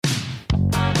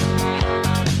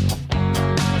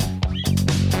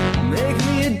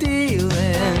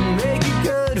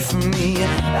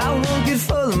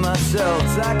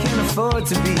afford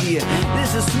to be.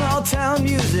 This is small town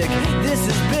music, this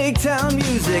is big town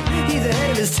music. He's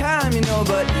ahead of his time, you know,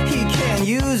 but he can't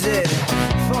use it.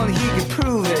 If only he could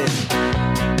prove it.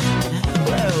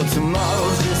 Well,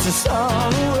 tomorrow's just a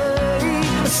song away,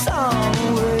 a song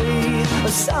away, a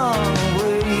song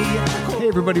away. Hey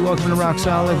everybody, welcome to Rock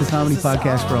Solid, the comedy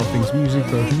podcast for all things music,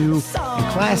 both new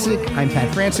and classic. I'm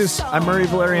Pat Francis. I'm Murray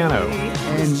Valeriano.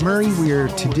 And Murray,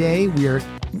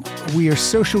 we are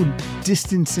social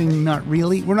distancing, not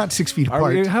really. We're not 6 feet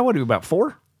apart. How are you, about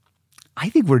 4? I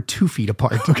think we're 2 feet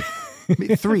apart.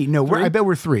 3. No, I bet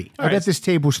we're 3. I bet this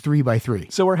table's 3 by 3.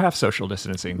 So we're half social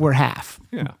distancing. We're half.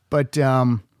 Yeah. But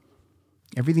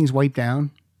everything's wiped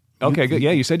down. Okay, good. Yeah,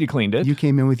 you said you cleaned it. You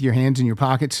came in with your hands in your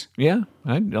pockets. Yeah.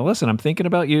 Listen, I'm thinking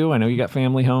about you. I know you got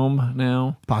family home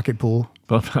now. Pocket pool.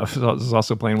 But I was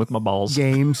also playing with my balls.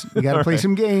 Games. You got to play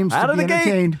some games out to of be the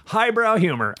entertained. Gate. Highbrow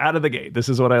humor out of the gate. This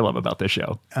is what I love about this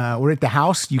show. We're at the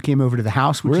house. You came over to the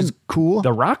house, which is cool.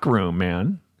 The rock room,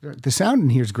 man. The sound in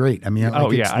here is great. I mean,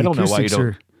 I don't know why you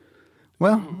don't.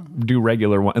 Well, do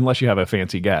regular one unless you have a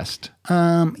fancy guest.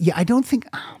 Yeah, I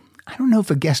don't know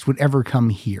if a guest would ever come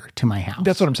here to my house.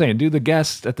 That's what I'm saying. Do the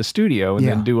guest at the studio and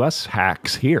then do us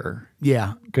hacks here.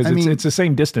 Yeah. Because it's the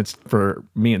same distance for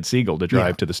me and Siegel to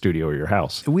drive to the studio or your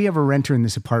house. We have a renter in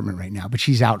this apartment right now, but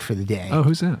she's out for the day. Oh,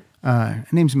 who's that? Her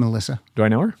name's Melissa. Do I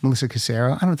know her? Melissa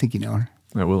Casero. I don't think you know her.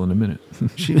 I will in a minute.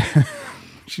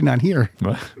 She's not here.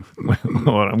 Well,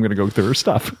 I'm going to go through her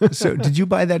stuff. So did you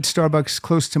buy that Starbucks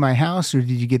close to my house or did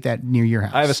you get that near your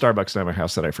house? I have a Starbucks near my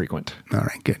house that I frequent. All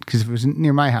right, good. Because if it was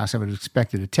near my house, I would have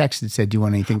expected a text that said, do you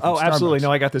want anything from Starbucks? Oh, absolutely.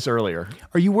 No, I got this earlier.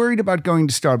 Are you worried about going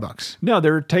to Starbucks? No,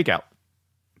 they're takeout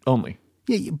only.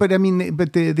 Yeah, but I mean,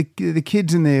 the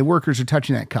kids and the workers are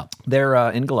touching that cup. They're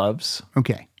in gloves.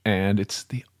 Okay. And it's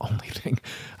the only thing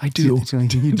I do. It's the only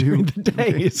thing you do during the day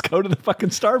is go to the fucking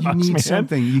Starbucks. You need man.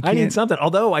 something. I need something.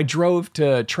 Although I drove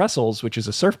to Trestles, which is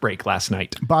a surf break last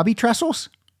night. Bobby Trestles?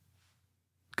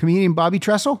 Comedian Bobby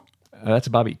Trestle? That's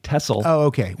Bobby Tessel. Oh,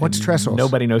 okay. What's Trestles?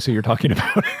 Nobody knows who you're talking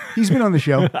about. He's been on the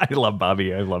show. I love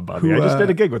Bobby. I just did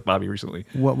a gig with Bobby recently.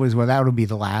 That'll be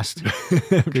the last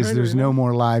because there's no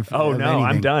more live. Oh no, anything.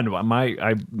 I'm done.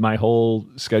 My whole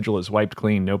schedule is wiped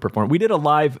clean. No performance. We did a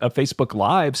Facebook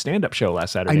Live stand-up show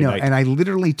last Saturday I know, night. and I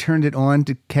literally turned it on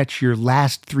to catch your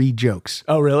last 3 jokes.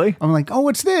 Oh really? I'm like, oh,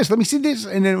 what's this? Let me see this.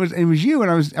 And then it was you,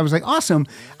 and I was like, awesome.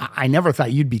 I never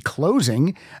thought you'd be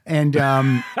closing, and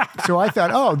so I thought,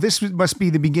 oh, this must be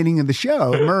the beginning of the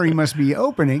show. Murray must be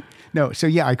opening. No, so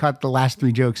yeah, I caught the last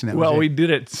 3 jokes, and that was it. We did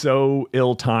it so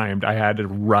ill-timed. I had to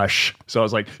rush, so I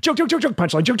was like, joke,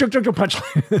 punchline, joke,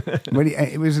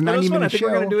 punchline. It was a 90-minute show. I think we're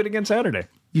going to do it again Saturday.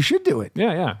 You should do it.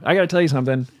 Yeah. I got to tell you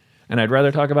something, and I'd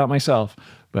rather talk about myself,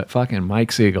 but fucking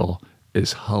Mike Siegel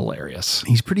is hilarious.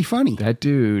 He's pretty funny. That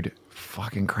dude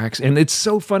fucking cracks, and it's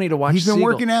so funny to watch. He's been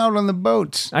Siegel. working out on the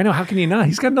boats. I know. How can you not?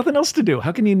 He's got nothing else to do.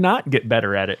 How can you not get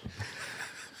better at it?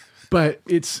 But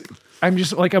I'm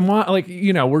just like,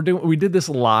 we did this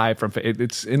live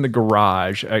it's in the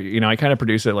garage. I kind of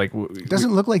produced it like. It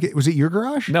doesn't look like it. Was it your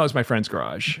garage? No, it's my friend's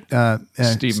garage.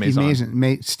 Steve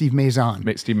Mazon. Steve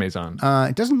Mazon.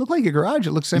 It doesn't look like a garage.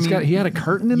 It looks. He had a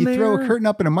curtain in there. You throw a curtain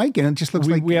up and a mic in, it just looks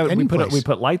like any place. We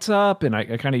put lights up, and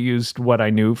I kind of used what I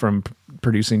knew from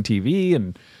producing TV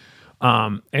and.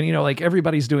 Like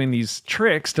everybody's doing these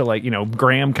tricks to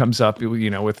Graham comes up,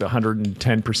 with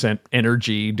 110%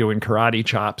 energy doing karate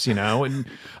chops, and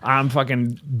I'm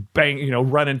fucking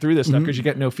running through this stuff because you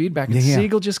get no feedback. And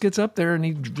Siegel just gets up there and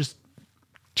he just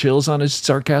chills on his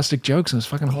sarcastic jokes and it's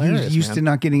fucking hilarious. He's used to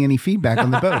not getting any feedback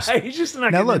on the boast. He's just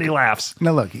not getting any laughs.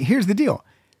 Now look, here's the deal.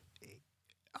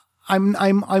 I'm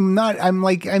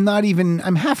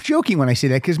half joking when I say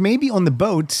that because maybe on the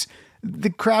boats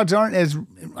the crowds aren't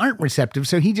receptive,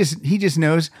 so he just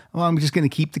knows. Oh, I'm just going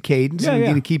to keep the cadence. I'm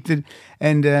going to keep just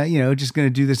going to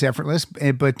do this effortless.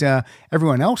 But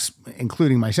everyone else,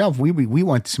 including myself, we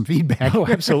want some feedback. Oh,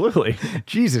 absolutely.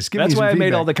 Jesus, give me some That's why I feedback.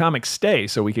 made all the comics stay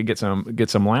so we could get some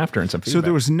laughter and some feedback. So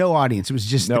there was no audience. It was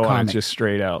just the comics. Just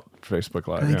straight out Facebook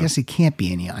Live. I guess it can't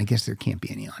be any. I guess there can't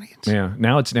be any audience. Yeah.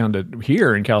 Now it's down to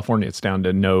here in California. It's down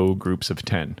to no groups of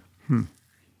 10.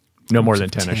 No more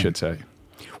than 10, I should say.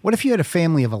 What if you had a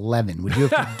family of 11? Would you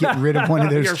have to get rid of one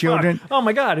of those children? Oh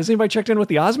my God. Has anybody checked in with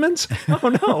the Osmonds? Oh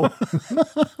no.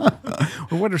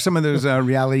 Or what are some of those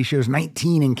reality shows,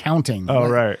 19 and counting? Oh,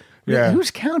 right. Yeah. Who's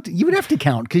counting? You would have to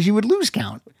count because you would lose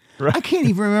count. Right. I can't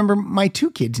even remember my 2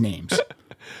 kids' names.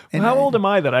 And How old am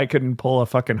I that I couldn't pull a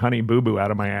fucking Honey Boo Boo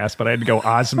out of my ass, but I had to go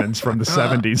Osmonds from the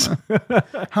 70s?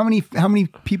 How many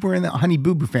people are in the Honey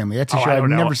Boo Boo family? That's a show I've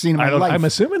never seen in my life. I'm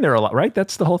assuming there are a lot, right?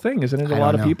 That's the whole thing, isn't it? A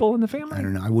lot of people in the family? I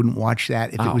don't know. I wouldn't watch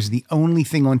that. If it was the only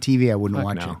thing on TV, I wouldn't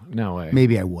watch it. No way.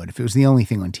 Maybe I would. If it was the only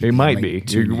thing on TV. It might be.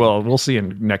 Well, we'll see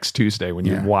next Tuesday when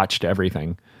you've watched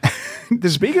everything.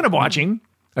 Speaking of watching,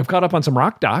 I've caught up on some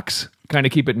rock docs. Kind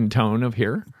of keep it in tone of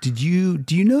here. Do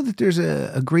you know that there's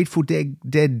a Grateful Dead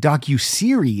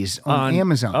docu-series on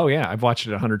Amazon? Oh yeah, I've watched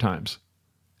it 100 times.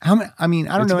 How many? I mean,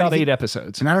 I don't know. It's about 8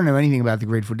 episodes. And I don't know anything about the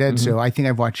Grateful Dead, so I think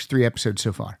I've watched 3 episodes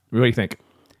so far. What do you think?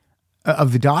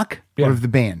 Of the doc or of the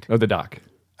band? Of the doc.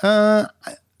 I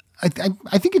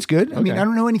think it's good. I mean, I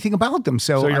don't know anything about them,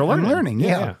 so you're I'm learning.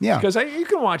 Yeah. Because you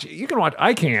can watch.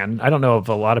 I can. I don't know if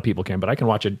a lot of people can, but I can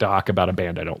watch a doc about a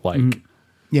band I don't like.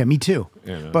 Yeah, me too.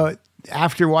 Yeah. But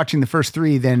after watching the first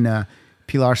 3, then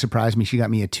Pilar surprised me. She got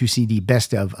me a 2 CD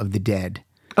best of the Dead.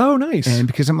 Oh, nice. And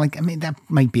because I'm like, I mean, that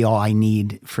might be all I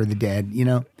need for the Dead, you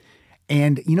know?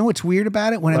 And you know what's weird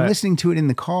about it? When I'm listening to it in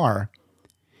the car,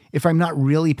 if I'm not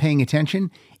really paying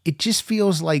attention, it just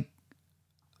feels like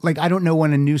I don't know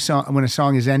when a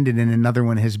song has ended and another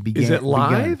one has begun. Is it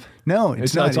live? No,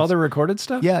 it's not. It's all the recorded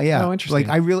stuff? Yeah. Oh, interesting.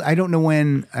 Like I don't know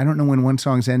when one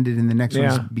song's ended and the next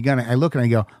one's begun. I look and I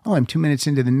go, oh, I'm 2 minutes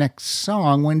into the next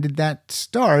song. When did that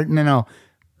start? And then I'll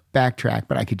backtrack,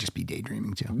 but I could just be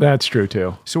daydreaming too. That's true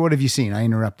too. So what have you seen? I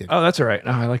interrupted. Oh, that's all right.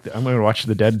 Oh, I like that. I'm going to watch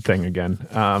the Dead thing again.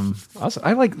 Also,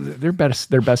 I like their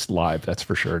best live. That's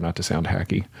for sure. Not to sound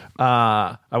hacky.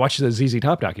 I watched the ZZ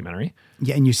Top documentary.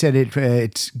 Yeah, and you said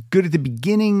it's good at the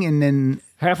beginning, and then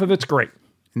half of it's great.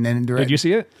 And then did you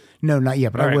see it? No, not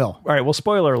yet, but I will. All right. Well,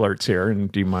 spoiler alerts here.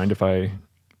 And do you mind if I?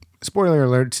 Spoiler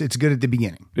alerts. It's good at the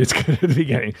beginning. It's good at the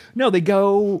beginning. No, they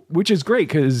go, which is great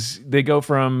because they go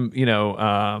from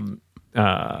not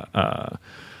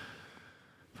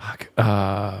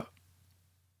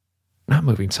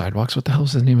Moving Sidewalks. What the hell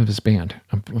is the name of his band?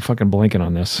 I'm fucking blanking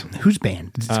on this. Whose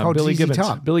band? It's called Billy ZZ Gibbons.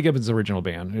 Top. Billy Gibbons' original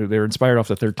band. They were inspired off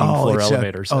the 13th floor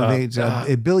elevators.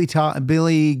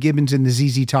 Billy Gibbons and the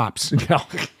ZZ Tops.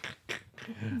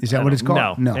 Is that what it's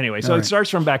called? No. Anyway, so it starts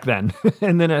from back then,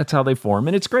 and then that's how they form,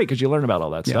 and it's great because you learn about all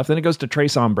that stuff. Then it goes to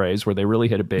Tres Hombres, where they really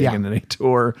hit it big, and then they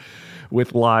tour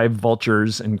with live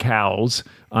vultures and cows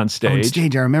on stage. On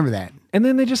stage, I remember that. And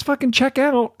then they just fucking check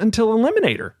out until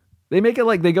Eliminator. They make it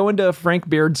like they go into Frank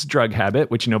Beard's drug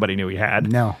habit, which nobody knew he had.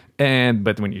 No.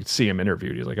 But when you see him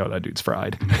interviewed, you're like, oh, that dude's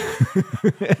fried.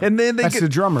 And then that's the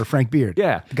drummer, Frank Beard.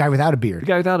 Yeah. The guy without a beard.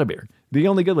 The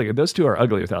only good looking. Those two are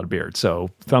ugly without a beard. So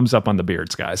thumbs up on the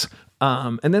beards, guys.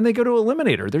 And then they go to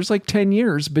Eliminator. There's like 10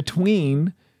 years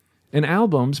between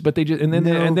albums, but they just and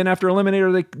then after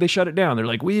Eliminator they shut it down. They're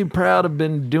like, we proud have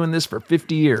been doing this for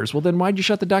 50 years. Well, then why'd you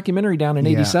shut the documentary down in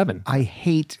 87? I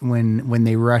hate when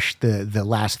they rush the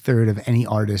last third of any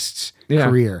artist's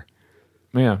career.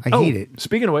 Yeah. I hate it.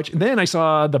 Speaking of which, then I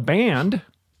saw the band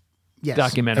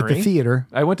documentary at the theater.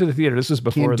 I went to the theater. This was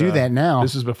before Can't do that now.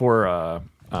 This was before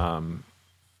World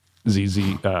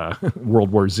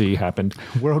War Z happened.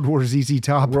 World War ZZ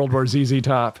Top. World War ZZ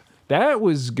Top. That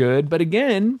was good, but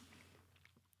again,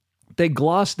 they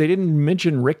didn't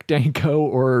mention Rick Danko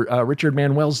or Richard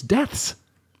Manuel's deaths.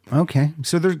 Okay,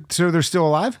 so they're still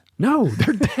alive? No,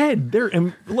 they're dead.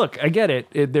 Look, I get it.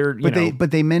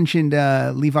 But they mentioned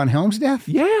Levon Helm's death.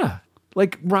 Yeah,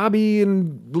 like Robbie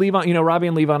and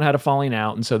Levon had a falling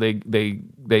out, and so they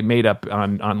made up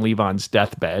on Levon's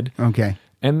deathbed. Okay,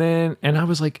 and I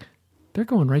was like, they're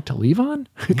going right to Levon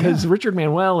because Richard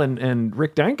Manuel and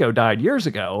Rick Danko died years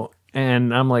ago.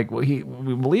 And I'm like, well,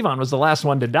 Levon was the last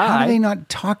one to die. How do they not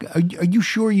talk? Are you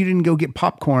sure you didn't go get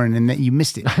popcorn and that you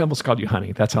missed it? I almost called you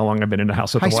honey. That's how long I've been in the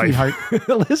house with the wife. Sweetheart.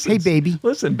 Hey, baby.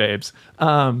 Listen, babes.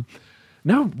 No,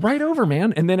 right over,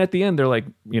 man. And then at the end, they're like,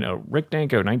 Rick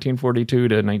Danko, 1942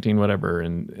 to 19 whatever,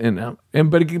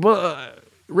 but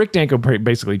Rick Danko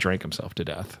basically drank himself to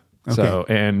death. Okay. So,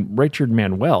 and Richard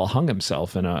Manuel hung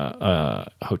himself in a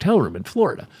hotel room in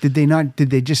Florida. Did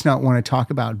they just not want to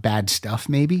talk about bad stuff?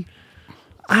 Maybe.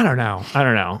 I don't know.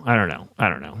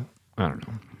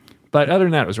 But other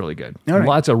than that, it was really good. Right.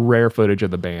 Lots of rare footage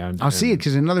of the band. I'll see it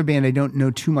because another band I don't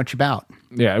know too much about.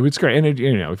 Yeah, it's great. And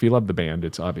if you love the band,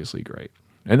 it's obviously great.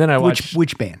 And then I watched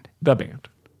which band? The band.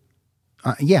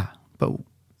 Yeah, but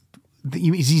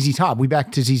ZZ Top. We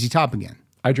back to ZZ Top again.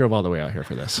 I drove all the way out here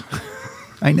for this.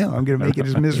 I know. I'm going to make it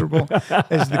as miserable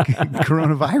as the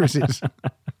coronavirus is.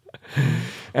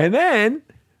 And then,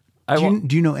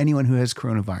 do you know anyone who has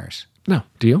coronavirus? No.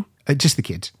 Do you? Just the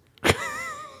kids.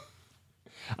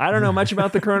 I don't know much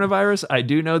about the coronavirus. I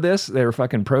do know this. They were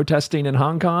fucking protesting in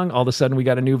Hong Kong. All of a sudden we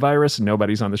got a new virus and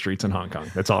nobody's on the streets in Hong Kong.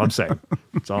 That's all I'm saying.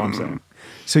 That's all I'm saying.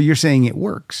 So you're saying it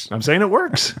works? I'm saying it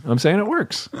works.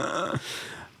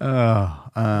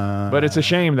 But it's a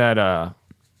shame that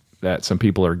that some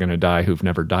people are going to die who've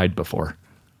never died before.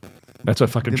 That's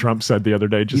what fucking Trump said the other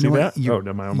day. Did you see that?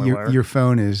 Am I on my wire? Your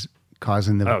phone is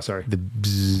causing the... Oh, sorry. The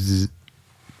bzzz.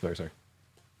 Sorry.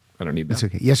 I don't need that. It's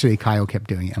okay. Yesterday, Kyle kept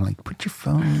doing it. I'm like, put your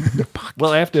phone in your pocket.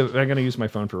 Well, I'm going to use my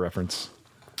phone for reference.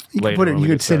 You can put it. You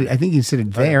could sit it. I think you can sit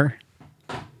it there.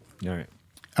 All right.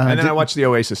 And then I watched the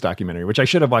Oasis documentary, which I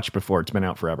should have watched before. It's been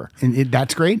out forever. And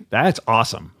that's great? That's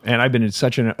awesome. And I've been in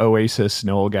such an Oasis,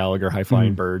 Noel Gallagher, High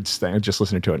Flying Birds thing. I'm just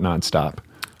listening to it nonstop.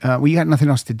 Well, you got nothing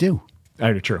else to do.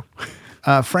 True.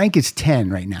 Frank is 10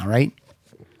 right now, right?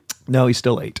 No, he's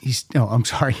still 8. I'm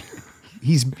sorry.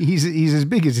 He's as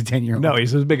big as a 10-year-old. No,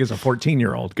 he's as big as a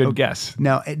 14-year-old. Good guess.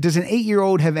 Now, does an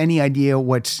 8-year-old have any idea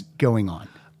what's going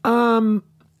on?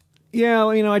 Yeah,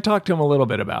 well, I talked to him a little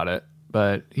bit about it,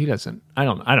 but he doesn't. I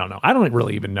don't know. I don't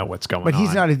really even know what's going on. But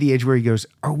he's not at the age where he goes,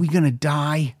 "Are we going to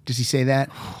die?" Does he say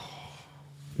that?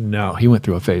 No, he went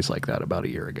through a phase like that about a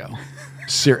year ago.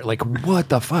 Like, what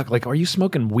the fuck? Like, are you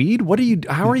smoking weed?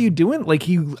 How are you doing? Like,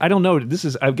 I don't know. This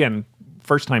is, again,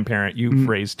 first time parent. You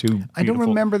phrased too beautiful. I don't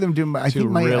remember them doing, I think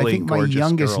my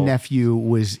youngest nephew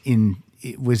was in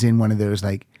one of those,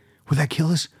 like, will that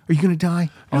kill us? Are you going to die?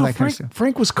 All that kind of stuff.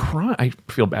 Frank was crying. I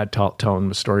feel bad telling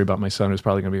the story about my son, who's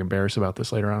probably going to be embarrassed about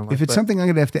this later on. If it's something I'm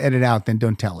going to have to edit out, then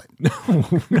don't tell it.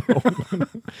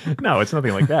 No, it's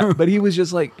nothing like that. But he was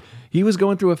just like, he was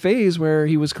going through a phase where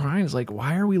he was crying. It's like,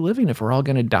 why are we living if we're all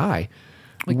going to die?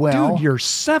 Like, dude, you're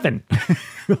 7.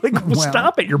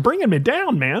 Stop it. You're bringing me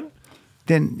down, man.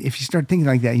 Then if you start thinking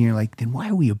like that, and you're like, then why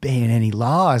are we obeying any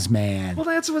laws, man? Well,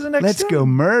 that was the next Let's thing. go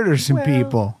murder some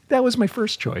people. That was my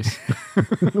first choice.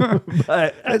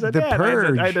 But as a dad,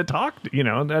 Purge. I had to talk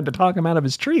him out of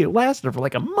his tree. It lasted for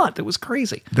like a month. It was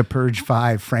crazy. The Purge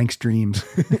 5, Frank's Dreams.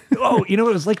 Oh, it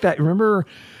was like that. Remember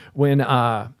when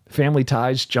Family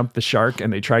Ties jumped the shark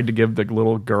and they tried to give the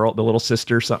little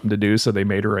sister something to do, so they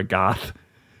made her a goth?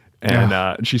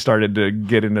 And she started to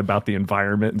get in about the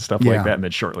environment and stuff like that. And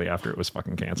then shortly after, it was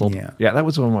fucking canceled. Yeah, that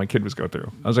was when my kid was going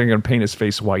through. I was going to paint his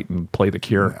face white and play The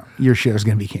Cure. No, your show's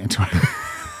going to be canceled.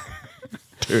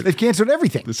 Dude. They've canceled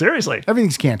everything. Seriously.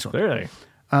 Everything's canceled. Really?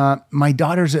 My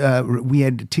daughter's, we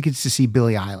had tickets to see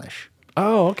Billie Eilish.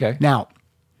 Oh, okay. Now,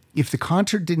 if the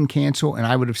concert didn't cancel and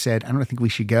I would have said, I don't think we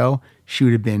should go, she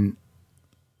would have been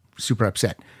super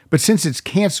upset. But since it's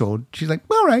canceled, she's like,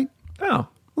 well, all right. Oh.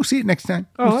 We'll see it next time.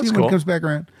 Oh, we'll see when it comes back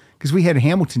around. Because we had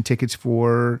Hamilton tickets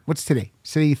for, what's today?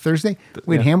 Today, Thursday?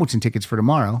 We had Hamilton tickets for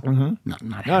tomorrow. Mm-hmm.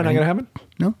 Not going to happen?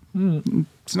 No.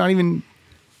 It's not even,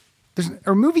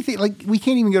 or movie theater, like we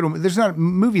can't even go to,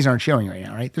 movies aren't showing right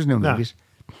now, right? There's no movies.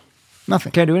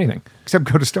 Nothing. Can't do anything. Except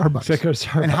go to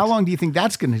Starbucks. And how long do you think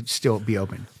that's going to still be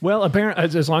open? Well, apparently,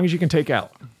 as long as you can take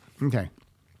out. Okay.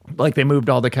 Like they moved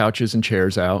all the couches and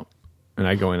chairs out. And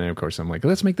I go in and, of course, I'm like,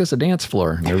 let's make this a dance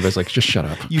floor. And everybody's like, just shut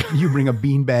up. You bring a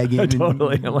beanbag in.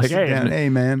 Totally. I'm like, hey,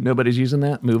 man. Nobody's using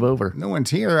that. Move over. No one's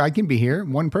here. I can be here.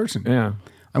 One person. Yeah.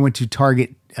 I went to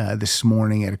Target this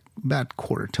morning at about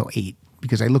 7:45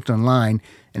 because I looked online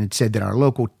and it said that our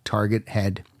local Target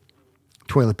had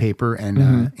toilet paper and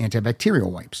antibacterial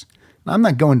wipes. Now, I'm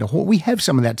not going to we have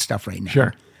some of that stuff right now.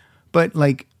 Sure. But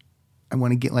like, I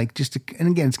want to get like and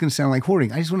again, it's going to sound like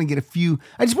hoarding. I just want to get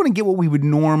I just want to get what we would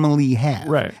normally have.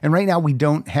 Right. And right now we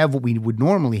don't have what we would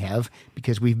normally have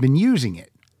because we've been using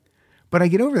it. But I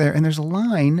get over there and there's a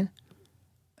line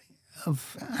of,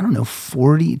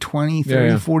 40, 20,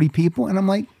 30, 40 people. And I'm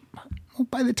like, well,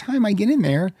 by the time I get in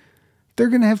there, they're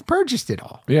going to have purchased it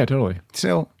all. Yeah, totally.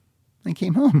 So I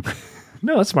came home.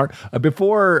 No, that's smart.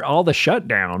 Before all the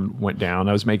shutdown went down,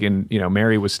 I was making,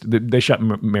 they shut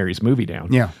Mary's movie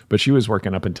down. Yeah. But she was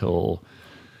working up until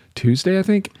Tuesday, I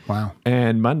think. Wow.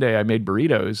 And Monday I made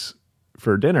burritos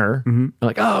for dinner. Mm-hmm. I'm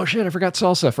like, oh shit, I forgot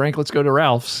salsa. Frank, let's go to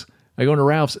Ralph's. I go into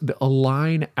Ralph's. A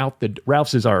line out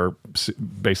Ralph's is our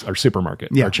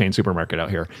supermarket, our chain supermarket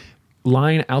out here.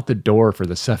 Line out the door for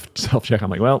the self-check. I'm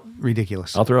like, well,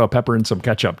 ridiculous. I'll throw a pepper and some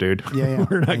ketchup, dude. Yeah.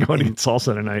 We're not going to eat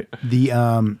salsa tonight.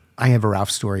 I have a Ralph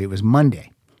story. It was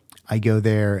Monday. I go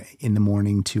there in the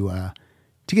morning to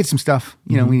get some stuff.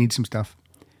 We need some stuff.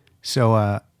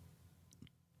 So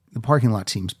the parking lot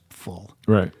seems full.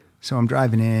 Right. So I'm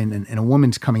driving in and a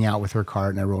woman's coming out with her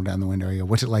cart and I roll down the window. I go,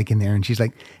 what's it like in there? And she's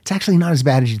like, it's actually not as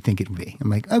bad as you'd think it would be. I'm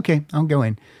like, okay, I'll go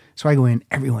in. So I go in.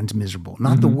 Everyone's miserable.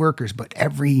 Not the workers, but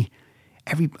every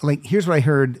like, here's what I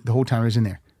heard the whole time I was in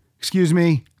there. Excuse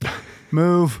me,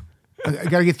 move. I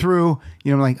got to get through.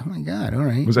 You know, I'm like, oh my God, all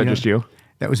right. Was that just you?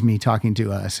 That was me talking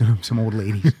to some old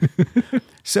ladies.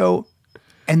 So,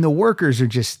 and the workers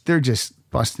they're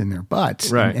just busting their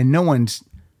butts. Right. And no one's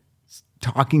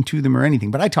talking to them or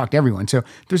anything. But I talk to everyone. So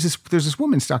there's this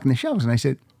woman stocking the shelves, and I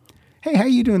said, hey, how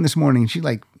you doing this morning? And she's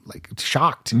like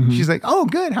shocked. Mm-hmm. She's like, oh,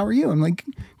 good. How are you? I'm like,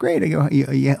 great. I go,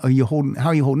 yeah, how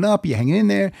are you holding up? Are you hanging in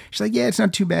there? She's like, yeah, it's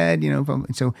not too bad. You know,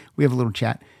 and so we have a little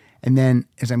chat. And then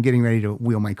as I'm getting ready to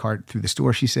wheel my cart through the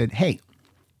store, she said, hey,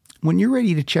 when you're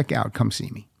ready to check out, come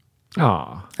see me.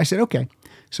 Oh, I said, okay.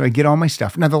 So I get all my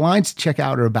stuff. Now the lines to check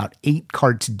out are about 8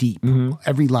 carts deep,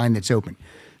 every line that's open.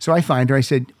 So I find her. I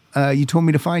said, you told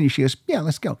me to find you. She goes, yeah,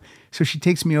 let's go. So she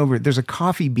takes me over. There's a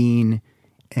coffee bean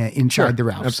inside the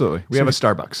Ralph's. Absolutely. We have a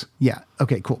Starbucks. Yeah.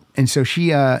 Okay, cool. And so she,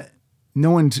 no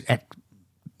one's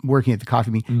working at the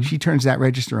coffee bean. Mm-hmm. She turns that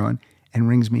register on and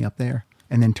rings me up there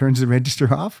and then turns the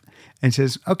register off and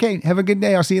says, okay, have a good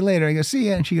day. I'll see you later. I go, see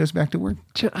ya. And she goes back to work.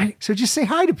 So just say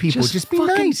hi to people. Just be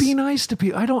nice. Be nice to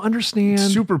people. I don't understand.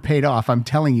 Super paid off. I'm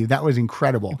telling you, that was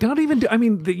incredible. Don't even,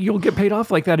 you'll get paid off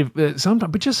like that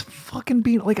sometimes, but just fucking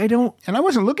be like, I don't. And I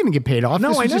wasn't looking to get paid off. No,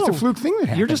 this was I know. just a fluke thing that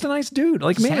happened. You're just a nice dude.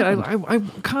 Like, man, I'm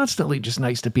constantly just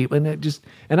nice to people. And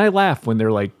I laugh when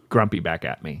they're like grumpy back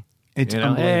at me. It's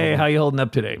hey, how you holding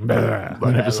up today? And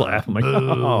I just laugh. I'm like,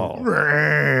 oh,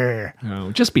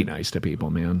 just be nice to people,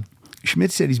 man.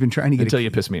 Schmidt said he's been trying to get... Until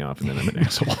you piss me off, and then I'm an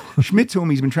asshole. Schmidt told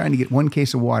me he's been trying to get 1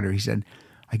 case of water. He said,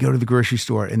 I go to the grocery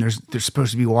store, and there's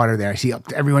supposed to be water there. I see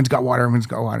everyone's got water,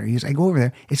 He goes, I go over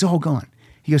there, it's all gone.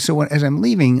 He goes, so as I'm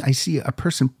leaving, I see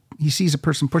he sees a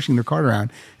person pushing their cart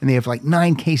around, and they have like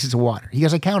 9 cases of water. He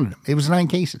goes, I counted them. It was 9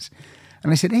 cases.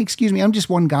 And I said, hey, excuse me, I'm just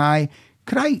one guy.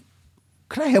 Could I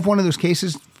have one of those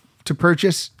cases to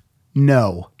purchase?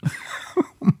 No.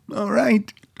 All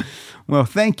right. Well,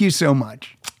 thank you so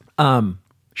much.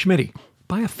 Schmitty,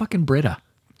 buy a fucking Brita.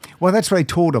 Well, that's what I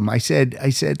told him. I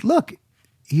said, look,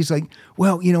 he's like,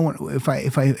 well, you know what,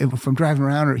 if I'm driving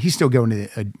around, or he's still going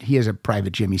to, he has a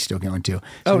private gym he's still going to.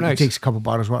 So nice. He takes a couple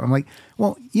bottles of water. I'm like,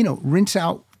 well, you know, rinse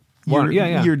out your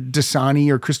Dasani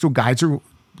or Crystal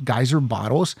Geyser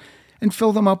bottles and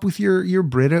fill them up with your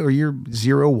Brita or your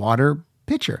zero water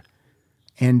pitcher.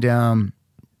 And,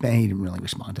 he didn't really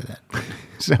respond to that.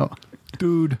 So,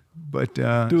 dude, I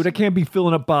can't be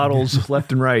filling up bottles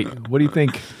left and right. What do you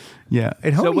think? Yeah.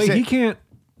 At home, so wait, he can't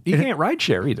ride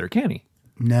share either, can he?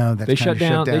 No, that's they shut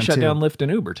down. They shut too. down Lyft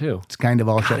and Uber too. It's kind of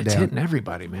all shut It's down. hitting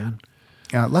everybody, man.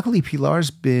 Luckily,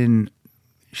 Pilar's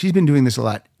she's been doing this a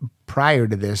lot prior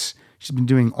to this. She's been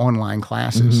doing online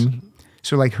classes. Mm-hmm.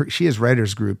 So like she has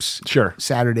writers groups. Sure.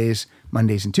 Saturdays,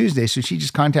 Mondays, and Tuesdays. So she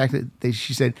just contacted.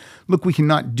 She said, "Look, we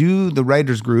cannot do the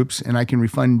writers groups, and I can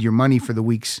refund your money for the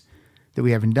weeks that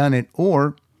we haven't done it,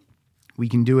 or we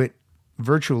can do it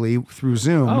virtually through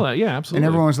Zoom." Oh, yeah, absolutely. And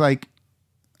everyone was like,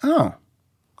 "Oh,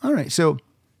 all right." So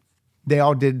they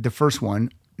all did the first one,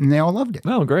 and they all loved it.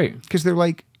 Oh, great! Because they're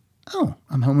like, "Oh,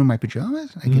 I'm home in my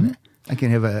pajamas. I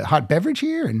can have a hot beverage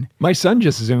here." And my son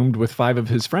just Zoomed with 5 of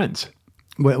his friends.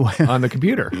 On the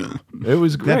computer. It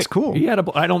was great. That's cool. He had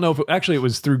I don't know if it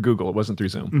was through Google. It wasn't through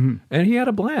Zoom. Mm-hmm. And he had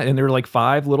a blast. And there were like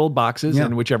 5 little boxes,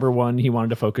 and whichever one he wanted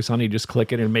to focus on, he'd just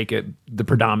click it and make it the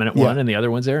predominant one, and the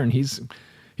other one's there. And he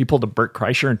pulled a Bert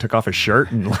Kreischer and took off his shirt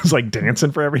and was like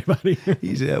dancing for everybody.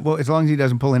 He's well, as long as he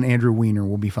doesn't pull an Andrew Weiner,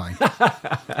 we'll be fine.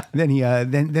 Then he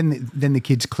then the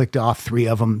kids clicked off. 3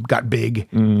 of them got big,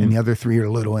 and the other 3 are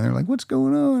little, and they're like, "What's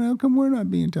going on? How come we're not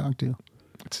being talked to?"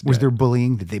 Was there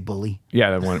bullying? Did they bully?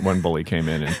 Yeah, one bully came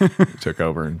in and took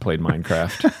over and played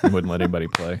Minecraft and wouldn't let anybody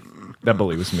play. That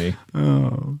bully was me.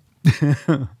 Oh.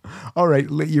 All right,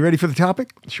 you ready for the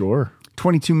topic? Sure.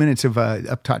 22 minutes of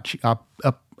up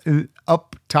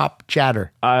top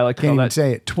chatter. I like to call that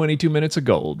say it. 22 minutes of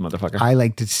gold, motherfucker. I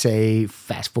like to say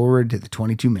fast forward to the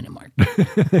 22-minute mark.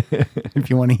 If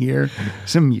you want to hear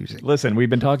some music. Listen,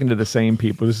 we've been talking to the same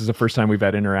people. This is the first time we've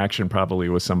had interaction probably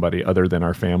with somebody other than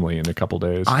our family in a couple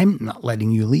days. I'm not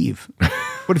letting you leave.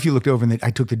 What if you looked over and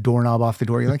I took the doorknob off the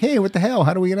door? You're like, hey, what the hell?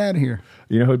 How do we get out of here?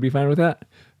 You know who'd be fine with that?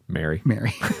 Mary.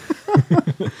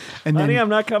 And Honey, I'm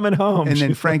not coming home. And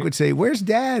then Frank would say, where's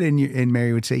Dad? And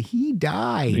Mary would say, he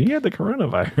died. He had the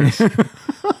coronavirus.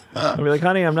 I'd be like,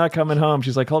 honey, I'm not coming home.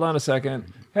 She's like, hold on a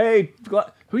second. Hey, who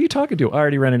are you talking to? I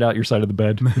already rented out your side of the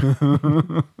bed.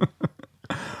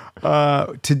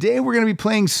 Today we're going to be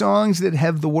playing songs that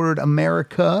have the word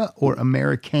America or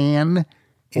American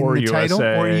in the title,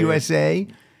 or USA.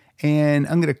 And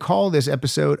I'm going to call this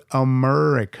episode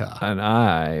America. And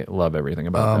I love everything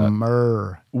about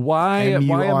that. Why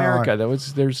America?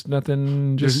 There's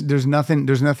nothing. There's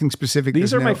nothing specific.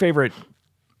 These are my favorite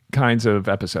kinds of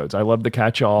episodes. I love the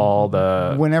catch-all.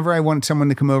 Whenever I want someone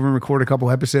to come over and record a couple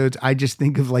episodes, I just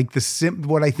think of like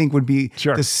what I think would be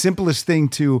the simplest thing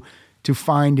to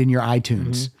find in your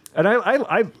iTunes. And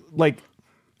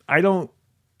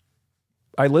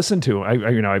I listen to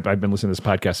I've been listening to this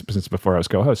podcast since before I was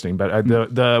co-hosting,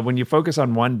 but when you focus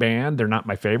on one band, they're not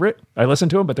my favorite. I listen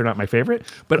to them, but they're not my favorite.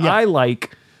 But I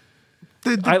like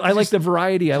I like the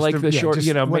variety. I like the short,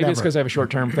 maybe it's because I have a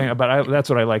short-term thing, but that's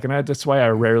what I like. And that's why I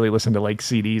rarely listen to like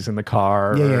CDs in the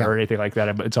car or anything like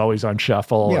that. It's always on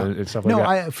shuffle and stuff like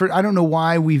that. I don't know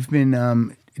why we've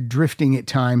been drifting at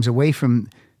times away from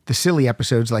the silly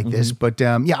episodes like this, but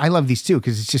I love these too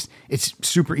because it's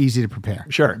super easy to prepare.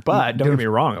 Sure, but don't get me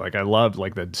wrong. Like I love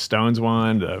like the Stones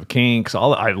one, the Kinks,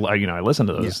 all. I listen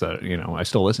to those. I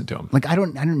still listen to them. Like I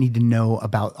don't need to know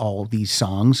about all these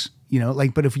songs.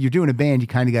 But if you're doing a band, you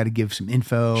kind of got to give some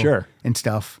info, and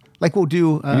stuff. Like we'll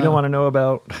do. You don't want to know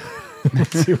about.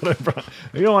 Let's see what I brought.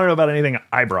 You don't want to know about anything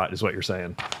I brought, is what you're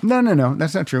saying. No,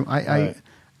 that's not true. I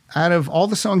out of all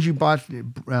the songs you brought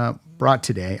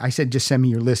today, I said just send me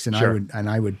your list, and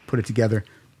I would put it together.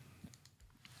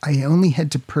 I only had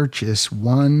to purchase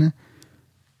 1,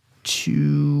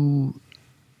 2,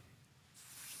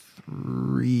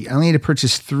 3. I only had to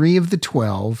purchase 3 of the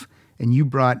 12, and you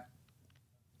brought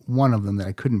one of them that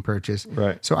I couldn't purchase.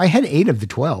 Right. So I had 8 of the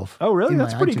 12. Oh, really?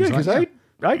 That's pretty good because I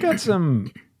got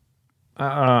some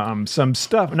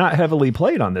stuff not heavily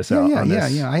played on this. Yeah.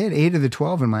 I had 8 of the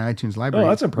 12 in my iTunes library. Oh,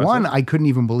 that's impressive. One I couldn't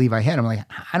even believe I had. I'm like,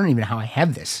 I don't even know how I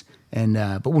have this. And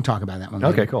but we'll talk about that one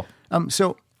later. Okay, cool.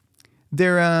 So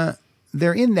they're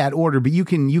in that order, but you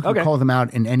can call them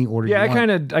out in any order. Yeah, you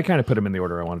want. I kind of put them in the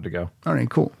order I wanted to go. All right,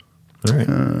 cool. All right.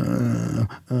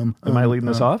 Am I leading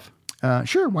this off?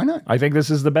 Sure, why not? I think this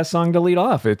is the best song to lead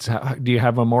off. Do you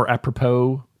have a more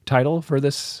apropos title for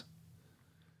this?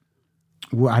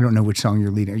 Well, I don't know which song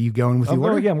you're leading. Are you going with the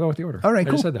order? Yeah, I'm going with the order. All right, I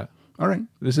cool. just said that. All right.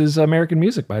 This is American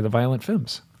Music by the Violent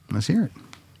Femmes. Let's hear it.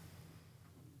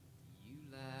 You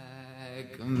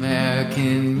like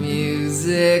American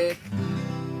music.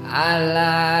 I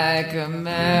like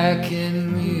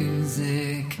American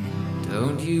music.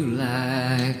 Don't you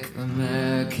like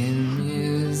American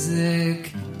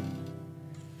music,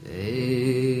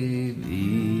 baby?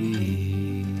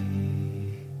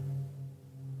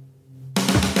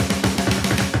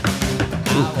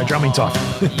 Ooh, that drumming's off.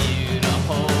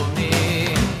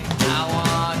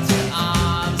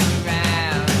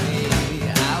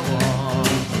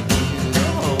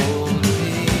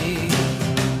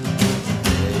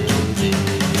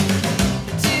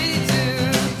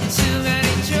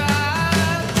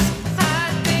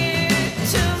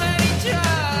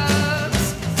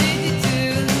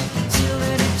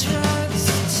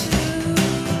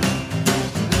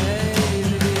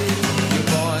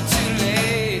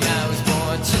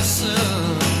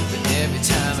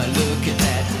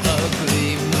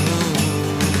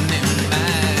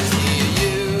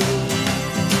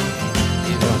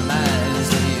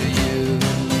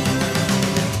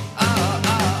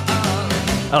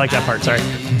 I like that part, sorry.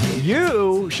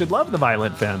 You should love the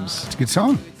Violent Femmes. It's a good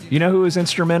song. You know who was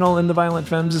instrumental in the Violent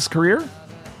Femmes' career?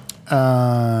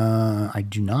 I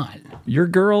do not. Your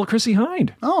girl, Chrissie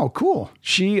Hynde. Oh, cool.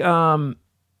 She,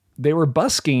 they were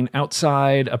busking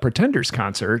outside a Pretenders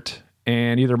concert,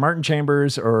 and either Martin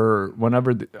Chambers or one of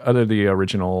the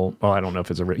original, well, I don't know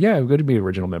if it's it would be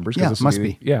original members. Yeah, it must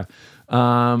be. Yeah.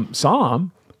 Saw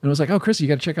him and was like, oh, Chrissie, you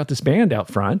got to check out this band out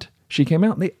front. She came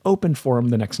out and they opened for him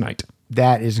the next night.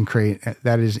 That is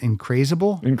that is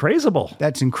incrazable. Incrazable.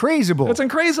 That's incrazable. That's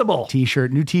incrazable.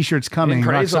 T-shirt. New T-shirts coming.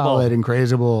 Rock solid.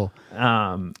 Incrazable.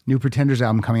 New Pretenders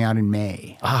album coming out in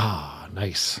May. Ah,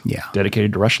 nice. Yeah.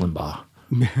 Dedicated to Rush Limbaugh.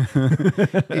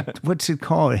 What's it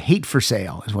called? Hate for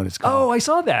Sale is what it's called. Oh, I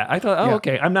saw that. I thought,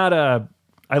 okay. I'm not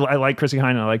I like Chrissie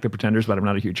Hynde and I like the Pretenders, but I'm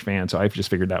not a huge fan, so I just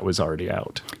figured that was already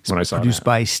out when I saw it. Produced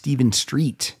by Stephen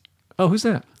Street. Oh, who's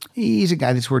that? He's a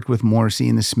guy that's worked with Morrissey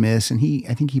and the Smiths, and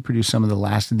I think he produced some of the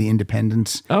last of the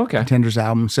Independents. Oh, okay. Pretenders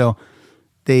album. So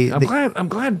I'm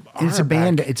glad. It's a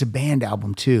band. It's a band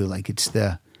album too. Like it's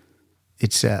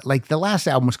like the last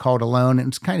album was called Alone, and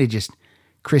it's kind of just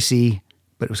Chrissy,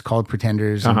 but it was called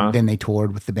Pretenders, and then they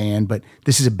toured with the band. But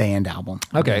this is a band album.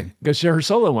 Okay, because her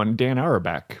solo one, Dan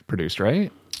Auerbach produced, right?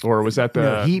 Or was that the?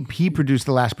 No, he produced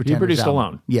the last Pretenders. He produced album.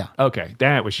 Alone. Yeah. Okay,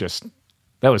 that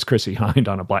was Chrissie Hynde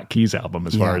on a Black Keys album,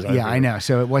 as far as I know.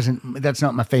 So it wasn't. That's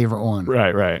not my favorite one.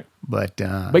 Right. But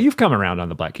you've come around on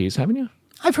the Black Keys, haven't you?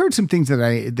 I've heard some things that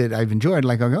I've enjoyed.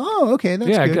 Like I go, oh, okay,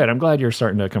 that's good. I'm glad you're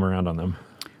starting to come around on them.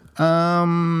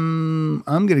 I'm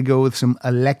gonna go with some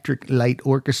Electric Light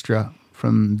Orchestra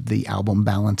from the album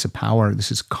Balance of Power.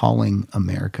 This is Calling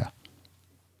America.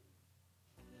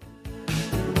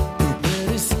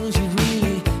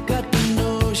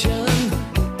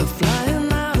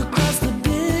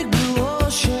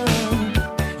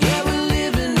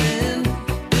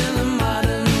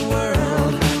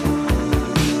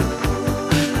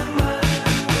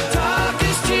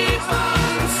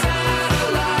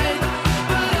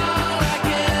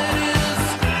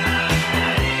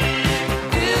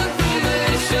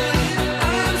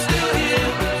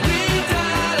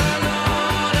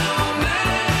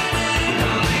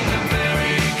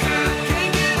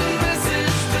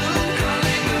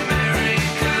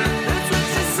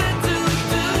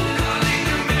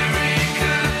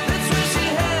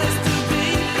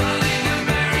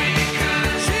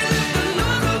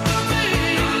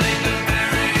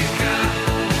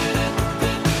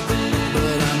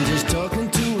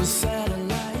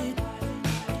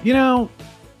 You know,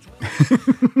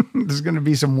 There's going to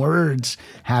be some words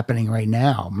happening right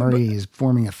now. Murray is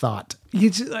forming a thought.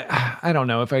 I don't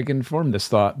know if I can form this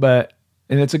thought, but,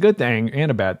 and it's a good thing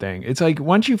and a bad thing. It's like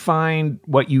once you find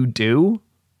what you do,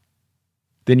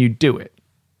 then you do it.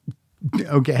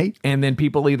 Okay. And then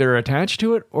people either attach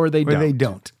to it or they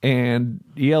don't. And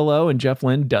ELO and Jeff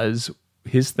Lynne does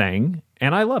his thing,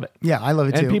 and I love it. Yeah, I love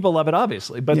it too. And people love it,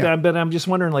 obviously. But I'm just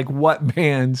wondering, like, what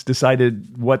bands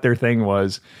decided what their thing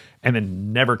was and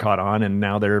then never caught on, and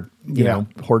now they're, you know,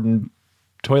 hoarding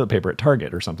toilet paper at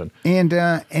Target or something. And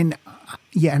I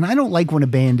don't like when a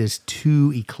band is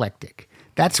too eclectic.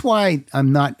 That's why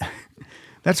I'm not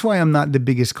the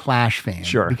biggest Clash fan.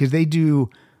 Sure. Because they do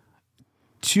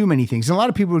too many things. And a lot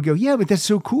of people would go, yeah, but that's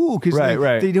so cool because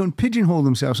they don't pigeonhole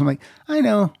themselves. I'm like, I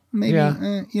know, maybe,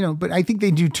 but I think they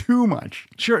do too much.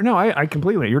 Sure. No, I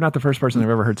completely, you're not the first person I've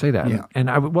ever heard say that. Yeah. And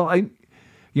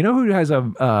you know who has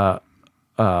a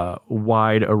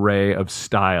wide array of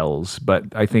styles, but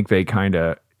I think they kind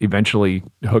of eventually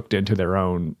hooked into their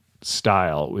own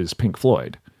style is Pink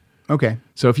Floyd. Okay.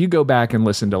 So if you go back and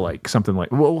listen to like something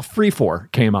like, well, Free 4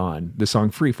 came on, the song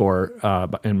Free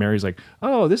 4, and Mary's like,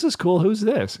 oh, this is cool. Who's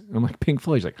this? And I'm like, Pink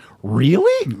Floyd. She's like,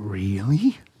 really?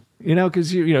 Really? You know,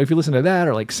 because you know, if you listen to that,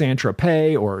 or like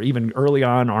Saint-Tropez, or even early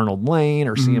on Arnold Lane,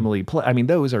 or CMLE Play, I mean,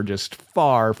 those are just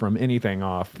far from anything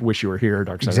off Wish You Were Here,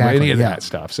 Dark Side, exactly, any of that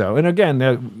stuff. So, and again,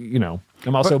 you know,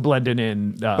 I'm also blending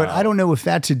in. But I don't know if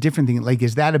that's a different thing. Like,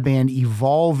 is that a band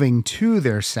evolving to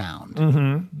their sound?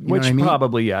 Mm-hmm. Which I mean?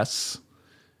 Probably yes.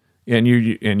 And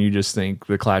you just think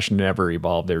the Clash never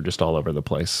evolved; they're just all over the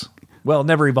place. Well,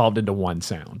 never evolved into one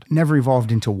sound. Never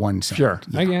evolved into one sound. Sure.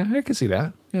 Yeah, I can see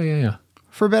that. Yeah.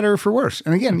 For better or for worse.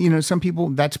 And again, you know, some people,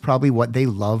 that's probably what they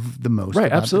love the most. Right,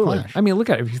 about absolutely. The Clash. I mean, look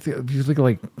at it. If you think of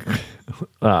like,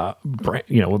 a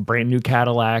brand new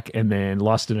Cadillac, and then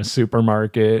Lost in a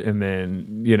Supermarket, and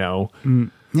then, you know.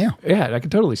 Yeah, I can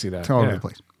totally see that. It's all over the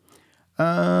place.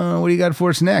 What do you got for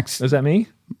us next? Is that me?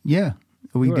 Yeah.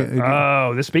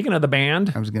 Speaking of the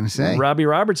band, I was going to say Robbie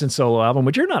Robertson's solo album,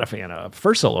 which you're not a fan of.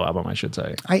 First solo album, I should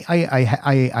say.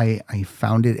 I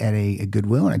found it at a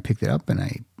Goodwill, and I picked it up, and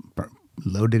I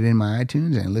loaded it in my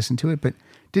iTunes, and I listened to it, but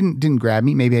didn't grab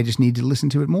me. Maybe I just need to listen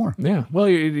to it more. Yeah. Well,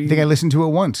 I think I listened to it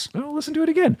once. I'll listen to it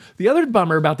again. The other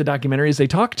bummer about the documentary is they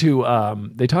talk to oh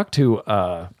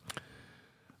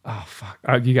fuck.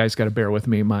 You guys got to bear with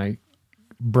me. My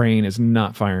brain is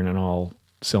not firing on all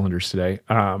cylinders today.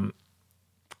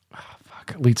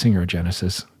 Lead singer of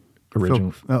Genesis.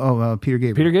 Original. Peter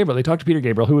Gabriel. Peter Gabriel. They talked to Peter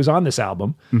Gabriel, who was on this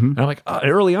album. And I'm like,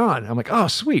 early on, I'm like, oh,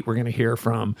 sweet. We're going to hear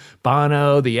from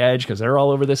Bono, The Edge, because they're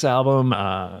all over this album.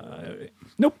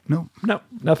 Nope.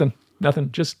 Nothing.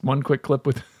 Just one quick clip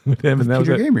with him. And that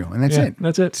Peter was it. Gabriel, and that's it.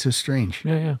 That's it. It's so strange.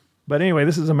 Yeah. But anyway,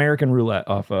 this is American Roulette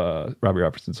off Robbie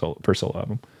Robertson's first solo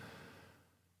album.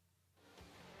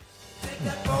 Take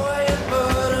that boy and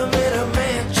put him in a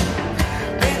mansion.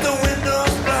 Paint the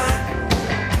windows black.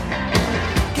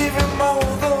 Give him all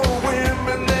the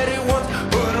women that he wants.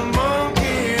 Put a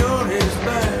monkey on his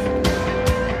back.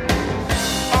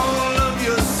 All of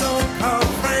your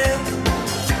so-called friends,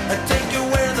 I take you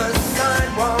where the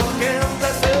sidewalk ends.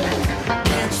 I said,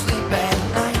 can't sleep at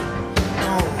night.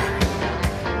 No,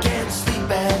 can't sleep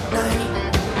at night.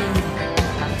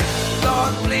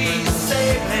 Lord, please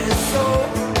save his soul.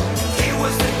 He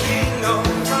was the king of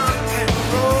rock and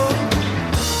roll.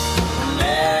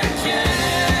 American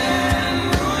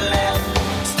roulette,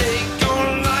 stake your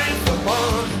life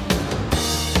upon.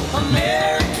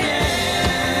 American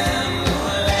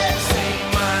roulette,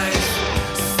 same eyes.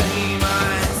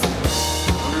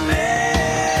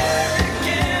 American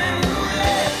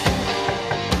roulette.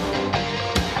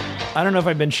 I don't know if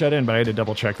I've been shut in, but I had to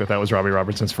double check that was Robbie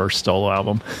Robertson's first solo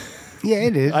album. Yeah,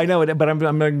 it is. I know it, but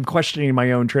I'm questioning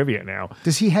my own trivia now.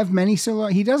 Does he have many solo?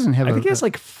 He doesn't have. I think he has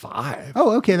like 5.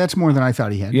 Oh, okay, that's more than I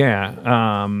thought he had. Yeah.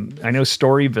 I know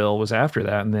Storyville was after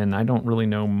that, and then I don't really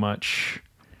know much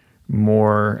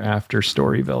more after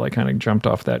Storyville. I kind of jumped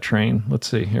off that train. Let's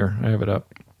see here. I have it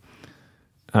up.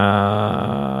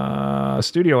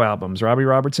 Studio albums: Robbie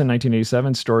Robertson,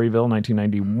 1987; Storyville,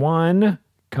 1991;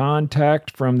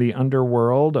 Contact from the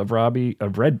Underworld of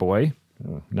Red Boy,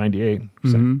 98.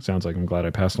 Sounds like I'm glad I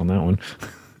passed on that one.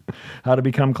 How to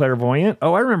Become Clairvoyant.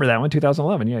 Oh, I remember that one.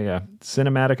 2011. Yeah.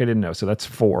 Cinematic, I didn't know. So that's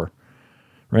 4.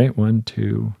 Right? 1,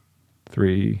 2,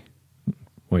 3.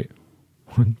 Wait.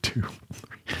 1, 2,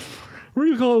 3. What do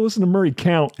you call it? Listen to Murray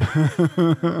count.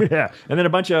 Yeah. And then a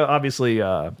bunch of, obviously,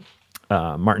 Martin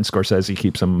Scorsese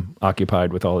keeps him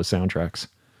occupied with all his soundtracks.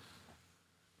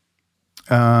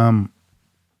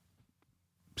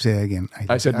 Say that again.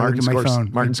 I said Martin looked at my phone.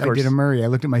 Martin I did a Murray. I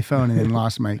looked at my phone and then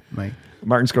lost my.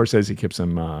 Martin Scorsese keeps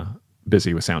him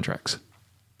busy with soundtracks.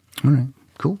 All right,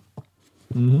 cool.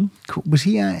 Mm-hmm. Cool. Was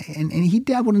he? And he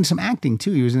dabbled in some acting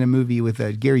too. He was in a movie with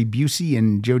Gary Busey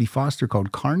and Jodie Foster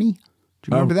called Carney. Do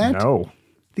you remember that? No. I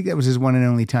think that was his one and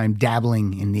only time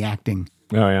dabbling in the acting.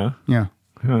 Oh yeah. Yeah.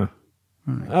 Huh.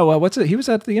 Right. Oh well, what's it? He was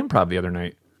at the Improv the other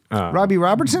night. Robbie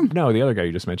Robertson? No, the other guy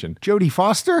you just mentioned. Jodie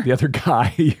Foster? The other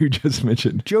guy you just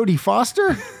mentioned. Jodie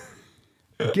Foster?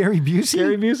 Gary Busey?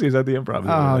 Gary Busey is at the Improv.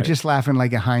 Oh, just laughing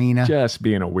like a hyena. Just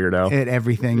being a weirdo. At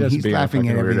everything. Just He's laughing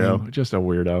at everything. Weirdo. Just a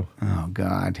weirdo. Oh,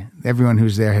 God. Everyone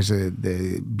who's there has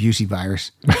the Busey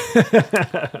virus.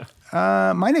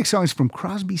 My next song is from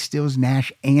Crosby, Stills,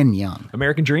 Nash, and Young.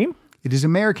 American Dream? It is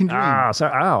American Dream.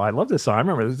 I love this song. I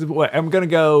remember this. I'm going to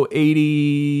go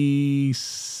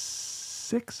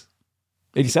 86?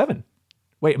 87.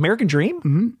 Wait, American Dream?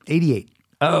 Mm-hmm. 88.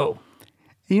 Oh.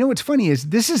 You know what's funny is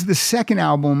this is the second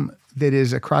album that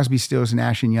is a Crosby, Stills,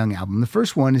 Nash and Young album. The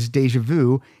first one is Deja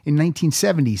Vu in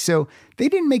 1970. So they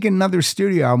didn't make another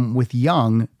studio album with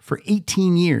Young for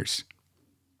 18 years.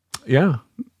 Yeah.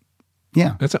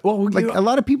 Yeah. That's a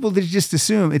lot of people that just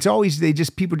assume it's always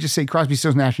people just say Crosby,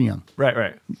 Stills, Nash and Young.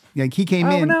 Right. Like he came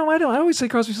in. No, I don't. I always say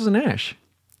Crosby, Stills and Nash.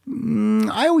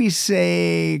 I always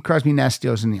say Crosby, Nash,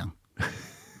 Stills and Young.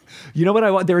 You know what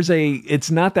I want?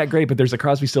 It's not that great, but there's a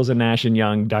Crosby, Stills and Nash and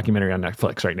Young documentary on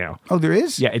Netflix right now. Oh, there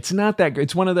is? Yeah, it's not that great.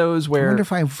 It's one of those where... I wonder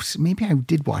if maybe I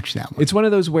did watch that one. It's one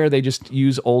of those where they just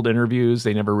use old interviews.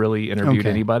 They never really interviewed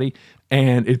anybody.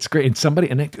 And it's great. And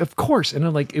somebody, of course, and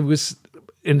I'm like, it was,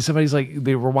 and somebody's like,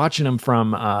 they were watching them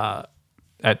from, at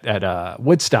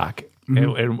Woodstock.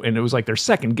 Mm-hmm. And it was like their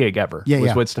second gig ever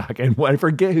was Woodstock. And I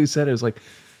forget who said it. It was like,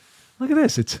 look at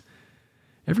this. It's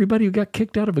everybody who got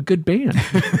kicked out of a good band.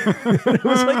 It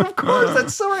was like, of course,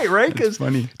 that's so right? Because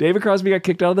David Crosby got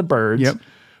kicked out of the Byrds. Yep.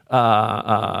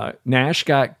 Nash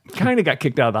got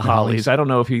kicked out of the Hollies. I don't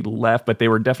know if he left, but they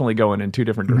were definitely going in two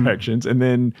different directions. And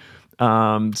then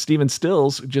Stephen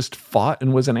Stills just fought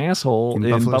and was an asshole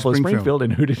in Buffalo Springfield.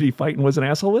 And who did he fight and was an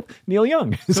asshole with? Neil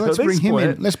Young. So let's bring him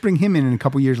in. Let's bring him in a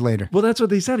couple years later. Well, that's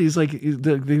what they said. He's like,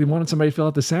 they wanted somebody to fill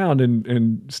out the sound,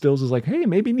 and Stills was like, hey,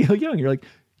 maybe Neil Young. You're like,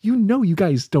 you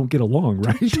guys don't get along,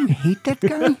 right? Don't you hate that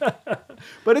guy?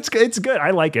 But it's good.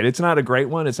 I like it. It's not a great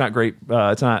one. It's not great.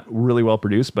 It's not really well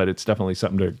produced, but it's definitely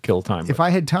something to kill time with. If I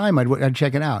had time, I'd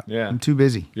check it out. Yeah. I'm too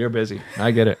busy. You're busy.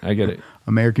 I get it.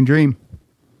 American Dream.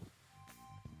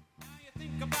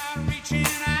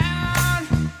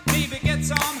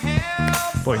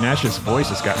 Boy, Nash's voice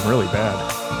has gotten really bad.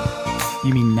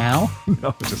 You mean now?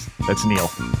 No, that's Neil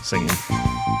singing.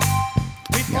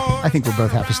 Yeah, I think we're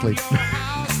both half asleep.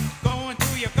 Going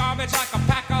through your garbage like a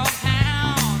pack of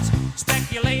hounds,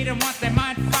 speculating what they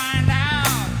might find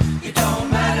out. It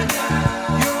don't matter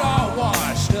now. You're all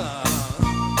washed up.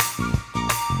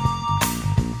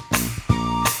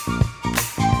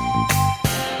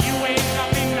 You wake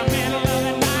up in the middle of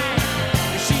the night.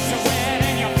 Your sheets are wet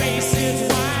and your face is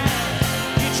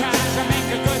white. You try to make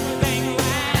a good thing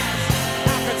last.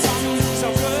 How could something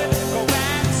so good go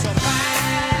bad so fast?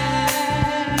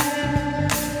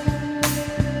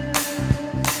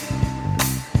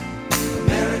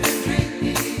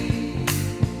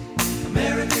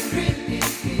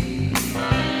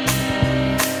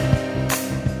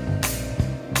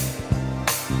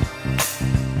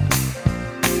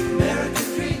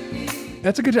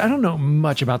 That's a good. I don't know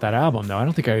much about that album though. I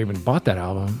don't think I even bought that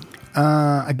album.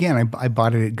 Again, I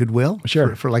bought it at Goodwill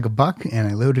for like $1, and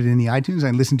I loaded it in the iTunes. I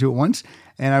listened to it once,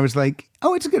 and I was like,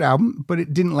 "Oh, it's a good album," but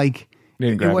it didn't like.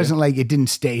 It wasn't like it didn't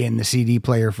stay in the CD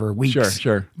player for weeks.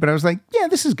 Sure. But I was like, "Yeah,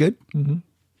 this is good." Mm-hmm.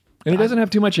 And it doesn't have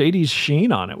too much 80s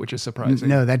sheen on it, which is surprising.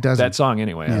 No, that doesn't. That song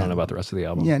anyway. Yeah. I don't know about the rest of the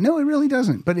album. Yeah, no, it really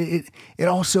doesn't. But it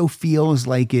also feels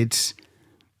like it's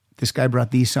this guy brought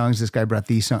these songs, this guy brought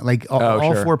these songs. Like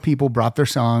all four people brought their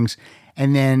songs,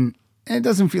 and then it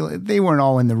doesn't feel they weren't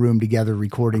all in the room together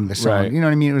recording the song. Right. You know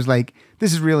what I mean? It was like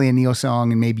this is really a Neil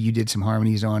song, and maybe you did some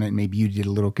harmonies on it, and maybe you did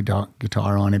a little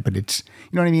guitar on it, but it's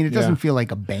you know what I mean? It doesn't feel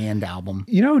like a band album.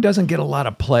 You know who doesn't get a lot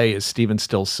of play is Stephen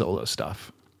Stills' solo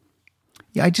stuff.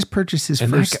 Yeah, I just purchased his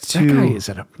first two. That guy is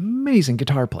an amazing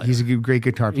guitar player. He's a great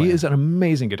guitar player. He is an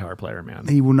amazing guitar player, man.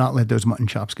 He will not let those mutton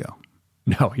chops go.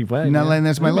 No, he will. Not letting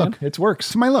that's my look. It works.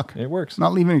 It's my look. It works.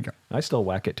 Not leaving it go. I still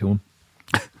whack it to him.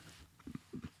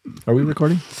 Are we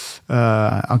recording?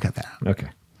 I'll get that. Okay.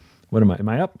 What am I? Am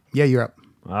I up? Yeah, you're up.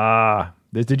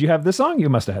 Did you have this song? You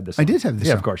must have had this song. I did have this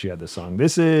song. song. Of course you had this song.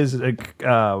 This is a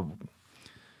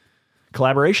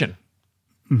collaboration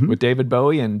with David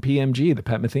Bowie and PMG, the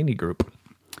Pat Metheny group.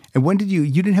 And when did you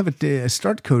didn't have a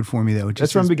start code for me though? It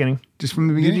That's from the beginning. Just from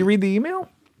the beginning? Did you read the email?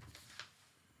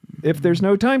 If there's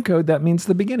no time code, that means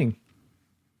the beginning.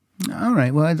 All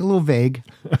right. Well, it's a little vague.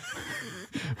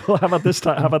 Well, how about this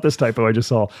typo I just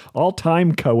saw? All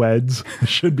time co-eds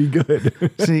should be good.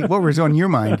 See, what was on your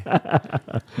mind?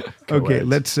 Okay,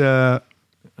 let's...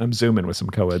 I'm zooming with some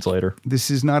co-eds later. This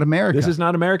is Not America. This is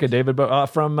Not America, David,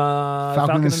 from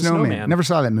Falcon and the Snowman. Never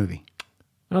saw that movie.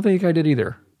 I don't think I did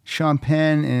either. Sean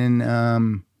Penn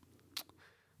and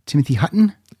Timothy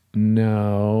Hutton?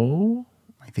 No.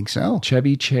 I think so.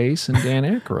 Chevy Chase and Dan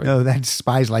Aykroyd. No, that's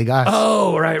Spies Like Us.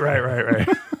 Oh, right.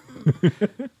 Is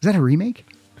that a remake?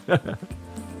 I'm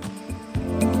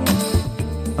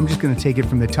just going to take it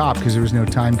from the top because there was no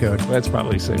time code. That's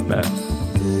probably a safe bet.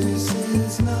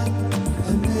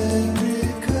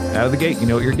 Out of the gate, you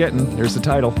know what you're getting. There's the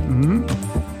title. Mm-hmm.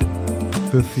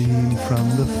 The theme from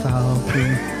the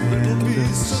Falcon and the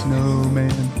Snowman.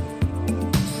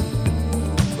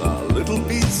 The little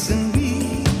beats in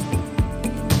me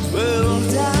will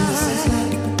die. This is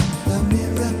not a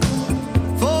miracle,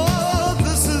 for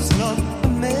this is not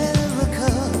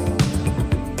America.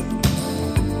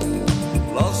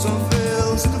 Blossom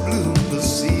fails to bloom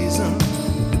this season.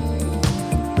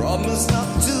 Promise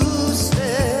not to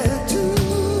stay too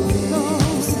long.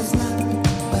 This is not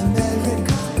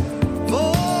America,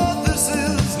 for this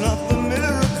is not the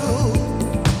miracle.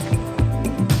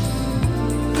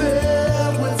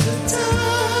 There was a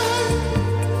time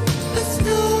a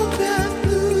snowman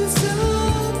blew so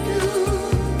blue.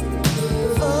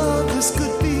 Oh, this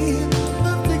could be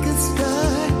the biggest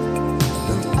sky,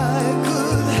 and I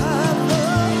could have the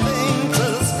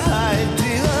faintest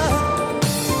idea.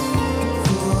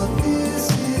 For this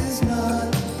is not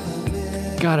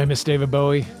America. God, I miss David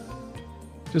Bowie.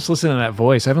 Just listen to that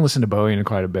voice. I haven't listened to Bowie in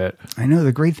quite a bit. I know.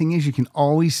 The great thing is you can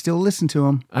always still listen to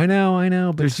him. I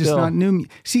know, but There's just still. not new...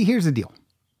 See, here's the deal.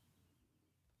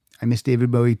 I miss David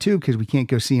Bowie too because we can't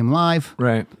go see him live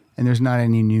Right. and there's not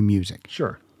any new music.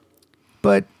 Sure.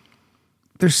 But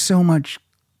there's so much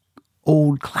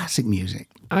old classic music.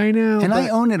 I know. And I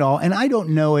but- own it all. And I don't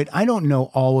know it. I don't know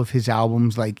all of his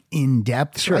albums like in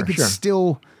depth. Sure, so I could sure.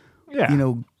 still,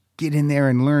 Yeah. get in there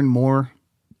and learn more.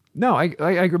 No, I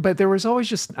agree. But there was always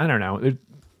just, I don't know.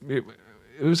 It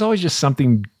was always just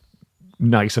something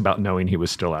nice about knowing he was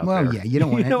still out there. Well, yeah, you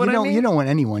don't want You know what I mean? you don't want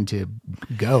anyone to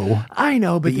go I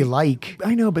know, but that you like.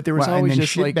 I know, but there was Well, and always then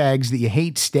just like, shitbags that you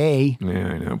hate stay. yeah,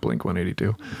 I know, Blink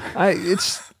 182.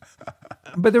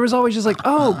 But there was always just like,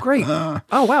 oh, great. Oh,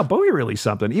 wow, Bowie released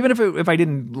something. Even if I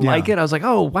didn't like it, I was like,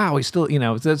 oh, wow, he's still,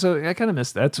 so I kind of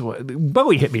missed that. That's what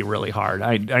Bowie hit me really hard.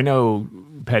 I know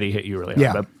Petty hit you really hard,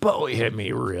 Yeah. but Bowie hit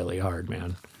me really hard,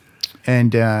 man.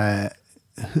 And I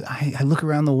look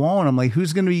around the wall and I'm like,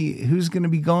 who's gonna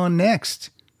be gone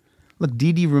next? Look,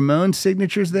 Dee Ramone's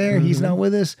signature's there. Mm-hmm. He's not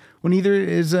with us. Well, neither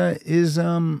is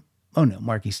oh no,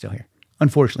 Marky's still here.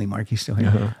 Unfortunately, Marky's still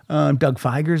here. Doug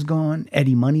Feiger's gone.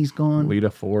 Eddie Money's gone. Lita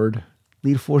Ford.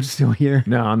 Lita Ford's still here.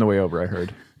 No, on the way over, I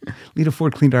heard. Lita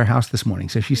Ford cleaned our house this morning,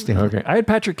 so she's still here. Okay. I had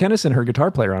Patrick Kennison, her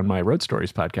guitar player, on my Road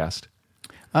Stories podcast.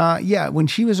 Yeah, when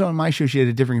she was on my show, she had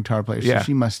a different guitar player, so Yeah.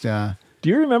 she must. Do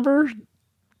you remember?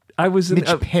 I was in,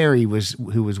 Mitch Perry was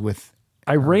who was with.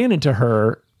 I ran into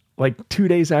her like 2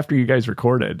 days after you guys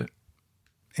recorded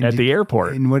at the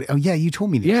airport. And what? Oh yeah, you told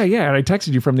me this. Yeah. And I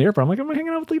texted you from the airport. I'm like, I'm hanging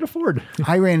out with Lita Ford.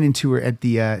 I ran into her at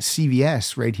the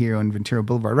CVS right here on Ventura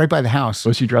Boulevard, right by the house.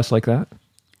 Was she dressed like that?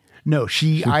 No,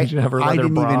 I didn't have her leather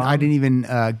didn't bra even on? I didn't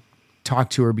even talk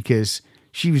to her because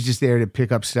she was just there to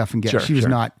pick up stuff and get. Sure, she was sure.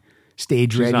 not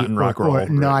stage ready not in rock roll, right,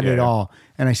 not yeah, at yeah. all.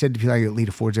 And I said to people, like,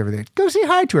 Lita Ford's over there. Go say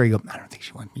hi to her. I go, I don't think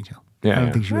she wants me to. Yeah, I don't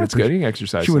yeah. think she would. That's good. You can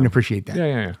exercise She wouldn't some. appreciate that.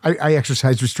 Yeah. I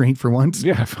exercised restraint for once.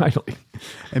 Yeah, finally.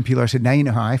 And Pilar said, now you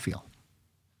know how I feel.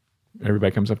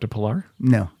 Everybody comes up to Pilar?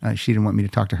 No, she didn't want me to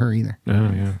talk to her either.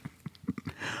 Oh,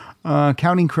 yeah.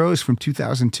 Counting Crows from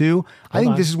 2002. I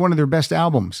think on. this is one of their best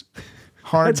albums.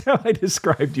 Hard. That's how I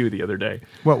described you the other day.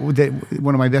 What?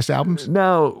 One of my best albums?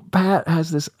 No, Pat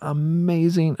has this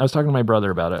amazing, I was talking to my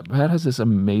brother about it. Pat has this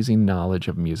amazing knowledge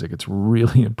of music. It's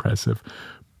really impressive,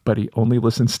 but he only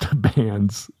listens to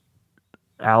bands,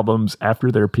 albums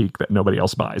after their peak that nobody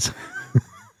else buys.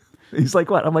 He's like,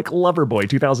 what? I'm like, Loverboy,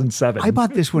 2007. I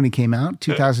bought this when it came out,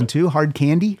 2002. Hard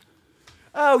Candy.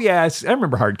 Oh, yes. I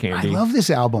remember Hard Candy. I love this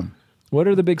album. What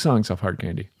are the big songs off Hard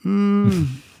Candy?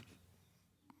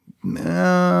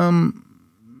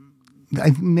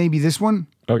 Maybe this one,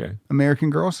 Okay. American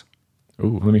Girls.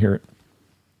 Ooh, let me hear it.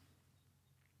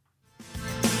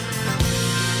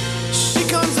 She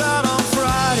comes out on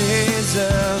Fridays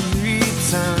every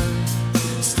time,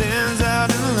 stands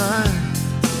out in line.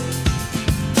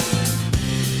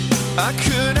 I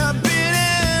could have been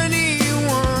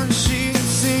anyone she'd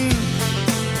seen.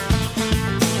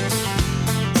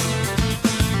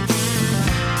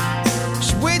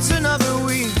 She waits another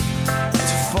week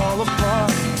to fall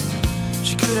apart.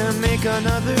 She couldn't make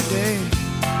another day.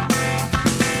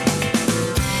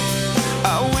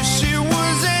 I wish it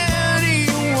was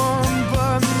anyone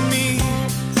but me.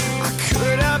 I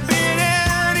could have been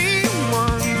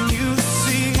anyone you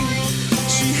see.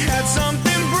 She had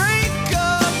something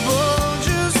breakable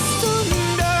just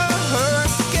under her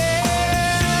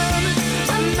skin.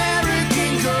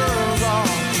 American girls all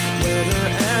glitter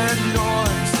and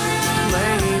noise,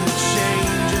 playing the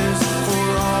changes for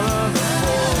all of the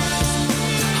boys.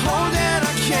 Holding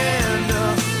a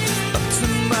candle up to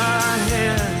my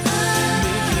hand,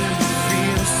 making me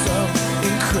feel so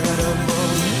incredible.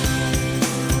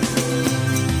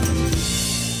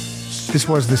 This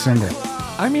was the single,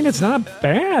 I mean, it's not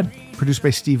bad. produced by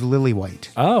Steve Lillywhite.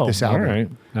 Oh, this all album. right.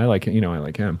 I like it. You know, I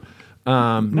like him.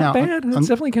 Not Now, bad. That's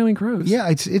definitely Counting Crows. Yeah,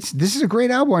 it's this is a great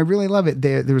album. I really love it.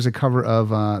 There was a cover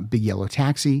of Big Yellow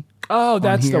Taxi, Oh,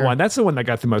 that's the here. one. That's the one that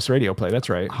got the most radio play. That's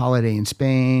right. Holiday in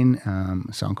Spain,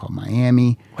 a song called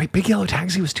Miami. Wait, Big Yellow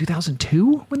Taxi was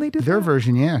 2002 when they did Their that?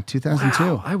 version, yeah, 2002.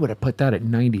 Wow, I would have put that at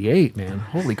 98, man.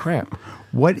 Holy crap.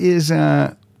 What is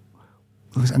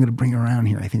I'm going to bring it around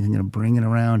here. I think I'm going to bring it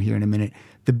around here in a minute.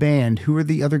 The band, who are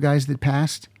the other guys that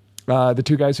passed? The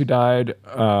two guys who died,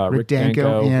 Rick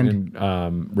Danko and-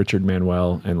 and Richard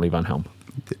Manuel and Levon Helm.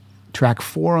 Track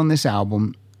 4 on this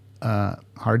album,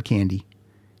 Hard Candy,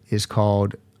 is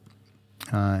called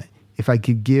If I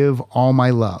Could Give All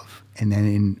My Love. And then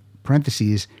in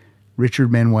parentheses,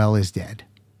 Richard Manuel is dead.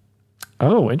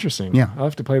 Oh, interesting. Yeah. I'll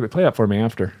have to play that for me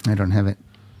after. I don't have it.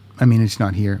 I mean, it's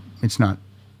not here. It's not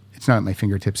at my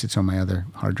fingertips. It's on my other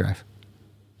hard drive.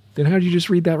 Then how did you just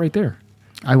read that right there?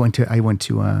 I went to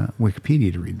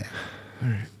Wikipedia to read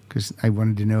that. Because I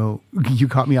wanted to know. You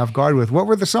caught me off guard with what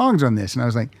were the songs on this, and I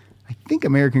was like, I think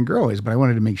American Girl is, but I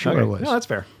wanted to make sure it was. No, that's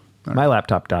fair. My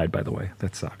laptop died, by the way.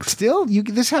 That sucks. Still,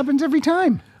 this happens every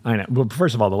time. I know. Well,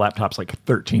 first of all, the laptop's like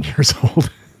 13 years old.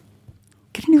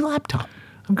 Get a new laptop.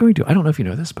 I'm going to. I don't know if you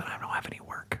know this, but I don't have any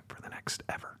work for the next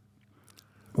ever.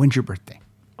 When's your birthday?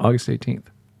 August 18th.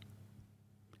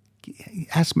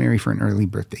 Ask Mary for an early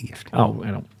birthday gift. Oh,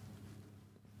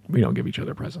 we don't give each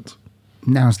other presents.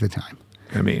 Now's the time.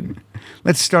 I mean,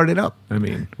 Let's start it up.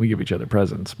 we give each other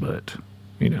presents, but,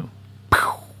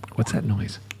 what's that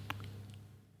noise?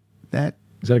 That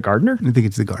Is that a gardener? I think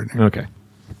it's the gardener. Okay.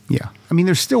 Yeah. I mean,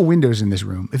 there's still windows in this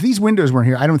room. If these windows weren't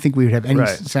here, I don't think we would have any Right.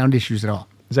 sound issues at all.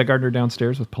 Is that gardener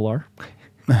downstairs with Pilar?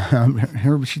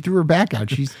 She threw her back out.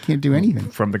 She can't do anything.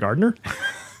 From the gardener?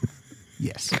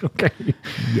 Yes. Okay.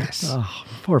 Yes. Oh,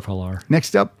 poor Pilar.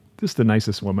 Next up. Just the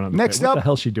nicest woman on the Next planet. up. What the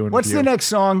hell's she doing What's with the you? next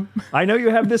song? I know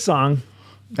you have this song.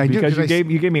 I do, Because 'cause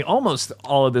you gave me almost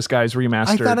all of this guy's I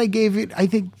remastered. thought I gave it. I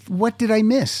think. What did I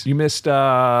miss? You missed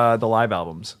the live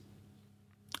albums.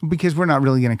 Because we're not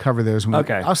really going to cover those.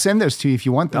 Okay. I'll send those to you if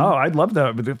you want them. Oh, I'd love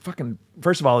that. But the fucking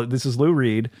first of all, this is Lou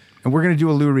Reed. And we're going to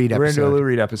do a Lou Reed We're gonna episode. do a Lou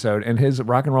Reed episode, and his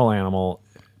Rock and Roll Animal,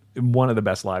 one of the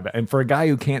best live. And for a guy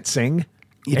who can't sing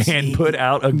and put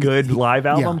out a good live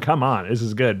album, Yeah. come on, this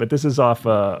is good. But this is off.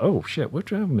 Oh shit,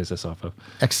 which album is this off of?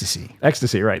 Ecstasy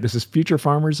Ecstasy, right? This is Future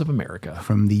Farmers of America.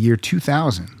 from the year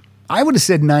 2000. I would have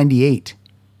said 98.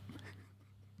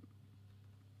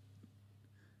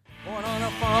 Born on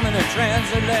a farm in a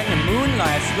transatlantic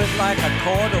moonlight, split like a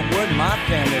cord of wood. My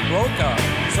family broke up,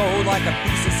 sold like a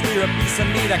piece of steer, a piece of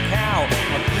meat, a cow,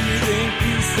 a breathing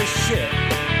piece of shit.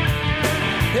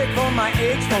 Pick for my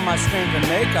age, for my strength and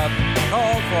makeup.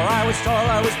 Called for I was tall,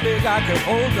 I was big, I could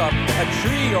hold up a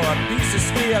tree or a piece of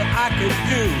steel. I could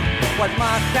do what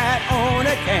my fat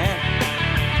owner can.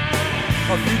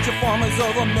 For future farmers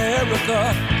of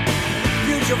America,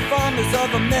 future farmers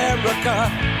of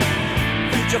America.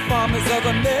 Future farmers of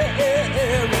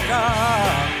America.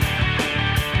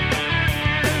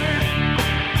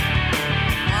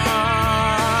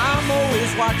 I'm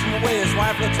always watching the way his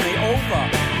wife looks me over.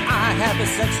 I have the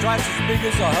sex twice as big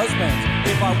as her husband's.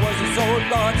 If I wasn't so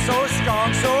large, so strong,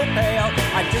 so pale,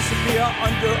 I'd disappear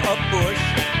under a bush.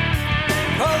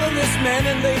 Colorless men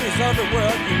and ladies of the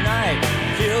world unite.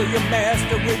 Kill your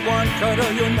master with one cut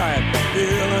of your knife.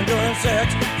 Kill them during sex,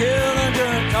 kill them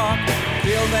during talk.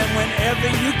 Kill them whenever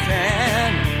you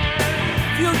can.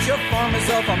 Future farmers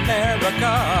of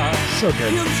America. So good.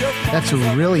 Future That's a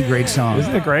farmers of really great America. song.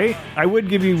 Isn't it great? I would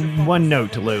give you one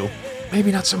note to Lou.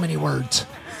 Maybe not so many words.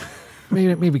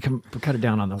 Maybe cut it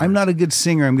down on the words. I'm not a good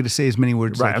singer. I'm going to say as many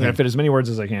words right. as I I'm going can. to fit as many words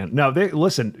as I can. No,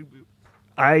 listen.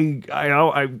 I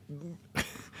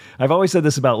I've always said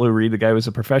this about Lou Reed. The guy was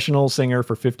a professional singer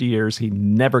for 50 years. He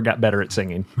never got better at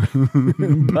singing.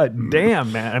 But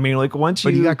damn, man. I mean, like once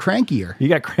But he got crankier.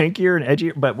 and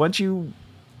edgier. But once you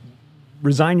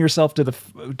resign yourself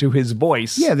to his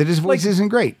voice. Yeah, that his voice isn't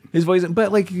great. His voice,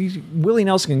 but like Willie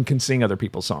Nelson can sing other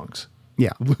people's songs.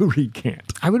 Yeah. Lou Reed can't.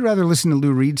 I would rather listen to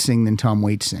Lou Reed sing than Tom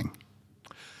Waits sing.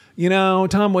 You know,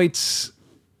 Tom Waits.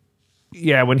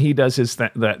 Yeah, when he does his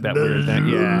that weird thing,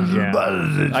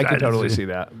 yeah, I can totally see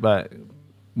that. But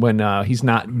when he's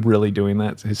not really doing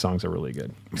that, his songs are really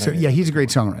good. So yeah, he's a great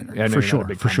songwriter Yeah, I know for you're not sure. a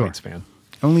big For Tom sure. Waits fan.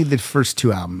 Only the first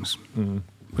 2 albums.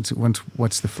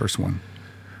 What's the first one?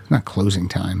 It's not Closing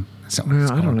Time. That's not what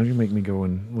it's I called. don't know. You make me go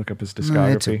and look up his discography. No,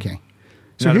 it's okay.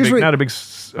 So Not, here's a big, what, not a big.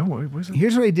 Oh, what was it?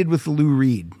 here's what I did with Lou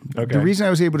Reed. Okay. The reason I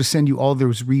was able to send you all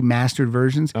those remastered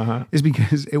versions is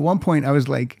because at one point I was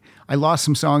like, I lost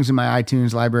some songs in my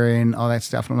iTunes library and all that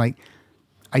stuff. And I'm like,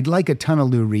 I'd like a ton of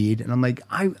Lou Reed. And I'm like,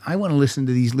 I want to listen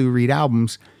to these Lou Reed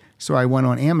albums. So I went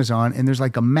on Amazon and there's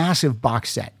like a massive box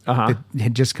set that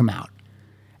had just come out.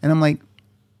 And I'm like,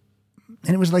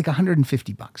 and it was like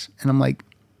 $150. And I'm like,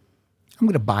 I'm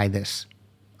going to buy this.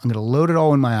 I'm going to load it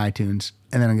all in my iTunes,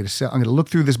 and then I'm going to look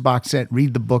through this box set,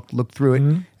 read the book, look through it,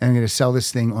 and I'm going to sell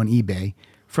this thing on eBay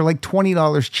for like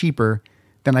 $20 cheaper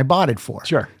than I bought it for.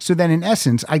 Sure. So then, in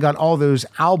essence, I got all those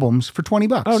albums for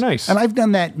 $20. Oh, nice. And I've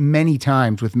done that many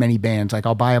times with many bands. Like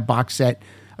I'll buy a box set,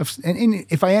 and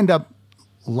if I end up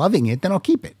loving it, then I'll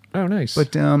keep it. Oh, nice.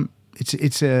 But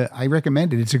I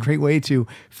recommend it. It's a great way to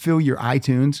fill your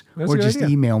iTunes, That's or a good just idea.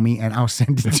 email me and I'll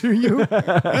send it to you.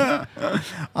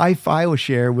 I file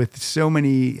share with so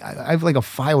many. I have like a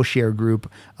file share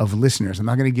group of listeners. I'm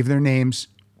not going to give their names,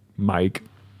 Mike,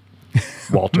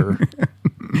 Walter.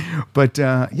 but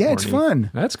yeah, it's Horny.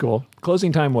 fun. That's cool.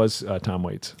 Closing Time was Tom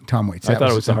Waits. Tom Waits. I That thought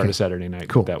it was the okay. Heart of Saturday Night.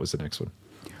 Cool. That was the next one.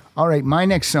 All right, my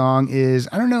next song is,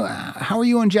 I don't know, how are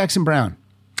you on Jackson Browne?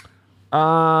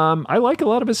 I like a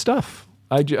lot of his stuff.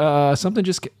 Something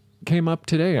just came up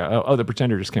today. The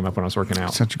Pretender just came up when I was working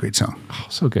out. Such a great song. Oh,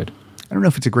 so good. I don't know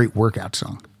if it's a great workout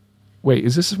song. Wait,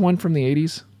 is this one from the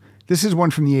 80s? This is one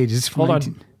from the 80s. It's from Hold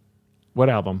on. What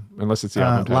album? Unless it's the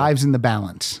album title. Lives in the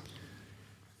Balance.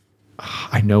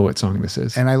 I know what song this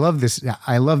is. And I love this.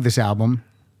 I love this album.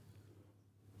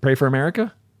 Pray for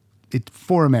America? It's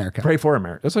for America. Pray for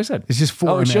America. That's what I said. It's just for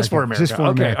Oh, it's just for America. America. It's just for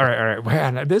okay, America. all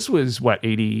right. Man, this was what,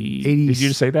 80? 80s. Did you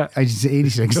just say that? I just said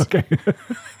 86. Okay.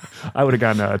 I would have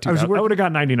gone 2000. I would have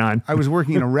gone 99. I was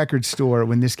working in a record store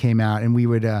when this came out, and we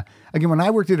would, again, when I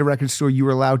worked at a record store, you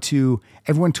were allowed to,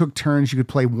 everyone took turns. You could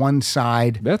play one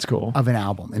side That's cool. of an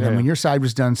album. And then Yeah. when your side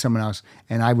was done, someone else,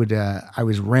 and I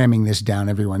was ramming this down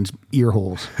everyone's ear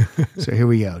holes. So here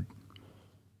we go.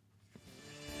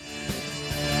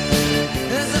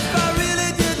 As if I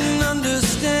really didn't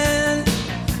understand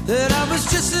that I was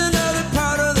just another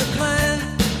part of the plan.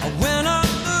 I went on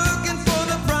looking for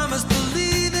the promise,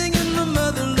 believing in the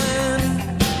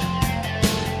motherland.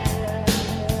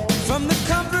 From the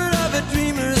comfort of a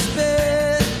dreamer's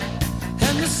bed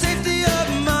and the safety of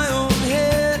my own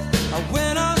head, I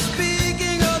went on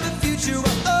speaking of the future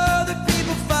where other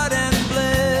people fought and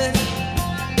bled.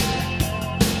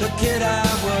 The kid I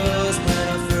was when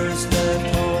I first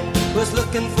left home was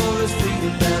looking for his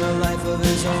freedom and a life of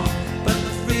his own. But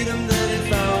the freedom that he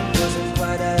found wasn't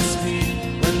quite as sweet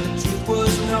when the truth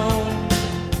was known.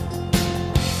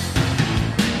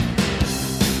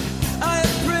 I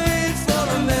had prayed for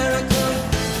America.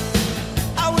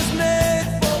 I was made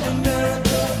for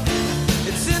America.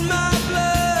 It's in my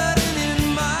blood and in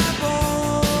my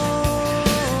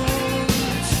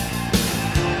bones.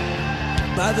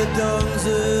 By the dawn's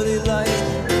early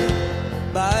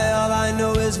light, by all I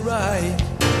know is right,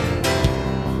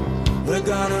 we're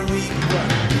gonna reap what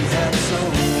we have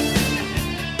sown.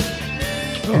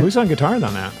 Oh, who's on guitar on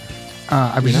that?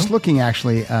 I was just looking,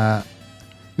 actually.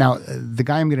 Now, the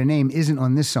guy I'm going to name isn't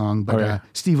on this song, but Oh, yeah.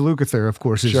 Steve Lukather, of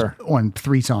course, is Sure. on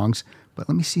 3 songs. But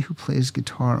let me see who plays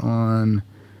guitar on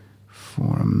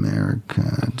For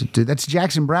America. That's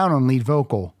Jackson Browne on lead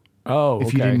vocal. Oh, If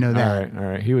okay. you didn't know that. All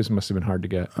right. He must have been hard to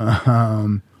get.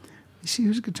 You see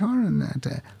who's guitar on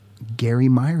that? Gary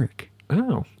Myrick.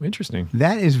 Oh, interesting.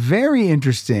 That is very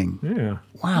interesting. Yeah.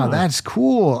 Wow, that's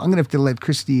cool. I'm going to have to let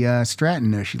Christy Stratton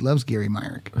know. She loves Gary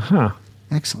Myrick. Huh.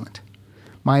 Excellent.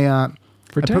 My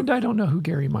Pretend I don't know who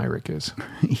Gary Myrick is.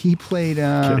 he played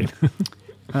Kidding.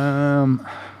 I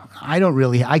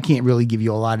can't really give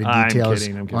you a lot of I'm details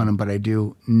kidding. on him, but I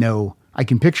do know, I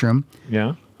can picture him.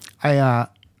 Yeah.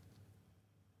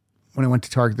 When I went to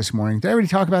Target this morning, did I already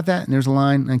talk about that? And there's a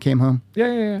line and I came home.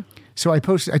 Yeah. So I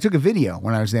took a video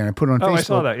when I was there and I put it on Facebook. Oh, I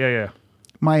saw that. Yeah.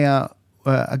 My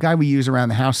a guy we use around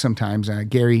the house sometimes,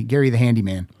 Gary the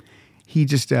handyman. He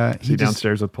just He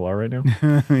downstairs with Pilar right now.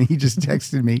 he just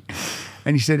texted me,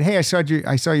 and he said, "Hey, I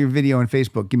saw your video on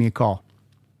Facebook. Give me a call."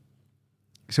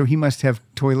 So he must have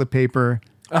toilet paper.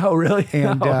 Oh, really?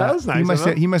 And that was nice.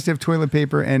 He must have toilet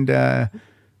paper and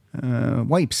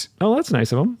wipes. Oh, that's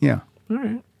nice of him. Yeah. All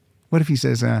right. What if he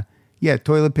says, "Yeah,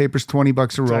 toilet paper's $20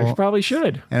 a So roll, I probably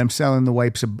should. and I'm selling the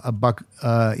wipes a buck,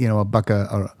 a buck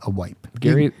a wipe."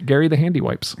 Gary the handy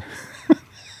wipes.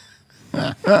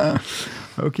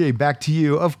 Okay, back to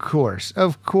you. Of course,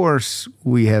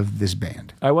 we have this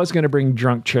band. I was going to bring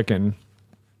Drunk Chicken,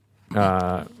 /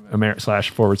 America,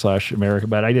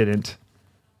 but I didn't.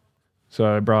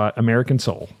 So I brought American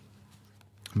Soul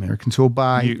American Soul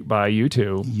by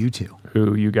U2, U2.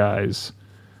 who you guys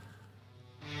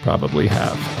probably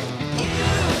have.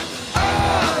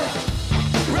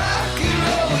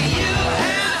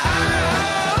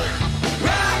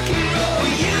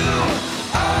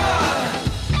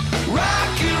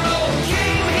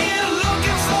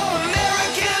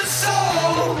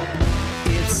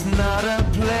 It's not a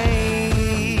place.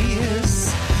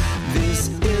 This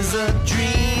is a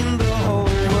dream the whole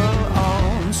world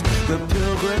owns. The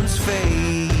pilgrim's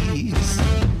face.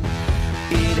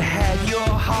 It had your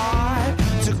heart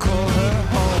to call her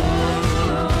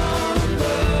home.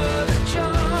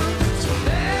 So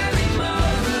many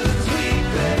mothers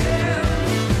weeping.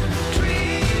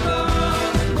 Dream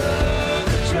on another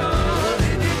child.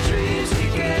 In your dreams you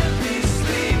can't be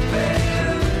sleeping.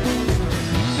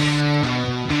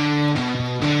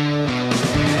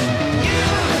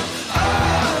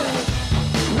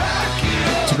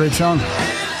 It's a great song.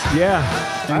 Yeah.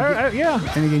 Yeah.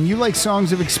 And again, you like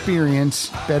songs of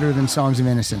experience better than songs of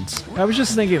innocence. I was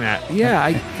just thinking that. Yeah.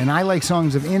 And I like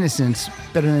songs of innocence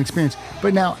better than experience.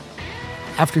 But now,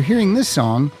 after hearing this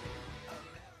song,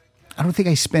 I don't think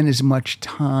I spend as much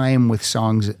time with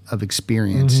songs of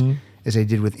experience as I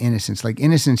did with innocence. Like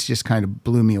innocence just kind of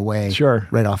blew me away Sure.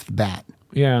 right off the bat.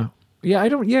 Yeah. Yeah. I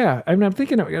mean, I'm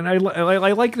thinking, and I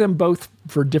like them both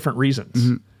for different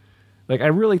reasons. Like, I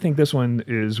really think this one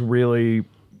is really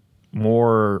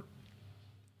more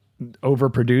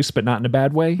overproduced, but not in a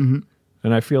bad way.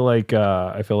 And I feel like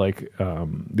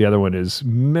the other one is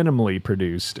minimally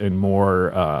produced and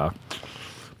more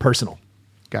personal.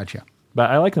 Gotcha. But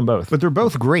I like them both. But they're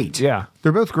both great. Yeah.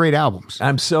 They're both great albums.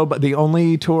 But the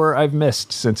only tour I've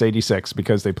missed since '86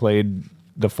 because they played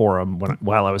the Forum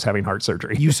while I was having heart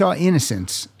surgery. You saw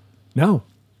Innocence. No.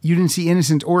 You didn't see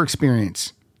Innocence or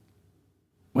Experience.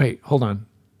 Wait, hold on.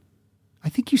 I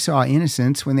think you saw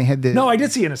Innocence when they had the... No, I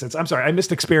did see Innocence. I'm sorry. I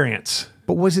missed Experience.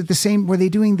 But was it the same? Were they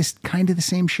doing this kind of the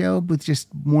same show with just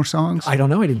more songs? I don't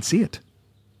know. I didn't see it.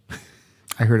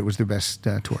 I heard it was their best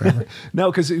tour ever. No,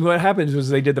 because what happened was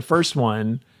they did the first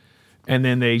one and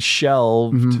then they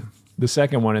shelved the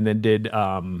second one and then did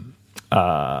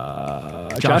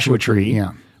Joshua Tree,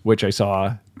 yeah. which I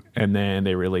saw, and then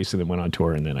they released and then went on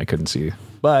tour and then I couldn't see.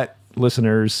 But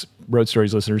listeners, Road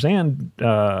Stories listeners and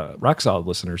Rock Solid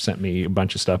listeners sent me a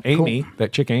bunch of stuff. Amy,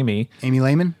 that chick Amy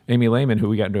Lehman, who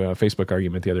we got into a Facebook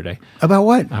argument the other day. About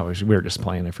what? We were just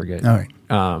playing, I forget. All right.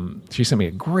 She sent me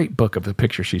a great book of the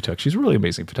pictures she took. She's a really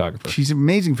amazing photographer. She's an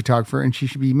amazing photographer, and she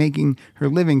should be making her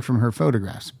living from her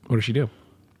photographs. What does she do?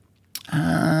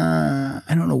 I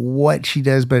don't know what she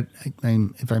does, but I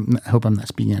hope I'm not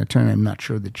speaking out of turn. I'm not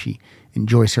sure that she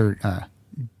enjoys her.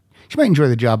 She might enjoy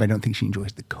the job. I don't think she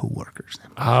enjoys the coworkers.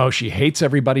 Oh, she hates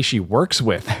everybody she works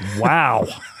with. Wow.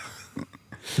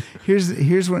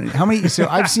 Here's one. How many? So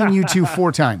I've seen U2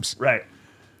 4 times. Right.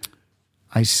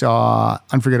 I saw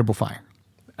Unforgettable Fire.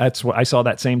 That's what I saw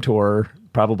that same tour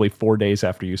probably 4 days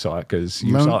after you saw it because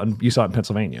you saw it in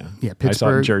Pennsylvania. Yeah, Pittsburgh. I saw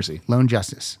it in Jersey. Lone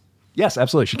Justice. Yes,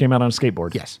 absolutely. She came out on a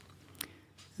skateboard. Yes.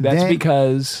 That's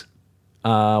because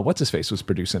what's his face was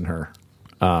producing her.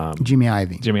 Jimmy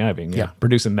Iovine. Yeah.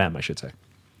 Producing them, I should say.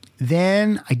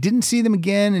 Then I didn't see them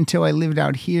again until I lived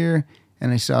out here,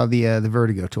 and I saw the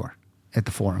Vertigo tour at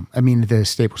the Forum. I mean, the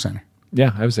Staples Center.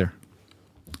 Yeah, I was there.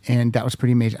 And that was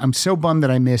pretty amazing. I'm so bummed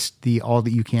that I missed the All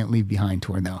That You Can't Leave Behind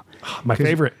tour, though. My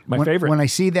favorite. When I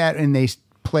see that and they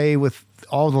play with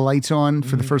all the lights on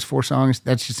for the first 4 songs,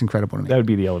 that's just incredible to me. That would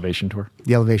be the Elevation tour.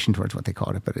 The Elevation tour is what they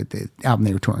called it, but the album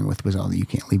they were touring with was All That You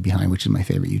Can't Leave Behind, which is my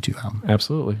favorite U2 album.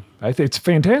 Absolutely. I think it's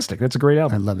fantastic. That's a great I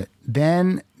album. love it.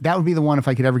 Then that would be the one, if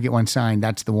I could ever get one signed,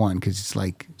 that's the one, because it's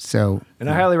like so... And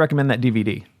I highly recommend that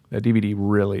DVD. That DVD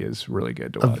really is really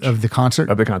good to watch. Of the concert?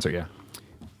 Of the concert, yeah.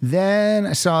 Then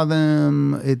I saw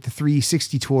them at the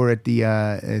 360 tour at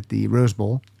the Rose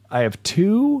Bowl. I have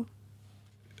 2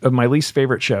 of my least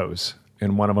favorite shows,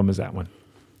 and one of them is that one.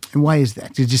 And why is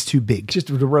that? It's just too big. Just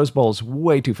the Rose Bowl is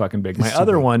way too fucking big. My too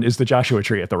other big. one is the Joshua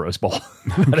Tree at the Rose Bowl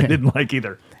that I didn't like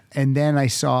either. And then I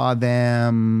saw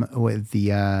them with the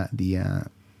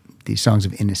Songs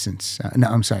of Innocence. No,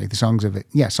 I'm sorry, the Songs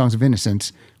of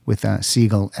Innocence with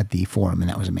Siegel at the Forum, and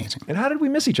that was amazing. And how did we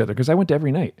miss each other? Because I went to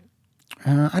every night.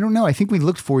 I don't know. I think we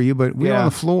looked for you, but we were Yeah. on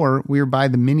the floor. We were by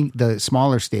the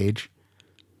smaller stage.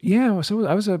 Yeah, so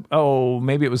I was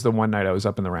maybe it was the one night I was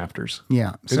up in the rafters.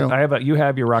 Yeah. So You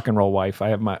have your rock and roll wife. I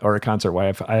have a concert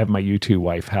wife. I have my U2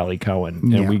 wife, Hallie Cohen,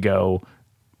 and Yeah. we go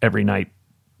every night.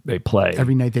 They play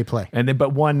every night they play. and then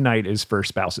but one night is for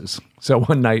spouses. So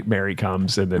one night Mary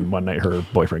comes, and then one night her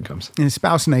boyfriend comes. And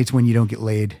spouse nights when you don't get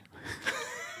laid.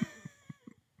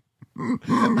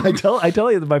 I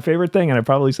tell you that my favorite thing, and I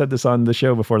probably said this on the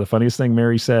show before. The funniest thing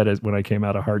Mary said is when I came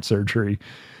out of heart surgery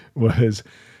was.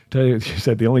 She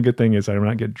said the only good thing is I'm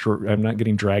not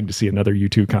getting dragged to see another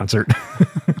U2 concert.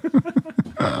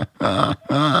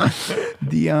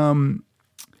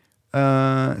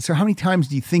 So how many times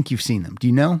do you think you've seen them? Do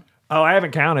you know? Oh, I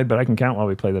haven't counted, but I can count while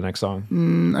we play the next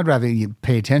song. I'd rather you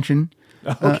pay attention.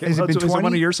 Okay, has it been is it 20?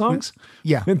 one of your songs?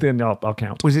 Yeah. Then I'll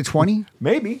count. Was it 20?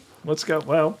 Maybe. Let's go.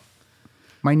 Well,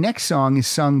 My next song is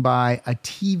sung by a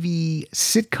TV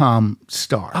sitcom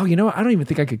star. oh, you know what? I don't even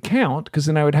think I could count because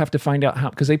then I would have to find out how,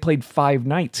 because they played 5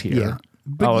 nights here. Yeah.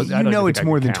 But Oh, I you don't know think it's I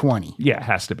more could than count. 20. Yeah, it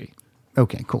has to be.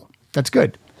 Okay, cool. That's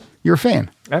good. You're a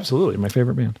fan. Absolutely. My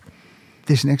favorite band.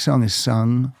 This next song is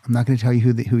sung. I'm not going to tell you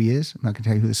who he is. I'm not going to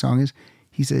tell you who the song is.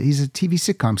 He's a TV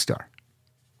sitcom star.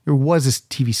 Or was a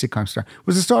TV sitcom star.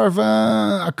 Was a star of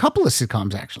a couple of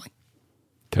sitcoms, actually.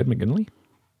 Ted McGinley?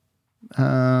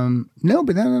 No,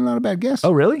 but that's not a bad guess.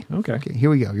 Oh, really? Okay. Okay, here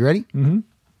we go. You ready?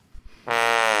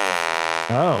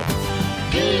 Oh.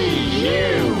 Hey,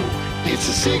 you! It's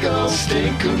a seagull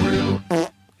stinkeroo.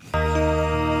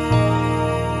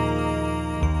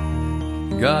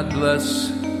 God bless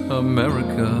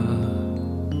America,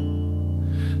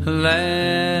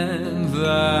 land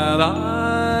that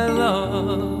I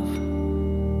love.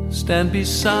 Stand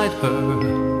beside her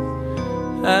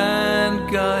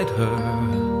and guide her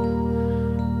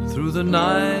through the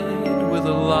night with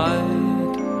a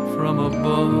light from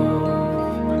above.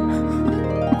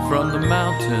 From the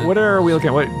mountain What are we looking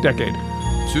at? What decade?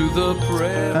 to the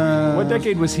prairie, What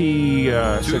decade was he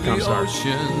to sitcom the star?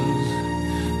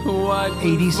 oceans, white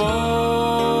 80s.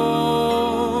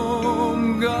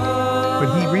 foam. God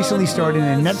But he recently starred in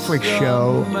a Netflix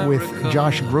show with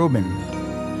Josh Groban.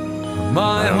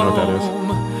 My I don't know what that is.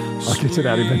 home, I'll get to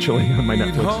that eventually on my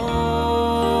sweet Netflix.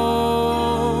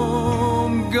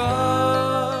 home,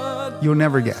 God. You'll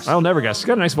never guess. I'll never guess. He's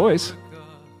got a nice voice.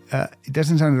 It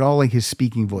doesn't sound at all like his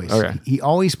speaking voice. Okay. He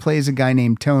always plays a guy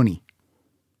named Tony.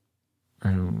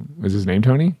 Is his name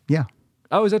Tony? Yeah.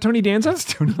 Oh, is that Tony Danza? It's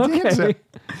Tony Okay. Danza.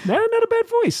 Not a bad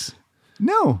voice.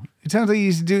 No, it sounds like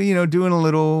he's doing a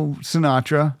little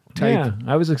Sinatra type. Yeah,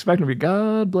 I was expecting to be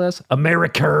God bless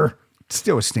America.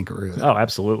 Still a stinkeroo. though. Oh,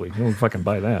 absolutely. You won't fucking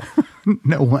buy that.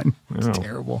 No one. It's No.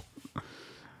 terrible.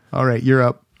 All right, you're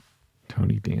up.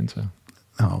 Tony Danza.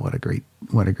 Oh, what a great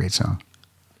song.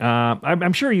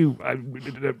 I'm sure you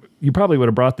probably would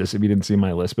have brought this if you didn't see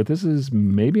my list, but this is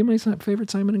maybe my favorite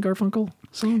Simon and Garfunkel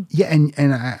song. Yeah, and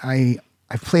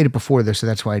I've played it before though, so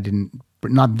that's why I didn't.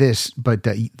 But not this, but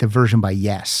the version by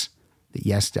Yes that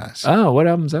Yes does. Oh, what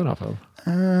album's that off of?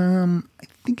 I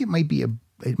think it might be a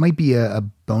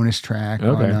bonus track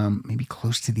Okay. on maybe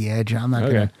Close to the Edge. I'm not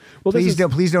Okay. gonna. Well, this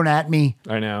Please don't at me.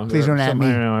 I know. Please don't at me.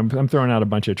 I know. I'm throwing out a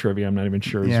bunch of trivia. I'm not even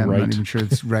sure it's Yeah, I'm right. not even sure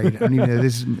it's right. I don't even know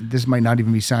this might not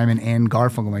even be Simon and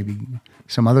Garfunkel. It might be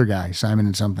some other guy, Simon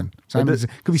and something. Simon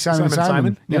could be Simon and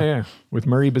Simon. Yeah. With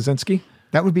Murray Basinski.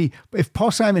 That would be if Paul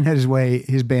Simon had his way.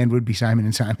 His band would be Simon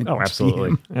and Simon. Oh,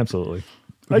 absolutely. Absolutely.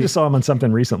 I just saw him on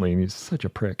something recently and he's such a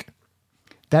prick.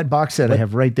 That box set I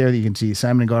have right there that you can see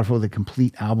Simon and Garfunkel, the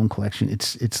complete album collection.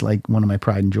 It's like one of my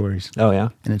pride and joys. Oh, yeah.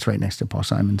 And it's right next to Paul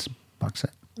Simon's box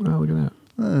set. Oh, look at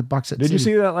that. Box set. Did you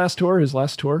CD. see that his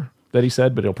last tour that he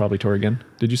said, but he'll probably tour again?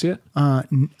 Did you see it? I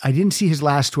didn't see his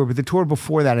last tour, but the tour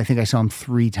before that, I think I saw him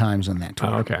 3 times on that tour.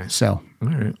 Oh, okay. So All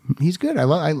right. he's good. I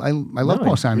love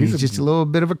Paul Simon. He's just a little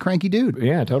bit of a cranky dude.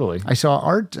 Yeah, totally. I saw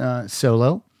Art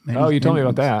solo. and Oh, he- you told me and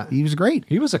about that. He was great.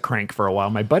 He was a crank for a while.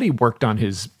 My buddy worked on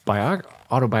his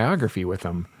autobiography with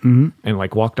him and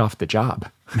like walked off the job.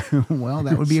 Well,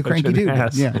 that would be a Such cranky an dude.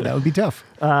 ass. Yeah, that would be tough.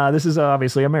 This is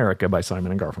obviously America by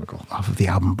Simon and Garfunkel. Off of the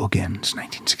album Bookends,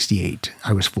 1968.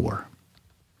 I was 4.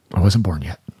 I wasn't born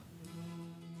yet.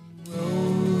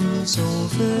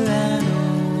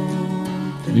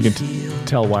 You can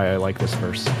tell why I like this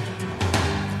verse.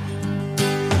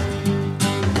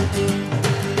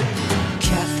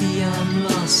 Kathy, I'm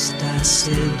lost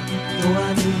fainted, though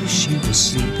I knew she was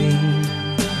sleeping.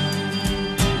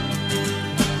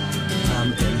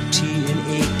 I'm empty and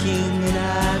aching, and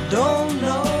I don't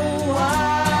know why.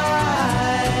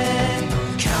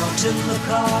 Counting the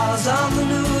cars on the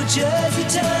New Jersey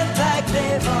Turnpike,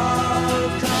 they've all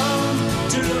come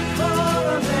to look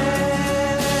for America.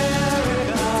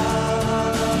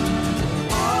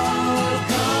 All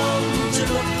come to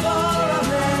look for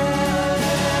America.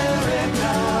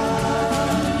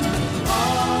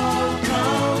 All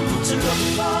come to look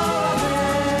for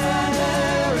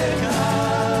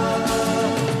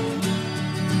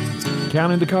America.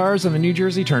 Counting the cars on the New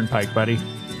Jersey Turnpike, buddy.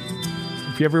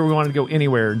 If you ever wanted to go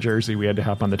anywhere in Jersey, we had to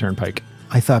hop on the Turnpike.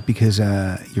 I thought because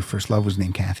your first love was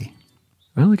named Kathy.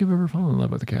 I don't think I've ever fallen in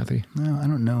love with a Kathy. No, I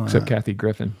don't know. Except Kathy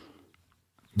Griffin.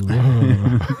 We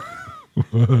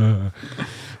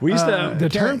used to, the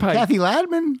Turnpike. Kathy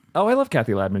Ladman. Oh, I love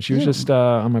Kathy Ladman. She was just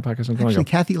on my podcast some time Actually,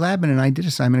 ago. Kathy Ladman and I did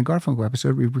a Simon and Garfunkel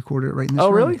episode. We recorded it right in this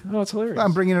room. Really? Oh, it's hilarious.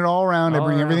 I'm bringing it all around. I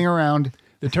bring everything around.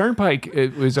 The Turnpike,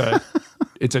 it was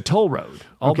it's a toll road.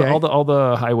 All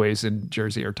the highways in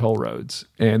Jersey are toll roads.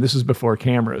 And this was before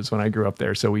cameras when I grew up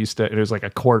there. So we used to, it was like a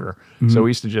quarter. So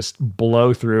we used to just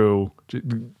blow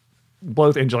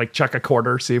and like chuck a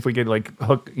quarter, see if we could like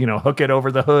hook it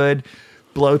over the hood,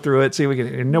 blow through it, see if we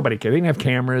could, and nobody could. They didn't have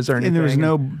cameras or anything. And there was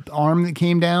no arm that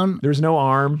came down? There was no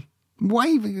arm.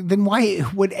 Why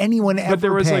would anyone ever But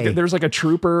there was pay? there was like a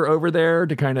trooper over there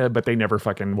to kind of, but they never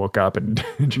fucking woke up and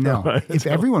No, if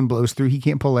everyone blows through, he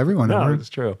can't pull everyone no, over. it's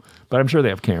true. But I'm sure they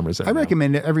have cameras. I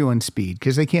recommend everyone speed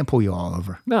because they can't pull you all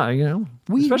over. No,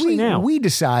 especially now. We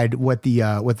decide what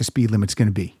the speed limit's going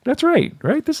to be. That's right.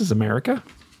 This is America.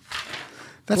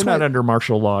 That's We're not under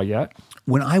martial law yet.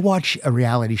 When I watch a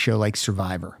reality show like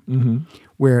Survivor,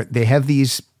 where they have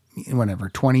these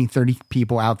 20, 30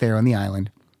 people out there on the island,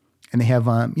 and they have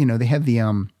what do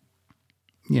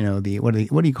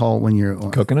you call it when you're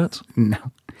Coconuts? No,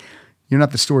 you're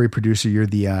not the story producer. You're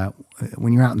the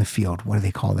when you're out in the field. What do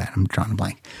they call that? I'm drawing a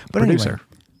blank. But Producer.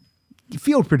 Anyway,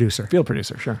 field producer. Field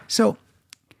producer, sure. So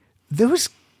those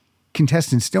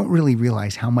contestants don't really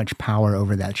realize how much power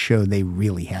over that show they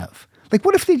really have. Like,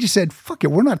 what if they just said, fuck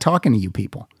it, we're not talking to you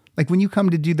people. Like, when you come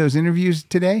to do those interviews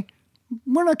today,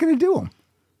 we're not going to do them.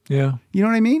 Yeah. You know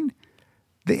what I mean?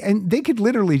 They could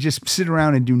literally just sit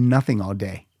around and do nothing all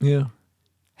day. Yeah.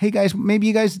 Hey, guys, maybe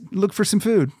you guys look for some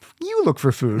food. You look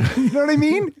for food. You know what I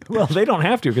mean? Well, they don't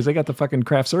have to because they got the fucking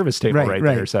craft service table right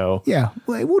there. So yeah,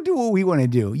 we'll do what we want to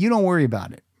do. You don't worry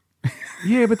about it.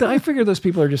 Yeah, but I figure those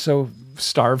people are just so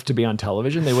starved to be on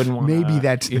television. They wouldn't want Maybe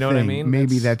that's the thing. what I mean?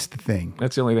 Maybe that's the thing.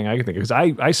 That's the only thing I can think of.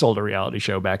 Because I sold a reality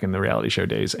show back in the reality show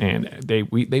days, and they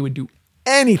would do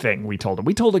anything we told them.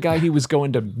 We told a guy he was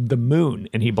going to the moon,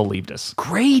 and he believed us.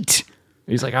 Great.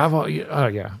 He's like, oh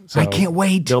yeah. So I can't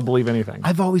wait. They'll believe anything.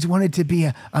 I've always wanted to be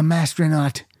a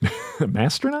mastronaut. A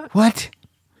mastronaut? What?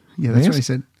 Yeah, that's what I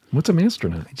said. What's a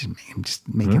mastronaut? I'm just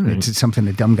making it. It's something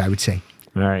a dumb guy would say.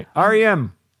 All right.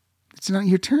 REM. It's not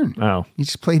your turn. Oh. You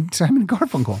just played Simon and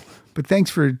Garfunkel. But thanks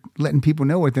for letting people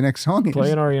know what the next song is.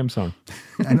 Play an REM song.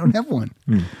 I don't have one.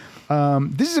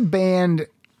 This is a band.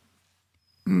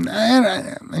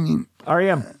 I mean,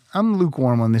 REM. I'm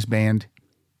lukewarm on this band.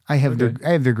 I have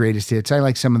their greatest hits. I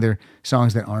like some of their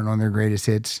songs that aren't on their greatest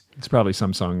hits. It's probably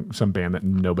some band that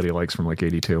nobody likes from like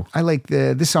 82. I like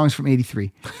this song's from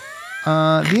 83.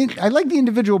 I like the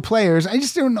individual players. I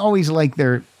just don't always like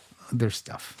their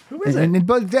stuff. Who is it?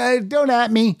 But don't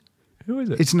at me. Who is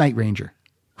it? It's Night Ranger.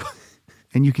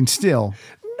 And you can still.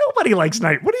 Nobody likes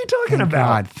Night. What are you talking Thank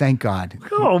about? God. Thank God.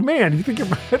 Oh man, I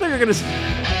thought you were gonna.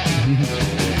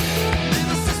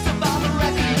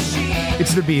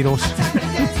 It's the Beatles.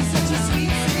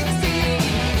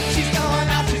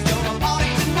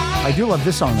 I do love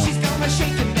this song though.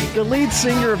 The lead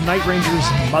singer of Night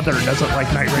Ranger's mother doesn't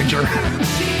like Night Ranger.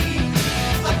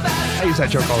 I use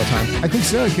that joke all the time. I think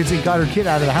so, because he got her kid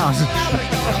out of the house.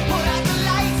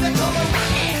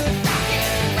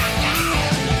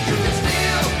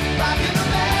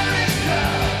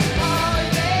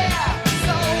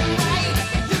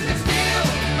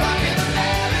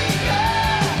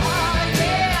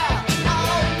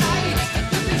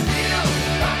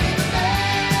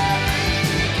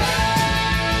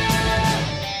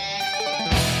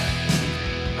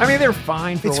 I mean, they're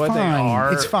fine for what they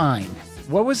are. It's fine.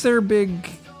 What was their big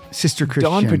Sister Christian?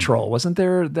 Dawn Patrol? Wasn't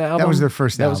there the album? That was their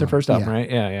first That album. was their first album, Yeah. right?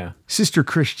 Yeah. Sister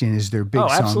Christian is their big Oh,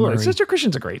 song. absolutely. Murray. Sister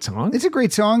Christian's a great song. It's a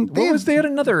great song. They had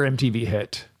another MTV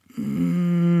hit. The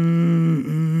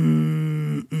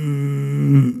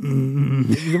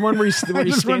one where he's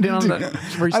standing on the.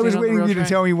 I was waiting for you to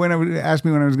tell me ask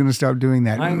me when I was going to stop doing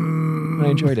that. I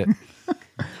enjoyed it.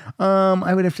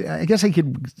 I would have to. I guess I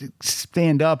could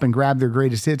stand up and grab their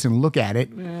greatest hits and look at it.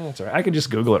 Yeah, that's all right. I could just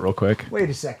Google it real quick. Wait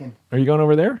a second. Are you going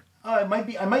over there? I might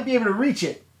be able to reach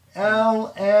it.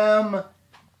 LM.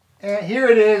 Here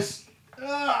it is.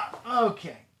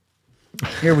 Okay.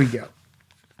 Here we go.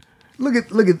 Look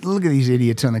at these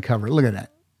idiots on the cover. Look at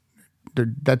that.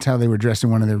 That's how they were dressed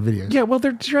in one of their videos. Yeah, well,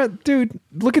 dude,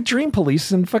 look at Dream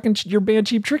Police and fucking your band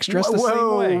Cheap Tricks dressed the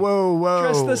same way. Whoa.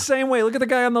 Dressed the same way. Look at the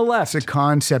guy on the left. It's a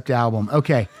concept album.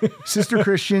 Okay. Sister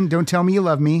Christian, Don't Tell Me You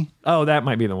Love Me. Oh, that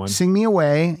might be the one. Sing Me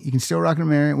Away. You Can Still Rock and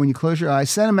Marry When You Close Your Eyes.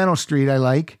 Sentimental Street, I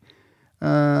like.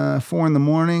 4 in the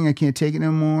Morning, I Can't Take It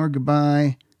No More.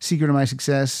 Goodbye. Secret of My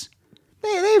Success.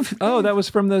 That was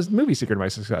from the movie Secret of My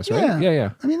Success, right?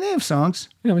 Yeah. I mean, they have songs.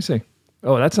 Yeah, let me see.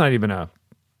 Oh, that's not even a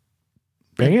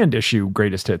band issue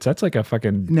greatest hits. That's like a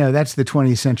fucking... No, that's the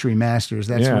 20th Century Masters.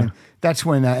 That's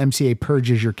when MCA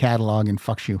purges your catalog and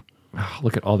fucks you. Oh,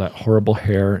 look at all that horrible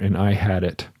hair, and I had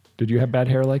it. Did you have bad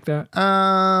hair like that?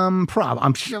 I'm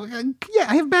sure. Yeah,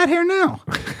 I have bad hair now.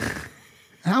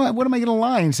 What am I going to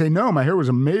lie and say? No, my hair was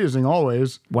amazing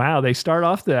always. Wow, they start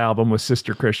off the album with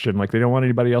Sister Christian, like they don't want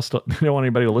anybody else to. They don't want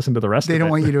anybody to listen to the rest. They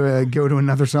don't want you to go to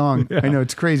another song. Yeah. I know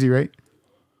it's crazy, right?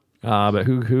 But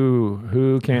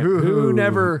who can't? Who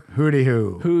never?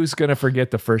 Who's gonna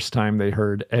forget the first time they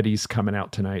heard Eddie's Coming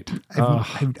Out Tonight?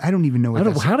 I don't even know what.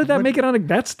 How did that make it on?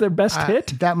 That's their best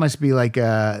hit. That must be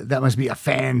a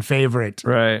fan favorite,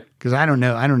 right? Because I don't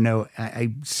know.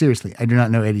 I seriously, I do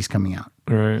not know Eddie's Coming Out.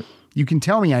 Right. You can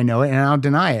tell me I know it, and I'll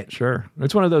deny it. Sure,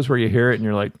 it's one of those where you hear it and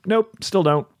you're like, nope, still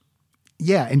don't.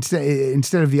 Yeah,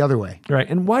 instead of the other way. Right.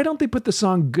 And why don't they put the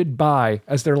song Goodbye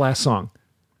as their last song?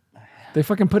 They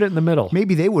fucking put it in the middle.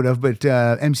 Maybe they would have, but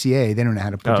MCA, they don't know how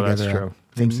to put together. That's true.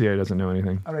 MCA doesn't know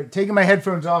anything. All right, taking my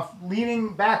headphones off,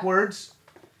 leaning backwards,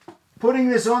 putting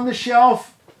this on the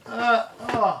shelf.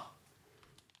 All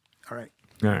right.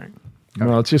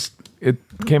 Well, it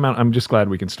came out. I'm just glad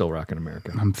we can still rock in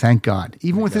America. Thank God.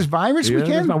 Even with this virus, we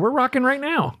can? We're rocking right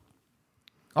now.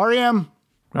 R.E.M.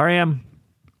 Are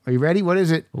you ready? What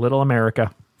is it? Little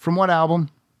America. From what album?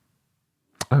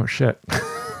 Oh, shit.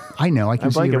 I know. I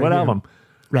can see it. What album?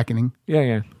 Reckoning.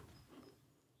 Yeah.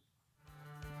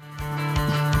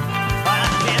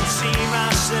 I can't see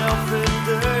myself at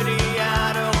 30.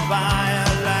 I don't buy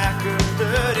a lack of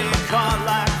 30. Caught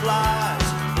like flies.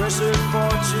 Pressing for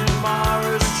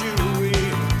tomorrow's jewelry.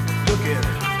 Look at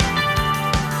it.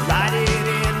 Light it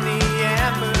in the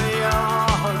amber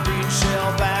yard. Green shell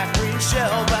back.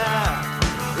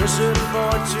 Pressing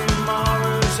for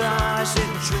tomorrow's ice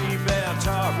in tree bell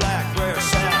tar black where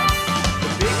south. The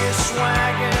biggest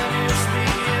wagon is the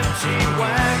empty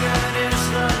wagon. It's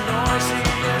the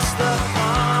noisiest, the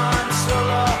fun, still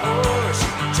a horse.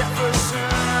 Jefferson, I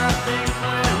think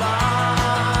we're lost.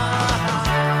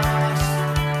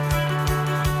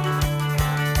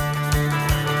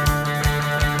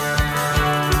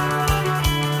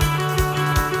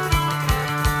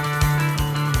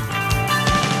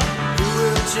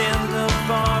 Who attend the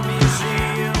farm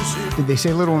museums? Did they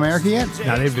say Little America yet?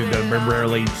 No, they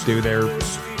rarely do their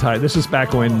tie. This is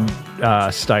back when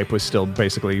Stipe was still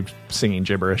basically singing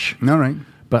gibberish. All right.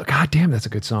 But goddamn, that's a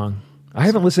good song. I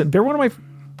haven't listened. They're one of my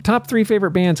top 3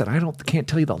 favorite bands, and I can't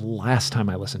tell you the last time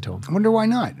I listened to them. I wonder why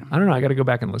not. I don't know. I got to go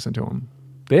back and listen to them.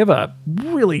 They have a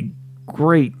really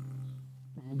greatest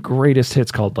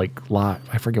hits called like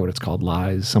I forget what it's called.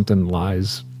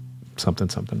 Something.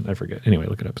 I forget. Anyway,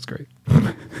 look it up. It's great.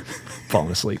 Falling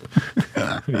asleep.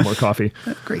 Need more coffee.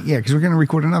 Great. Yeah, because we're going to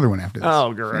record another one after this.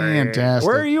 Oh, great. Fantastic.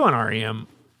 Where are you on REM?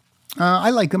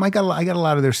 I like them. I got a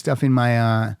lot of their stuff in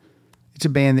my. It's a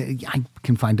band that I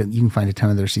can find. You can find a ton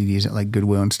of their CDs at like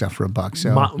Goodwill and stuff for $1.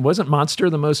 So wasn't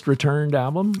Monster the most returned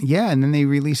album? Yeah, and then they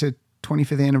release a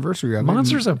 25th anniversary of it.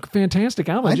 Monster's a fantastic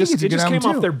album. It just came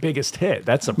off too. their biggest hit.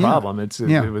 That's the problem.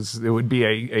 Yeah. It would be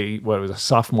a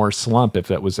sophomore slump if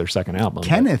that was their second album.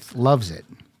 Kenneth loves it.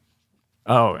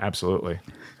 Oh, absolutely.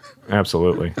 Yeah.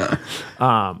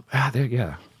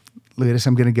 Look at this.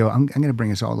 I'm gonna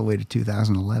bring us all the way to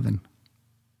 2011.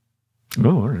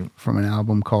 Oh, all right. From an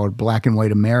album called Black and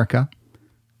White America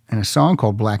and a song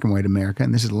called Black and White America.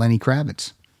 And this is Lenny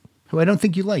Kravitz, who I don't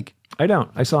think you like. I don't.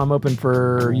 I saw him open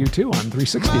for U2 on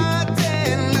 360.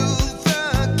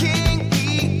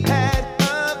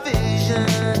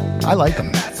 I like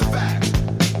him. That's a fact.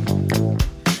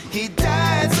 He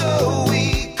died so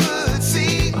we could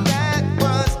see that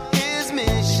was his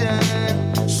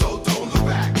mission. So don't look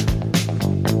back.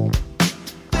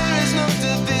 There is no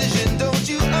division, don't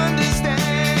you understand?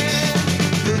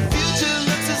 The future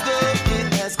looks as though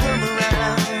it has come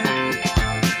around.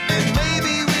 And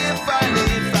maybe we'll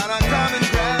finally find our common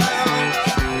ground.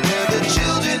 Where the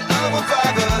children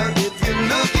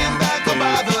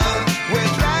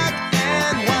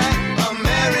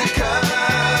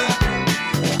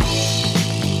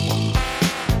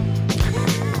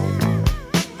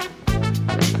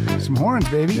horns,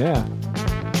 baby. Yeah.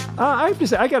 I have to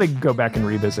say, I got to go back and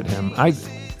revisit him. I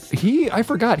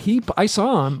forgot. I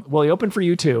saw him. Well, he opened for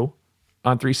U2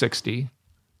 on 360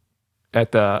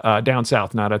 at the down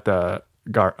south, not at the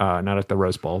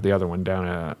Rose Bowl. The other one down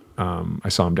at I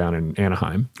saw him down in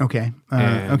Anaheim. Okay.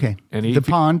 And- Okay. and the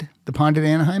pond at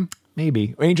Anaheim.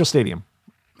 Maybe Angel Stadium.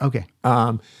 Okay.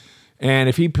 And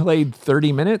if he played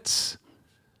 30 minutes,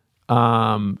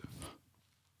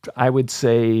 I would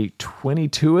say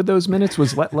 22 of those minutes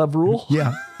was Let Love Rule.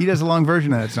 Yeah, he does a long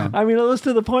version of that song. I mean, it was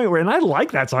to the point where, and I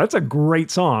like that song. It's a great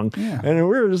song. Yeah. And we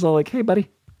were just all like, hey, buddy,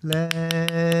 let's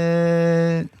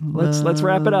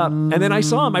wrap it up. And then I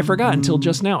saw him. I forgot until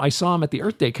just now. I saw him at the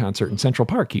Earth Day concert in Central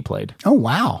Park. He played. Oh,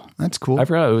 wow. That's cool. I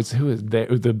forgot. It was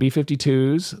the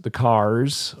B-52s, the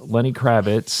Cars, Lenny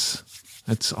Kravitz.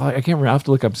 That's all. I can't remember. I have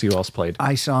to look up and see who else played.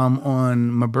 I saw him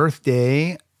on my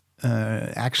birthday.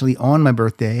 Actually, on my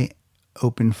birthday,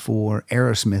 opened for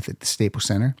Aerosmith at the Staples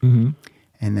Center. Mm-hmm.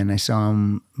 And then I saw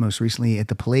him most recently at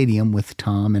the Palladium with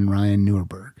Tom and Ryan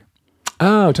Nuremberg.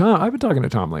 Oh, Tom. I've been talking to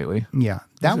Tom lately. Yeah.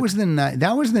 That was the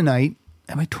night.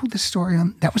 Have I told this story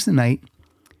on? That was the night.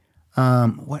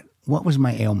 What was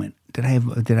my ailment? What did I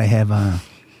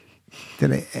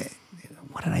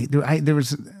do? There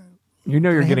was. You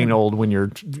know you're getting old when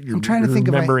you're I'm trying to think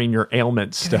of remembering your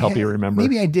ailments to help you remember.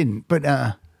 Maybe I didn't, but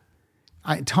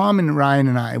Tom and Ryan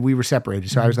and I, we were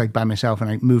separated, so I was like by myself, and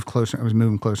I moved closer. I was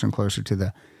moving closer and closer to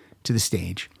the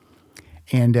stage,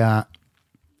 and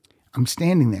I'm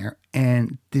standing there,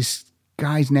 and this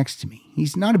guy's next to me.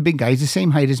 He's not a big guy; he's the same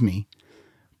height as me,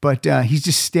 but he's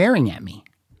just staring at me,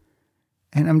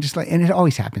 and I'm just like, and it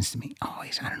always happens to me.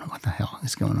 Always, I don't know what the hell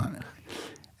is going on.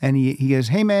 And he goes,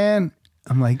 "Hey, man."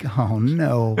 I'm like, oh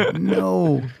no.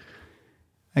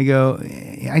 I go,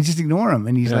 I just ignore him,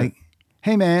 and he's like,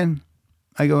 "Hey, man."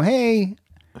 I go, "Hey,"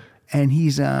 and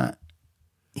he says,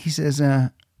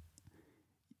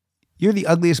 "You're the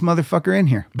ugliest motherfucker in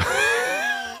here."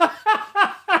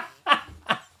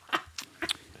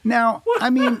 Now,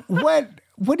 I mean, what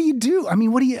do you do? I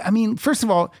mean, first of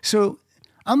all, so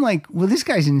I'm like, well, this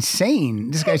guy's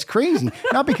insane. This guy's crazy.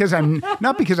 Not because I'm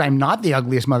not the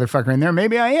ugliest motherfucker in there.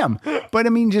 Maybe I am. But I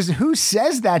mean, just who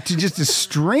says that to just a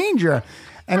stranger?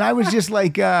 And I was just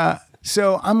like,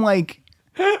 so I'm like,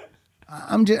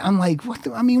 what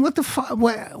the fuck?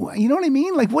 What, you know what I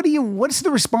mean? Like, what's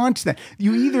the response to that?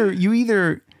 You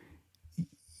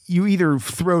either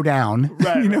throw down,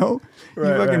 right, you know, you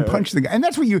fucking punch the guy. And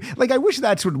that's what I wish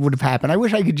that's what would have happened. I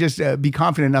wish I could just be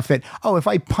confident enough that, if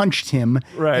I punched him,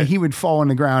 he would fall on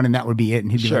the ground and that would be it.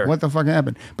 And he'd be like, what the fuck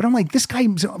happened? But I'm like, this guy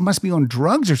must be on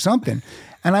drugs or something.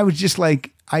 And I was just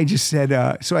like, I just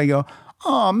said, so I go,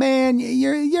 "Oh man,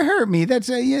 you hurt me. That's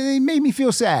it made me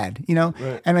feel sad, you know."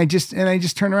 Right. And I just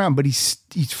turn around, but he's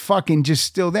fucking just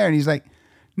still there. And he's like,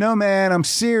 "No man, I'm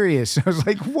serious." I was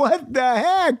like, "What the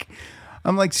heck?"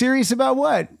 I'm like, "Serious about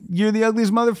what? You're the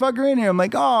ugliest motherfucker in here." I'm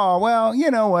like, "Oh, well, you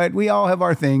know what? We all have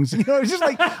our things." You know, it's just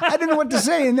like, I didn't know what to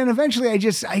say. And then eventually I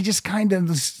just kind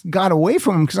of got away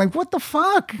from him because I'm like, what the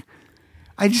fuck?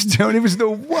 I just don't, it was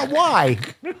why?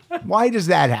 Why does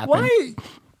that happen? Why?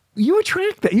 You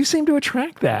attract that. You seem to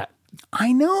attract that.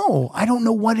 I know. I don't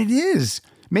know what it is.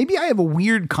 Maybe I have a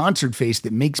weird concert face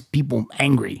that makes people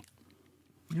angry.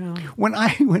 Yeah.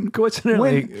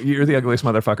 Coincidentally, you're the ugliest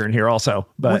motherfucker in here also.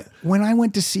 But when I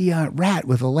went to see Rat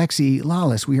with Alexi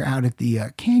Lawless, we were out at the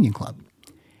Canyon Club.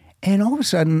 And all of a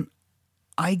sudden,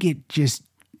 I get just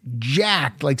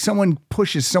jacked. Like someone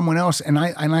pushes someone else, and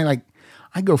I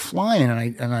go flying,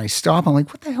 and I stop. I'm like,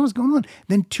 what the hell is going on?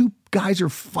 Then two guys are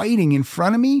fighting in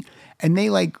front of me, and they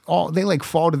fall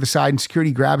to the side, and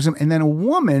security grabs them. And then a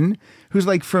woman who's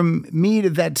like from me to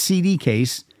that CD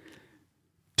case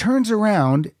turns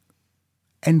around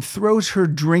and throws her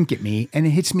drink at me, and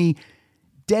it hits me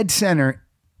dead center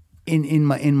in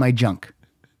my junk.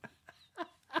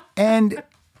 And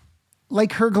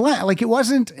like her glass, like it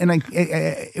wasn't a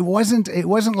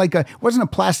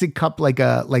plastic cup like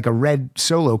a red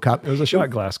Solo cup. It was a shot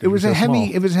glass. It was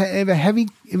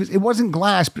it wasn't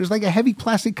glass, but it was like a heavy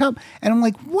plastic cup. And I'm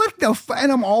like, what the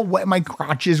and I'm all wet, my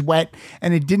crotch is wet,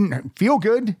 and it didn't feel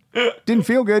good. Didn't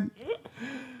feel good.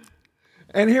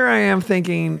 And here I am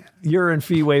thinking your and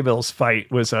Fee Waybill's fight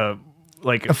was a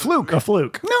fluke. A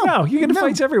fluke. No, you get into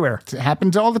fights everywhere. It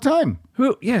happens all the time.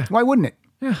 Yeah. Why wouldn't it?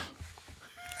 Yeah.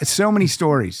 So many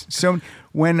stories. So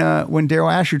when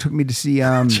Daryl Asher took me to see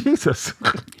Jesus,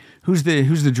 who's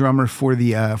the drummer for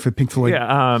Pink Floyd?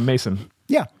 Yeah, Mason.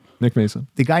 Yeah, Nick Mason.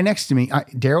 The guy next to me,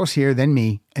 Daryl's here, then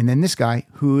me, and then this guy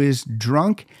who is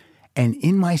drunk and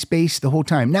in my space the whole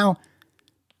time. Now,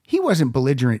 he wasn't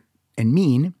belligerent and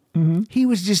mean. Mm-hmm. He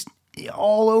was just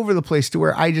all over the place to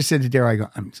where I just said to Daryl, I go,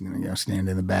 I'm just going to go stand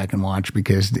in the back and watch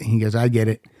because he goes, I get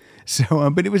it. So,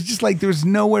 but it was just like there was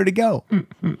nowhere to go.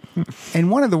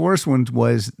 And one of the worst ones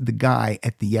was the guy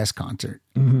at the Yes concert.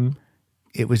 Mm-hmm.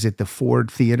 It was at the Ford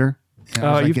Theater.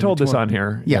 Oh, you've told this on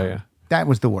here. Yeah, that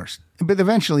was the worst. But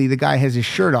eventually the guy has his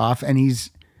shirt off and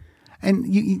then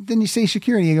you say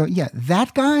security. You go, yeah,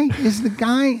 that guy is the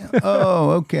guy?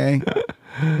 Oh, okay.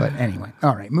 But anyway,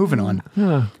 all right, moving on.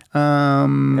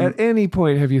 At any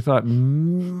point, have you thought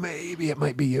maybe it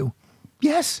might be you?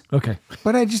 Yes. Okay.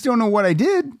 But I just don't know what I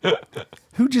did.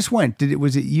 Who just went?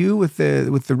 Was it you with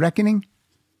the Reckoning?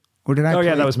 Or did I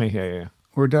yeah, that was me. Yeah.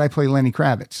 Or did I play Lenny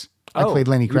Kravitz? I played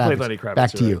Lenny Kravitz. You played Lenny Kravitz.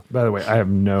 Back to you. By the way, I have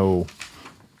no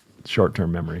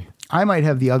short-term memory. I might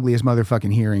have the ugliest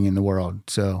motherfucking hearing in the world,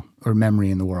 or memory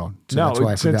in the world. So that's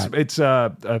why I forgot. It's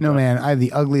no, man, I have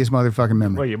the ugliest motherfucking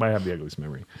memory. Well, you might have the ugliest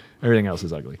memory. Everything else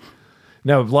is ugly.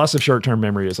 No, loss of short-term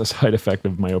memory is a side effect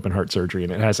of my open heart surgery,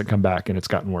 and it hasn't come back, and it's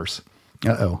gotten worse.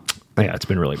 Uh-oh. Yeah, it's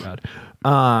been really bad.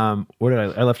 What did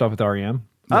I left off with REM?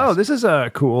 Yes. Oh, this is a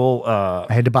cool...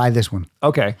 I had to buy this one.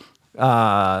 Okay.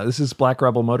 This is Black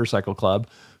Rebel Motorcycle Club,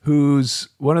 whose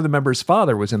one of the members'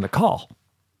 father was in The Call.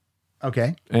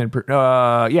 Okay. And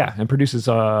and produces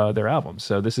their albums.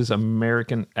 So this is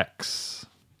American X.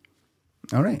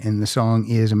 All right. And the song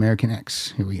is American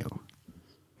X. Here we go.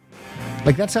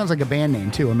 Like, that sounds like a band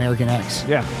name, too. American X.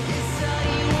 Yeah.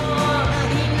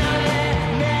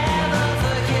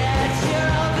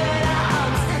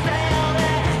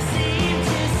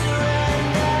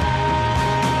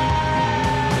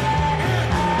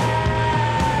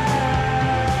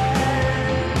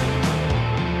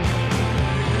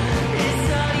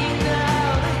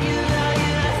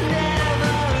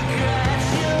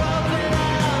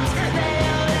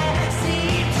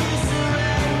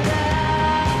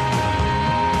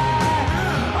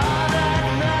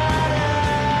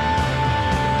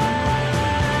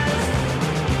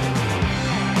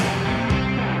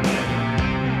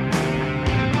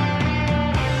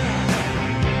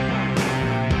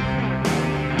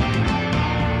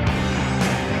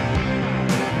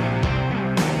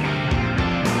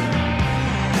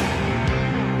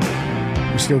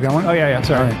 Still going? Oh, yeah.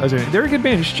 Sorry. Right. They're a good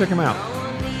band. You should check them out.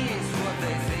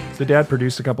 The dad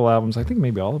produced a couple albums. I think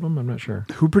maybe all of them. I'm not sure.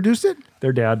 Who produced it?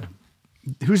 Their dad.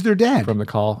 Who's their dad? From The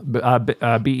Call.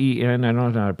 B-E-N. I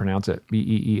don't know how to pronounce it.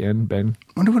 B-E-E-N. Ben.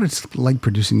 I wonder what it's like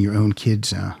producing your own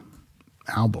kid's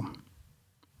album.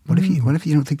 What if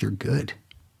you don't think they're good?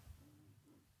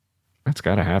 That's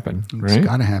got to happen, right? It's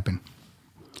got to happen.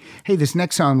 Hey, this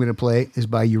next song I'm going to play is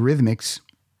by Eurythmics.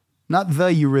 Not the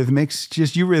Eurythmics,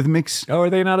 just Eurythmics. Oh, are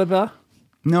they not a the?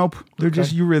 Nope, they're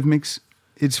just Eurythmics.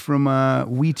 It's from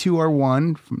We Two Are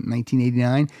One from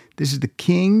 1989. This is the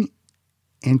King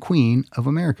and Queen of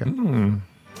America. Well,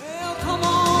 come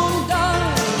on,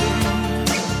 darling.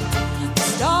 The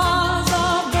stars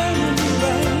are burning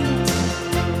bright.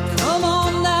 Come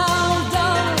on now,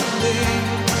 darling.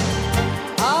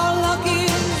 Our luck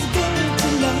is good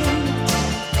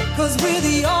tonight. 'Cause we're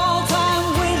the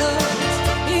all-time winners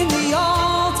in the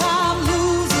all-time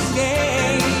losers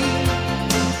game.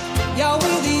 Yeah,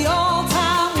 we're the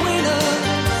all-time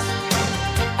winners.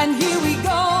 And here we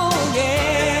go,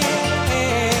 yeah.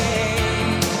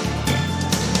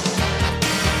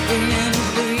 King and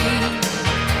Queen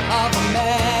of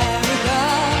America.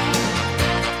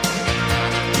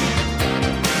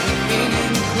 King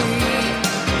and Queen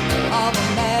of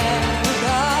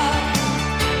America.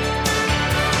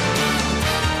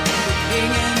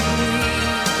 King and Queen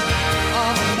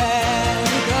of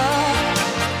America.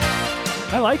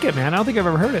 I like it, man. I don't think I've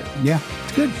ever heard it. Yeah,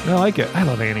 it's good. I like it. I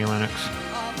love Annie Lennox.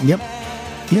 Yep.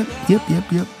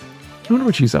 I wonder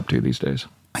what she's up to these days.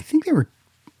 I think they were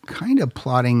kind of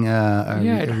plotting a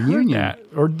I'd reunion. heard that.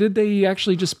 Or did they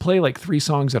actually just play like 3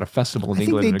 songs at a festival in I think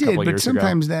England they a couple did, but years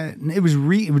sometimes ago? that it was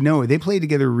no, they played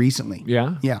together recently.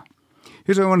 Yeah? Yeah.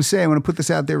 Here's what I want to say. I want to put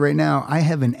this out there right now. I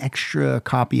have an extra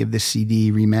copy of this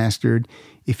CD remastered.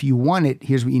 If you want it,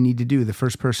 here's what you need to do. The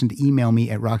first person to email me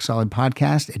at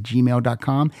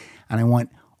rocksolidpodcast@gmail.com. And I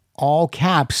want all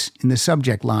caps in the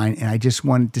subject line. And I just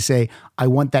wanted to say, I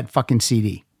want that fucking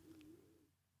CD.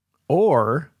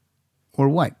 Or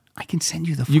what? I can send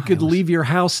you the files. you could leave your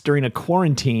house during a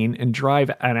quarantine and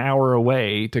drive an hour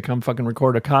away to come fucking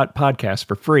record a podcast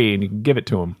for free, and you can give it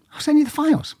to them. I'll send you the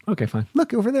files. Okay, fine.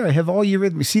 Look over there. I have all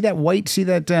Eurythmics. See that white? See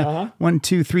that 1,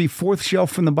 2, 3, 4th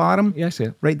shelf from the bottom? Yeah, I see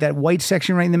it. Right, that white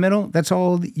section right in the middle. That's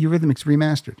all the Eurythmics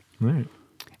remastered. All right.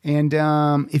 And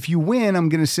if you win, I'm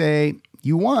going to say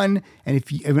you won. And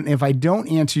if I don't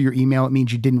answer your email, it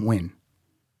means you didn't win.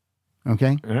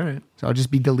 Okay. All right. So I'll just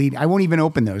be deleting. I won't even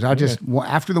open those. I'll just,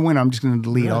 after the winner, I'm just going to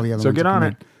delete all the other So ones. get that on come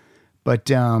it. in. But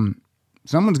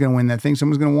someone's going to win that thing.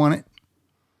 Someone's going to want it.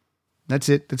 That's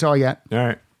it. That's all I got. All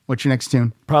right. What's your next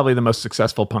tune? Probably the most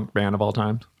successful punk band of all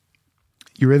time.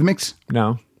 Eurythmics?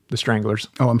 No, the Stranglers.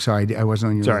 Oh, I'm sorry. I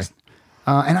wasn't on your Sorry. list.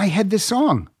 And I had this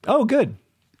song. Oh, good.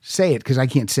 Say it, because I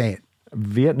can't say it.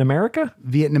 Vietnam America?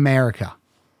 Vietnamerica.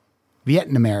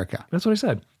 Vietnamerica. That's what I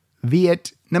said.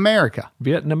 Vietnamerica.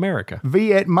 Vietnam America.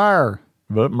 Vietmar.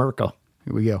 But Merkel.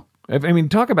 Here we go. I mean,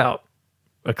 talk about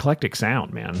eclectic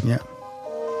sound, man. Yeah.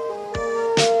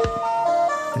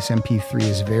 This MP3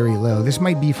 is very low. This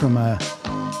might be from a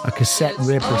cassette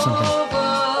rip or something.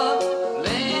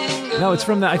 No, it's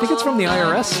from the. I think it's from the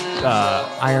IRS.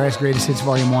 IRS Greatest Hits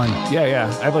Volume 1.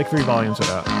 Yeah. I have like 3 volumes of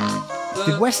that.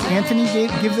 Did Wes Anthony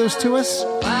give those to us?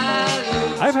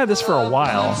 I've had this for a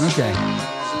while. Okay.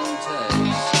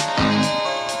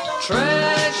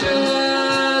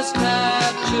 Treasures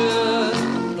captured,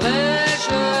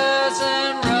 pleasures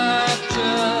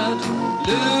enraptured,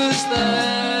 lose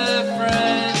their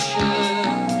friendship.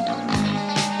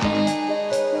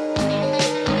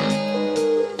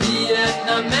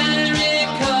 Vietnam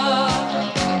America,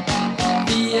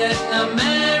 Vietnam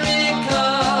America,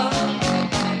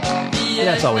 Yeah,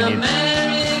 that's all we need.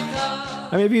 America.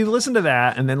 I mean, if you listen to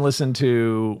that and then listen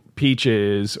to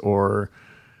Peaches or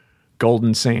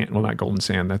Golden Sand. Well, not Golden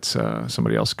Sand. That's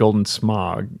somebody else. Golden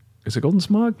Smog. Is it Golden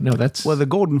Smog? No, that's... Well, the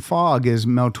Golden Fog is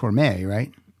Mel Torme,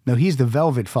 right? No, he's the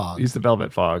Velvet Fog. He's the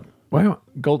Velvet Fog. Wow.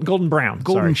 Golden Brown.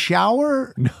 Golden Sorry.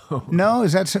 Shower? No,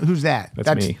 is that who's that?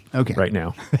 That's me. Okay. Right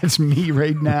now. That's me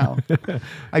right now.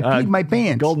 I peed my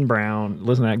pants. Golden Brown.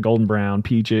 Listen to that. Golden Brown.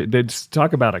 Peaches. They just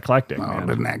talk about eclectic, Oh, man.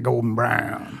 isn't that Golden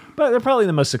Brown? But they're probably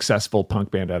the most successful punk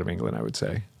band out of England, I would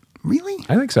say. Really?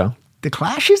 I think so. The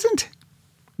Clash isn't?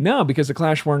 No, because the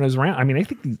Clash weren't as around. I mean, I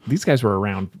think these guys were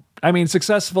around. I mean,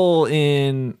 successful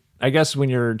in, I guess, when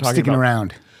you're talking Sticking about,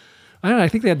 around. I don't know. I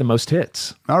think they had the most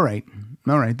hits. All right.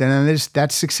 Then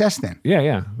that's success then.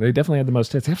 Yeah. They definitely had the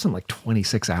most hits. They have something like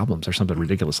 26 albums or something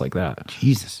ridiculous like that.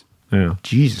 Jesus. Yeah.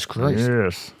 Jesus Christ.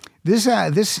 Yes.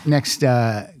 This next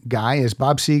guy is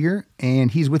Bob Seger, and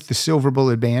he's with the Silver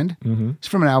Bullet Band. Mm-hmm. It's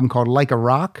from an album called Like a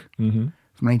Rock from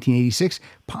 1986.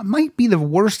 Might be the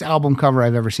worst album cover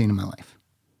I've ever seen in my life.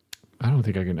 I don't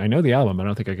think I can. I know the album. I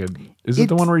don't think I could. Is it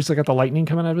the one where he's like got the lightning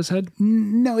coming out of his head?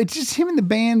 No, it's just him and the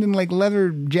band in like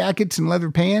leather jackets and leather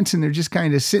pants, and they're just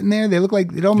kind of sitting there. They look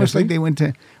like it almost like they went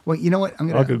to. Well, you know what?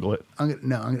 I'll Google it.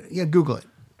 Google it.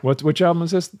 Which album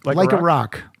is this? Like a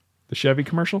Rock. The Chevy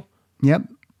commercial. Yep.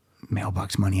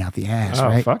 Mailbox money out the ass. Oh,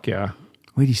 right? fuck yeah!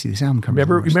 Wait do you see this album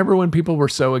cover? Remember when people were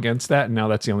so against that, and now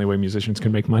that's the only way musicians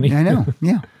can make money? I know.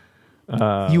 Yeah.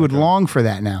 You would long for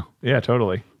that now. Yeah,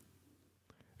 totally.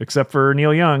 Except for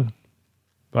Neil Young.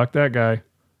 Fuck that guy.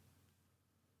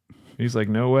 He's like,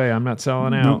 no way, I'm not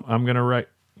selling out. I'm going to write.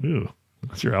 Ew,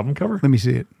 that's your album cover? Let me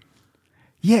see it.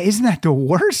 Yeah, isn't that the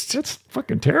worst? That's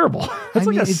fucking terrible. That's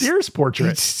like a Sears portrait.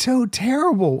 It's so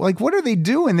terrible. Like, what are they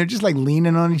doing? They're just like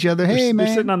leaning on each other. Hey, man.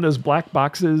 They're sitting on those black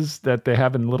boxes that they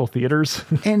have in little theaters.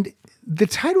 And the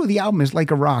title of the album is Like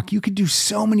a Rock. You could do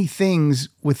so many things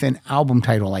with an album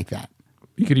title like that.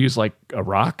 You could use like a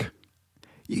rock.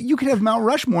 You could have Mount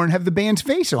Rushmore and have the band's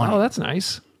face on it. Oh, that's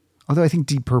nice. Although I think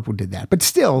Deep Purple did that. But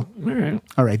still. All right.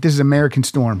 All right. This is American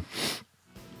Storm.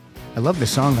 I love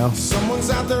this song, though. Someone's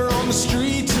out there on the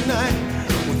street tonight.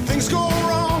 When things go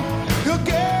wrong, he'll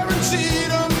guarantee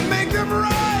to make them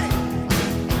right.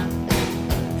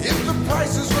 If the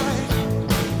price is right.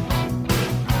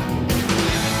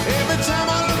 Every time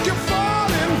I look, you're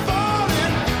falling.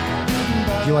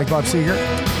 Do you like Bob Seger?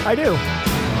 I do.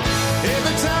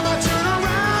 Every time I turn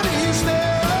around, he's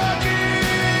there again.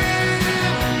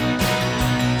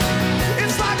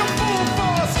 It's like a full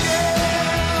force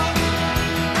gale,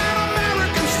 an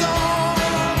American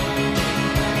storm.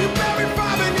 You bury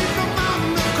fire beneath the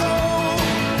mountain of cold,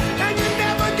 and you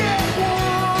never get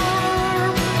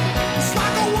warm. It's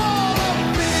like a wall of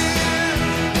mist.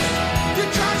 You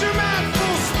charge him at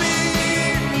full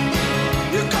speed.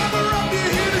 You cover up, you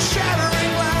hear the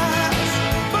shattering glass,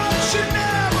 but you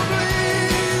never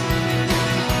bleed.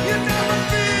 You never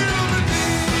feel the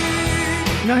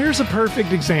need. Now, here's a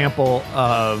perfect example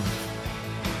of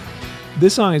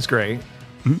this song is great.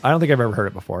 I don't think I've ever heard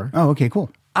it before. Oh, okay, cool.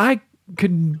 I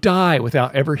could die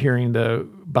without ever hearing the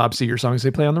Bob Seger songs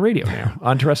they play on the radio now,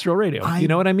 on terrestrial radio. You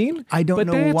know what I mean? I don't But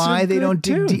know that's why a they good don't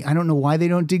dig tune. deep. I don't know why they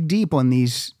don't dig deep on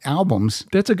these albums.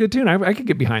 That's a good tune. I could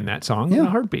get behind that song in Yeah. a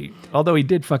heartbeat. Although he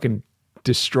did fucking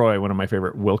destroy one of my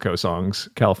favorite Wilco songs,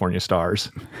 California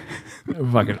Stars.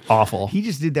 Fucking awful. He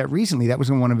just did that recently. That was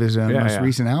on one of his most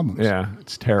recent albums. Yeah,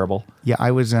 it's terrible. Yeah,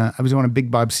 I was on a big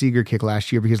Bob Seger kick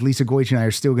last year because Lisa Goich and I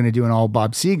are still going to do an all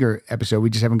Bob Seger episode. We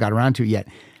just haven't got around to it yet.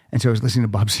 And so I was listening to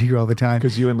Bob Seger all the time.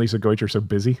 Because you and Lisa Goich are so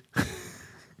busy.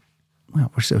 Well,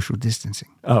 we're social distancing.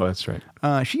 Oh, that's right.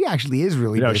 She actually is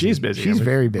really No, busy. she's busy. She's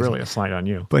very busy. Really a slight on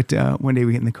you. But one day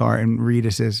we get in the car and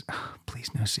Rita says, oh, please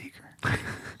no Seeger.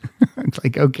 It's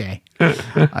like, okay,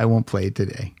 I won't play it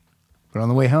today. But on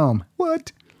the way home,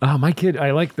 what? Oh, my kid,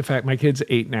 I like the fact my kid's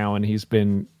 8 now and he's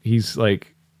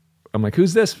like, I'm like,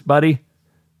 who's this, buddy?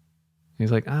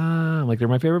 He's like, I'm like, they're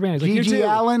my favorite band. He's like, G.G. you too.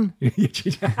 Allen?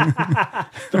 The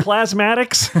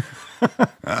Plasmatics.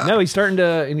 No, he's starting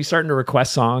to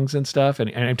request songs and stuff.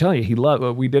 And I'm telling you,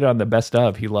 we did it on the best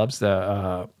of. He loves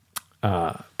the,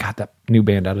 that new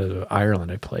band out of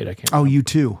Ireland I played. I can't. Oh, you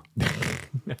too.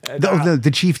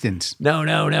 the Chieftains. No.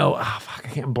 Oh, fuck. I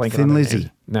can't blank Thin on the Lizzy.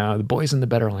 name. No, the Boys in the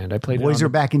Better Land. I played it. Boys are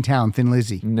back in town. Thin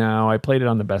Lizzy. No, I played it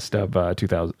on the best of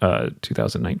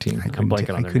 2019. I'm blanking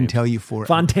on I their couldn't names. tell you for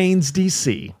Fontaines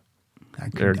DC.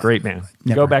 They're a great band.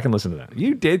 Go back and listen to that.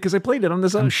 You did because I played it on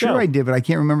this I'm show. sure I did, but I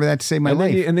can't remember that to save my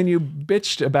life. And then you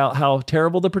bitched about how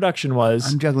terrible the production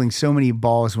was. I'm juggling so many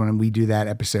balls when we do that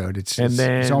episode. It's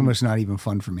almost not even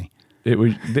fun for me. It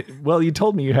was well. You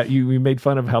told me you made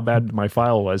fun of how bad my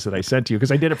file was that I sent to you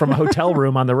because I did it from a hotel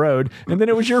room on the road, and then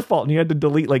it was your fault, and you had to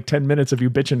delete like 10 minutes of you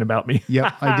bitching about me.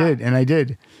 Yep, I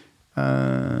did.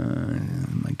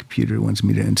 My computer wants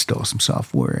me to install some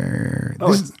software.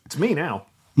 Oh, it's me now.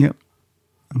 Yep,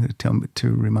 I'm going to tell him to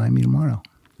remind me tomorrow.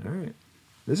 All right.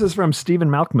 This is from Stephen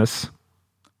Malkmus.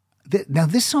 Now,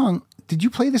 this song, did you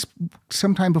play this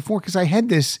sometime before? Because I had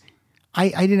this. I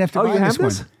didn't have to buy you have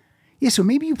this one. Yeah, so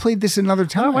maybe you played this another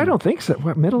time. Oh, I don't think so.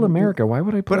 What, Middle America? Why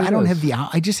would I play But I don't have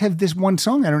I just have this one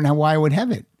song. I don't know why I would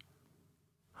have it.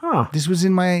 Huh. This was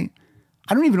in my,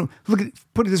 I don't even,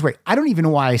 put it this way. I don't even know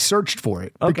why I searched for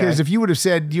it. Okay. Because if you would have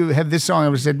said you have this song, I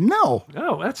would have said no.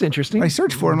 Oh, that's interesting. I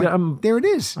searched for it. I'm like, there it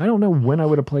is. I don't know when I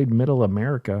would have played Middle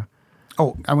America.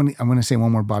 Oh, I'm going to say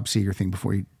one more Bob Seger thing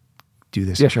before you do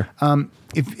this. Yeah, sure.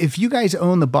 If you guys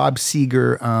own the Bob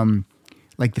Seger,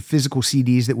 like the physical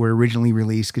CDs that were originally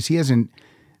released, because he hasn't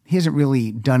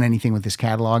really done anything with this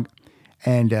catalog,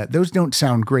 and those don't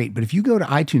sound great. But if you go to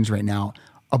iTunes right now,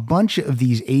 a bunch of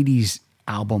these 80s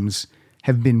albums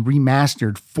have been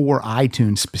remastered for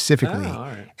iTunes specifically, all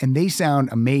right. and they sound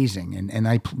amazing.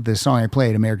 And the song I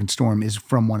played, American Storm, is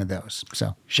from one of those.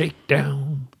 So Shake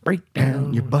down, break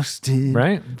down. You're busted,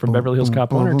 Right? From Beverly Hills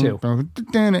Cop 1 or 2?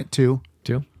 2.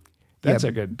 2. That's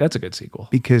a good sequel.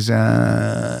 Because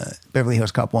Beverly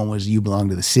Hills Cop 1 was You Belong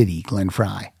to the City, Glenn Frey.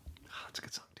 Oh, that's a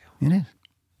good song too. It is.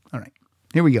 All right.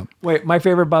 Here we go. Wait, my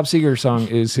favorite Bob Seger song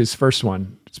is his first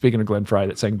one. Speaking of Glenn Frey,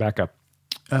 that sang Backup.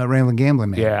 Ramblin' Gamblin'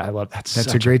 Man. Yeah, I love that.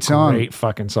 That's a great song. Great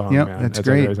fucking song, Yep, man. that's A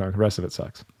great. great song. The rest of it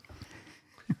sucks.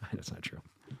 That's not true.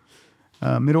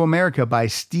 Middle America by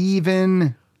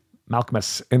Stephen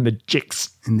Malkmus and the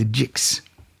Jicks. and the Jicks.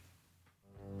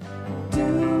 Do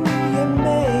your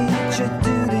nature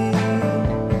duty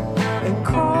and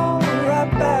crawl right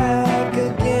back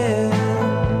again.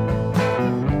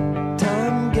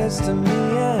 Time gets to me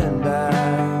and the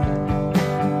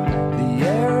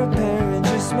heir apparent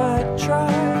just might try.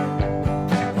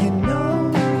 You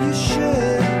know you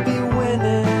should be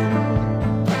winning.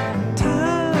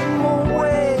 Time won't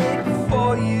wait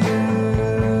for you.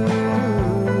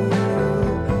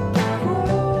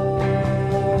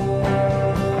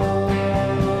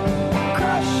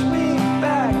 Crush me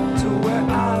back to where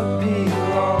I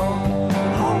belong.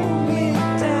 Hold me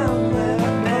down, let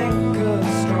anchor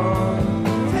strong.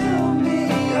 Fill me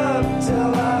up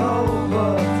till I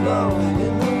overflow.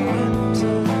 In the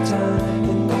winter time,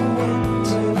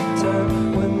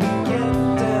 when we get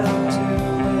down to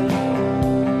it.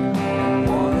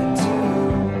 1 and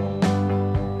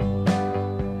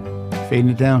 2. Fading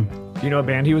it down. Do you know what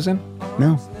band he was in?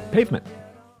 No. Pavement.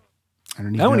 I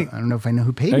don't even Oh, know. and I don't know if I know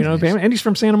who paid Do you know this. Pavement? And he's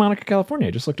from Santa Monica, California.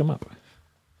 I just looked him up.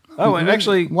 Oh, and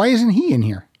actually, Why isn't he in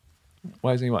here?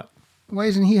 why isn't he what? Why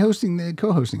isn't he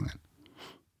co-hosting that?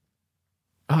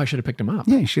 Oh, I should have picked him up.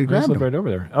 Yeah, you should have I just grabbed lived him.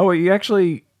 right over there. Oh,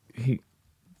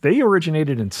 they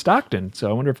originated in Stockton, so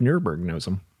I wonder if Nuremberg knows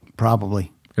them.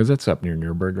 Probably. Because that's up near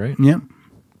Nuremberg, right? Yep.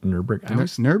 Nuremberg.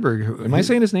 Nuremberg. Am I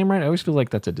saying his name right? I always feel like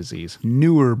that's a disease.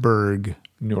 Nuremberg.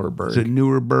 Nuremberg. Is it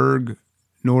Nuremberg?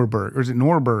 Norberg. Or is it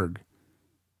Norberg?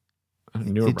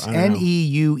 Nuremberg. It's I don't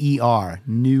know. Neuer.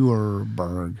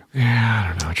 Nuremberg. Yeah, I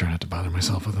don't know. I try not to bother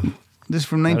myself with him. This is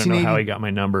from I don't know 1980. how he got my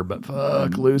number, but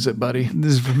fuck, lose it, buddy.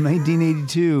 This is from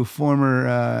 1982.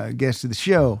 Former guest of the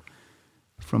show.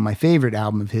 from my favorite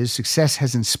album of his, Success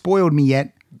Hasn't Spoiled Me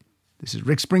Yet. This is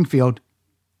Rick Springfield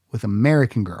with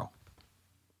American Girl.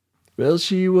 Well,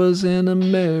 she was an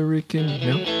American.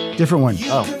 No? Different one.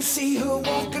 Oh. You can see her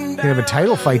walking They have a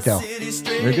title fight, though.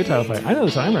 Very good title fight. I know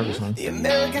this. I remember this one. The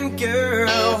American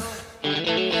girl.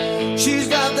 She's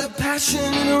got the passion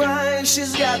in her eyes.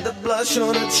 She's got the blush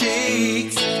on her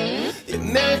cheeks. The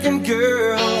American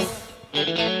girl. I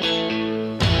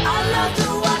love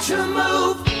to watch her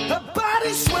move. Her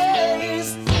body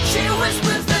sways. She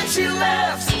whispers, then she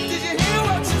laughs. Did you hear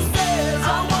what she says?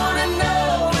 I wanna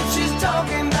know if she's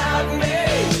talking about me.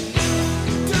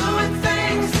 Doing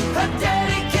things her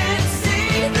daddy can't see.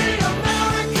 The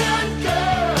American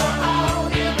girl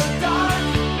out in the dark.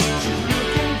 She's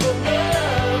looking for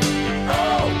love.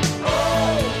 Oh,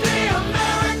 oh, the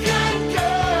American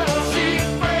girl. She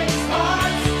breaks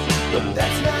hearts, but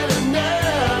that's not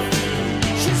enough.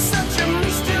 She's such a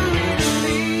mystery to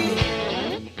me.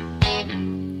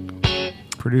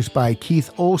 Produced by Keith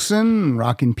Olsen.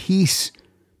 Rock in Peace,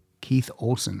 Keith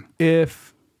Olsen.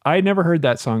 If I never heard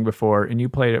that song before and you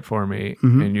played it for me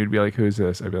and you'd be like, who's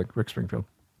this? I'd be like, Rick Springfield.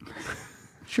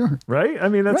 Sure. Right? I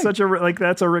mean, that's Right. such a, like,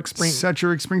 that's a Rick Springfield. Such a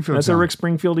Rick Springfield That's song. a Rick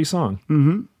Springfieldy song.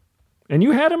 Mm-hmm. And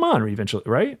you had him on eventually,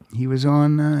 right? He was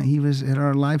on, he was at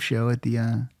our live show at the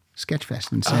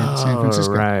Sketchfest in San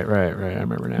Francisco. Right. I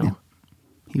remember now. Yeah.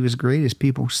 He was great. His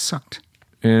people sucked.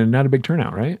 And not a big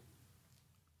turnout, right?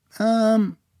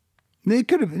 They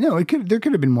could have, no, there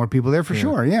could have been more people there for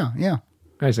sure. Yeah.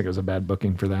 I just think it was a bad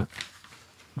booking for that.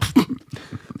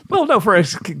 Well, no, for a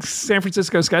San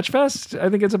Francisco Sketchfest, I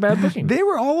think it's a bad booking. They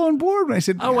were all on board when I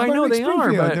said, Oh, "How I about know Rick they are,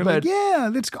 Springfield?" but- They're but- like, yeah,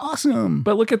 that's awesome.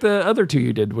 But look at the other two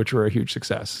you did, which were a huge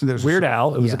success. There's Weird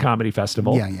Al, it was a yeah. comedy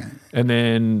festival. Yeah. And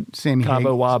then Sammy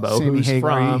Cabo Wabo, Sammy who's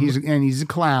Hagar, from... he's a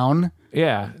clown.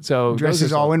 yeah, so... Dresses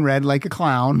those are all some- in red like a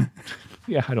clown.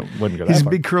 Yeah, wouldn't go that His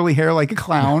far. big curly hair like a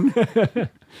clown.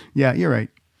 Yeah, you're right.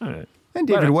 All right. And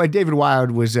But- David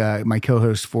Wild was my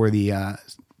co-host for the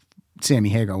Sammy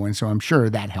Hagar one, so I'm sure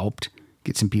that helped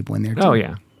get some people in there too. Oh,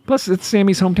 yeah. Plus, it's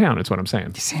Sammy's hometown, is what I'm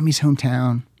saying. Sammy's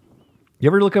hometown. You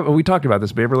ever look up... We talked about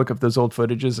this, but you ever look up those old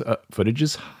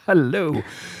footages? Hello.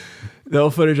 The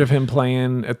old footage of him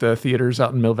playing at the theaters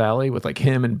out in Mill Valley with, like,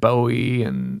 him and Bowie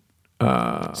and...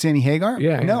 Sammy Hagar?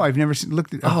 Yeah, No, yeah. I've never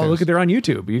looked at Oh, those. look at they're on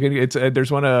YouTube. You can. It's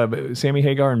there's one of Sammy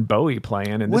Hagar and Bowie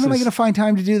playing. And When this am I is- going to find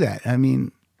time to do that? I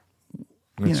mean,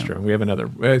 That's know. true. We have another.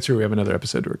 It's true. We have another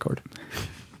episode to record.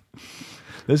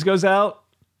 This goes out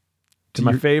to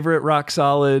my favorite rock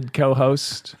solid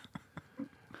co-host,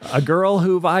 a girl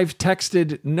who I've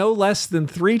texted no less than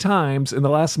 3 times in the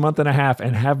last month and a half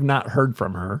and have not heard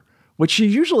from her. Which she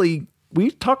usually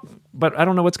we talk, but I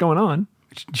don't know what's going on.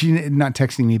 she's not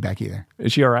texting me back either.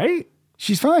 Is she all right?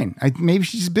 She's fine. Maybe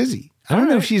she's busy. I don't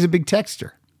know if she's a big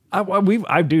texter. We've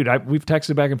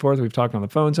texted back and forth. We've talked on the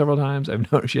phone several times.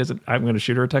 I've known she hasn't. I'm going to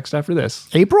shoot her a text after this.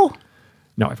 April?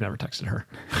 No, I've never texted her.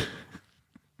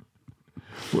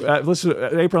 Listen,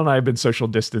 April and I have been social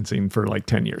distancing for like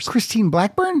 10 years. Christine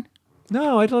Blackburn?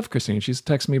 No, I love Christine. She's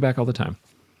texting me back all the time.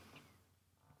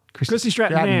 Christy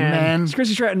Stratton, man. It's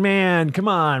Christy Stratton, man. Come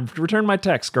on, return my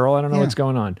text, girl. I don't know Yeah. what's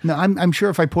going on. No, I'm sure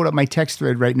if I pulled up my text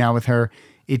thread right now with her,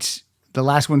 it's the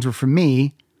last ones were from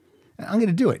me. I'm going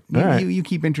to do it. All right. You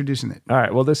keep introducing it. All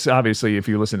right. Well, this obviously, if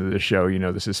you listen to this show, you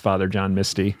know this is Father John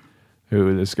Misty,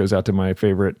 who this goes out to my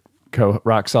favorite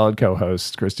rock solid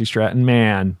co-host, Christy Stratton,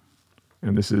 man.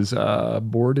 And this is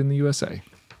Bored in the USA.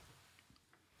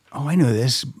 Oh, I know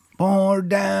this. Born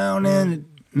down in...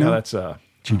 No, that's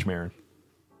Cheech Marin.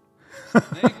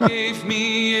 They gave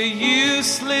me a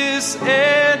useless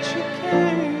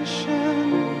education,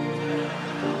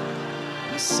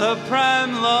 a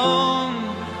subprime loan,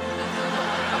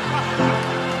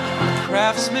 a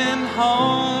craftsman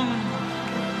home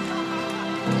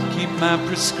to keep my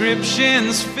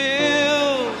prescriptions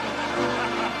filled.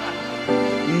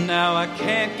 Now I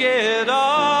can't get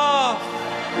off,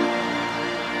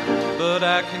 but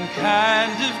I can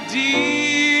kind of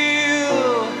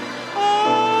deal.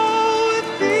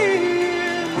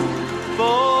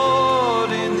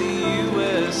 Bored in the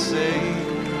USA.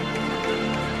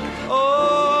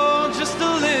 Oh, just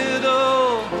a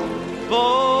little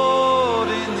bored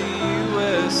in the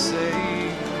USA.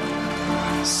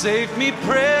 Save me,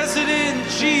 President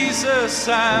Jesus,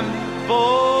 I'm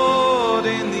bored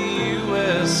in the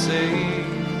USA.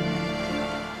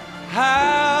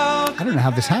 How I don't know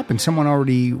how this happened. Someone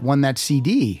already won that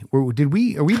CD. Are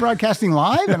we broadcasting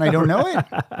live and I don't know it?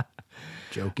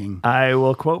 Joking. I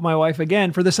will quote my wife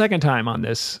again for the second time on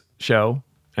this show,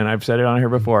 and I've said it on here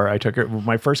before. I took her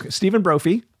my first Stephen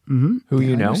Brophy, who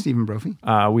you I know. Stephen Brophy.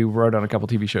 We wrote on a couple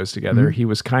TV shows together. He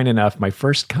was kind enough, my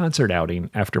first concert outing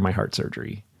after my heart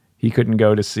surgery. He couldn't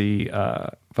go to see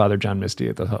Father John Misty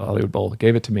at the Hollywood Bowl.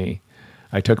 Gave it to me.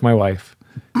 I took my wife.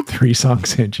 3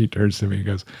 songs in, she turns to me and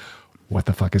goes, "What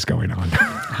the fuck is going on?"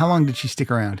 How long did she stick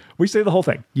around? We stayed the whole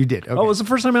thing. You did? Okay. Oh, it was the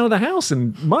first time out of the house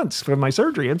in months for my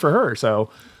surgery and for her. So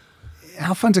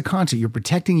How fun's a concert? You're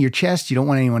protecting your chest. You don't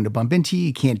want anyone to bump into you.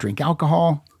 You can't drink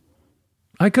alcohol.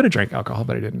 I could have drank alcohol,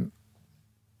 but I didn't.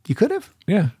 You could have.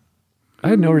 Yeah. I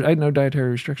had no dietary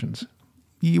restrictions.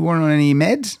 You weren't on any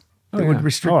meds that would Yeah.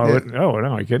 restrict that? No,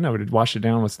 I couldn't. I would wash it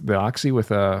down with the Oxy with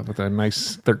a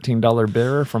nice $13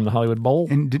 beer from the Hollywood Bowl.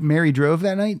 And did Mary drove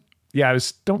that night? Yeah,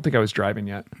 don't think I was driving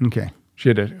yet. Okay. She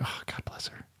had to, God bless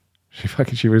her.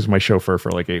 She was my chauffeur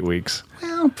for like 8 weeks.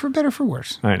 Well, for better or for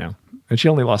worse. I know. And she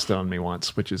only lost it on me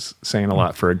once, which is saying a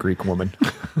lot for a Greek woman.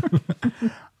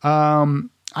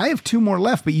 I have 2 more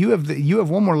left, but you have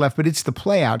 1 more left, but it's the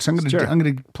play out. So I'm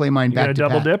gonna play mine You back gonna to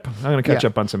double back. dip? I'm gonna catch Yeah.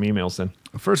 up on some emails then.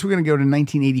 First, we're gonna go to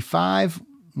 1985.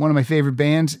 One of my favorite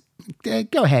bands.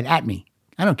 Go ahead, at me.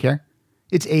 I don't care.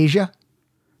 It's Asia.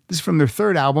 This is from their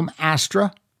 3rd album,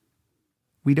 Astra.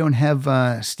 We don't have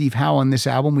Steve Howe on this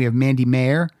album. We have Mandy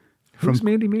Mayer. Who's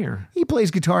Mandy Mayer? He plays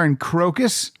guitar in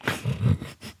Crocus.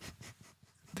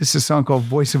 This is a song called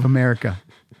Voice of America.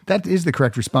 That is the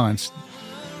correct response.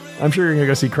 I'm sure you're gonna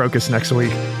go see Crocus next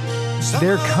week.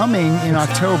 They're coming in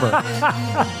October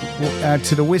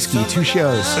to the Whiskey, 2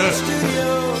 shows.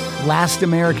 Last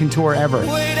American tour ever.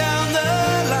 Way down the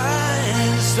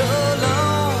line,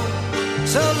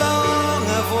 so long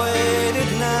I've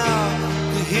waited now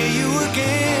to hear you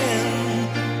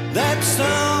again. That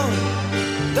song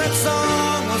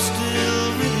will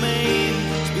still remain.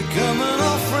 It's becoming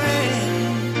a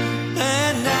friend.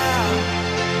 And now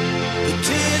the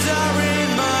tears are in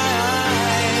my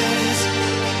eyes.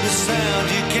 The sound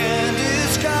you can't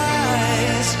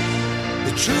disguise.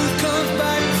 The truth comes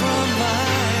back from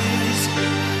lies.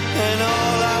 And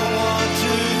all I want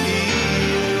to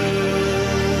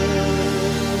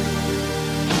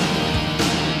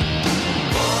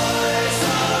Voice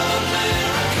of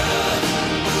America,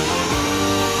 ooh,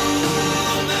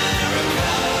 America,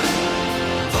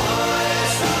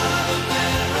 Voice of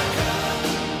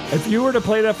America. If you were to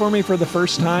play that for me for the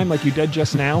first time, like you did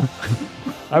just now,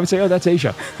 I would say, "Oh, that's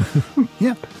Asia,"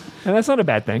 Yeah. and that's not a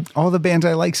bad thing. All the bands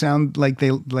I like sound like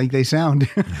they sound.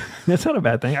 That's not a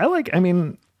bad thing. I like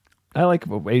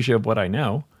Asia of what I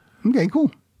know. Okay,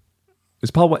 cool.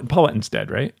 Is Paul Wetton's dead,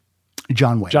 right?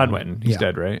 John Wetton. John Wetton. He's Yeah.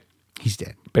 dead, right? He's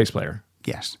dead. Bass player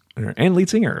Yes. and lead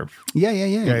singer. Yeah.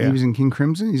 yeah. He was in King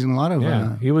Crimson. He's in a lot of.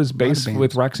 Yeah, he was a lot of bass bands.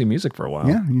 with Roxy Music for a while.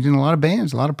 Yeah, he's in a lot of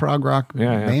bands, a lot of prog rock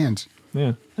Yeah. bands.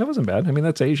 Yeah, that wasn't bad. I mean,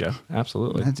 that's Asia.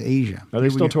 Absolutely. That's Asia. Are they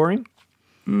still touring?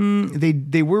 They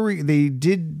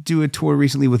did do a tour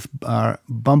recently with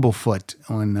Bumblefoot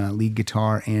on lead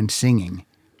guitar and singing.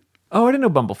 Oh, I didn't know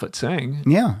Bumblefoot sang.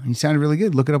 Yeah, he sounded really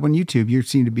good. Look it up on YouTube. You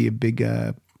seem to be a big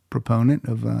proponent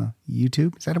of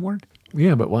YouTube. Is that a word?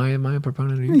 Yeah, but why am I a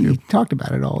proponent of You YouTube? talked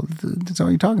about it all. That's all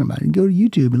you're talking about. You go to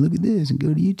YouTube and look at this, and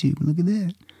go to YouTube and look at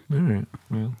that. All right.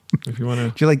 Well, if you want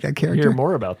Do you like that to character? hear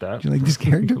more about that, Do you like this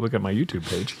character? look at my YouTube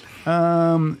page.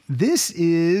 This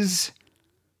is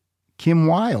Kim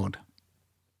Wilde.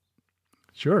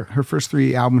 Sure. Her first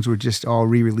 3 albums were just all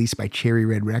re-released by Cherry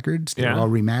Red Records. They're Yeah. all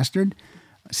remastered.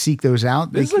 Seek those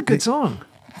out. This is a good song.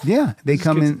 Yeah, they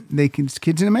come kids- in. It's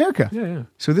Kids in America. Yeah, yeah.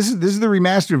 So this is the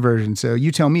remastered version. So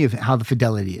you tell me how the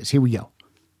fidelity is. Here we go.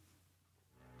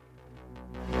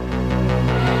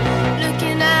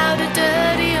 Looking out a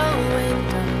dirty old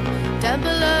window, down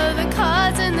below the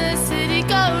cars in the city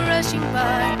go rushing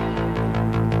by.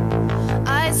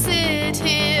 I sit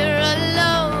here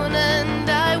alone and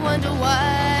I wonder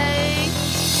why.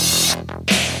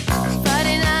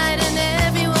 Friday night and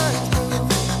everyone's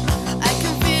moving. I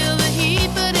can feel the heat,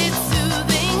 but it's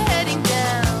soothing heading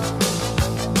down.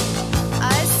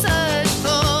 I search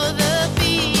for the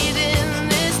beat in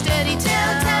this steady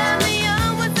town. Downtown, the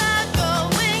onwards are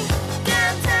going.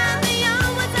 Downtown, the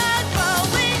onwards are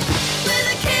going. We're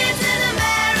the kids in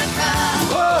America.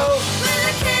 Whoa! We're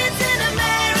the kids in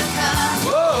America.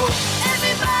 Whoa!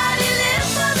 Everybody live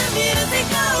for the music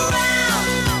around.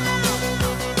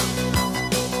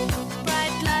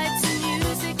 Bright lights and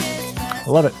music is fast. I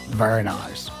love it. Very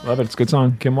nice. Love it. It's a good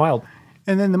song. Kim Wilde.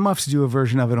 And then the Muffs do a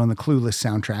version of it on the Clueless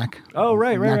soundtrack. Oh,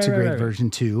 right. That's a right, great right. version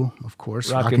too, of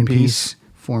course. Rock in Peace.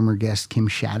 Former guest Kim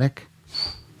Shattuck.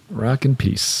 Rock and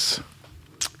Peace.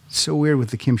 So weird with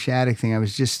the Kim Shattuck thing. I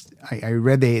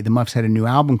read the Muffs had a new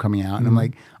album coming out, and I'm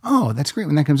like, oh, that's great.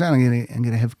 When that comes out, I'm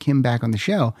gonna have Kim back on the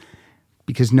show,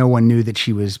 because no one knew that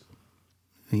she was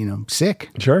sick.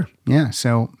 Sure. Yeah.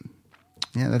 So,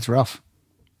 yeah, that's rough.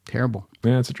 Terrible.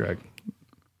 Yeah, it's a drag.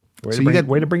 Way So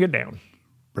to bring it down.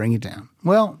 Bring it down.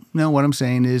 Well, no, what I'm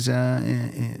saying is,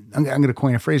 I'm going to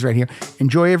coin a phrase right here.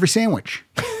 Enjoy every sandwich.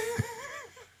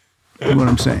 That's what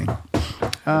I'm saying.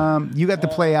 You got the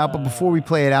play out, but before we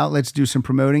play it out, let's do some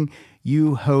promoting.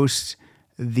 You host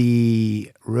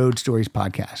the Road Stories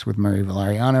podcast with Murray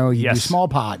Valeriano. You do small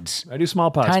pods. I do small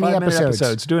pods. Tiny 5-minute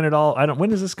episodes. Doing it all.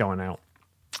 When is this going out?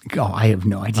 Oh, I have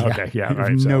no idea. Okay, yeah, I have all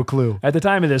right. no So clue. At the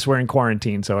time of this, we're in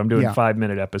quarantine, so I'm doing Yeah. 5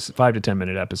 to 10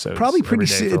 minute episodes. Probably pretty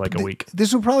every day soon for like a week.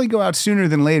 This will probably go out sooner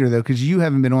than later, though, because you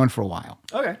haven't been on for a while.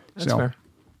 Okay, that's So, fair.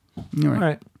 All right. All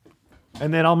right.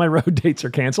 And then all my road dates are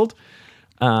canceled.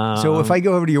 So if I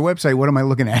go over to your website, what am I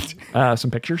looking at? Some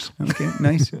pictures. Okay,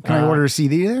 nice. Can I order a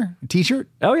CD there? A T-shirt?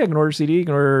 Oh yeah, I can order CD. You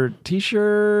can order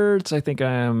T-shirts. I think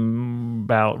I'm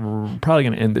probably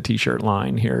going to end the T-shirt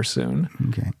line here soon.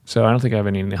 Okay. So I don't think I have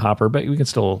any in the hopper, but we can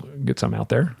still get some out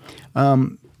there.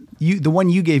 The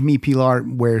one you gave me, Pilar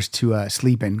wears to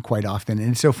sleep in quite often,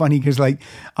 and it's so funny because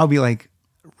I'll be like,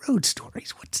 Road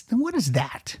Stories. What is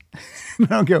that?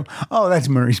 And I'll go, oh, that's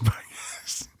Murray's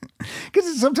podcast.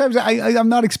 Because sometimes I'm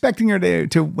not expecting her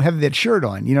to have that shirt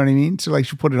on. You know what I mean? So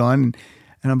she'll put it on, and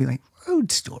I'll be like,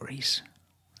 Road Stories.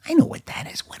 I know what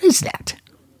that is. What is that?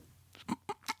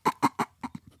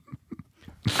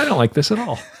 I don't like this at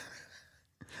all.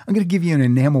 I'm going to give you an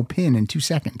enamel pin in 2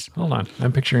 seconds. Hold on.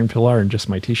 I'm picturing Pilar in just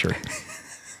my T-shirt.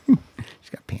 She's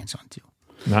got pants on too.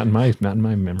 Not in my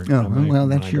memory. Oh, Not my well,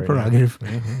 that's mind your right prerogative. now.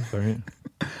 Yeah, that's all right.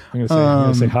 I'm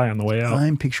going to say hi on the way out.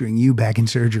 I'm picturing you back in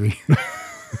surgery.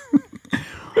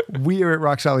 We are at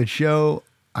Rock Solid Show.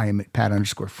 I am at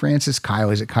Pat_Francis. Kyle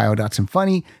is at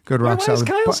Kyle.Symphony. Go to Rock Why Solid. is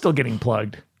Kyle still getting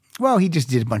plugged? Well, he just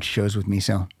did a bunch of shows with me,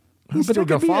 so you But still that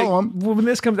go could be follow him. when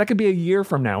this comes, that could be a year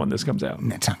from now when this comes out.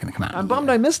 That's not going to come out. I'm bummed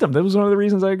I missed him. That was one of the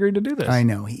reasons I agreed to do this. I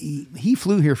know. He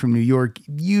flew here from New York.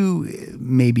 You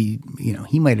maybe,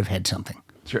 he might have had something.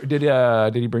 Sure. Did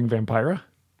he bring Vampira?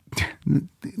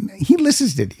 He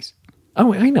listens to these.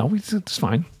 Oh, I know. It's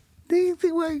fine.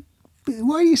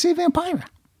 Why do you say Vampira?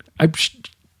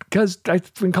 Because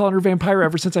I've been calling her Vampira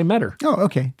ever since I met her. Oh,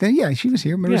 okay. Then yeah, she was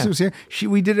here. Marissa Yeah. was here.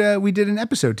 We did an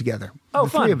episode together. Oh, the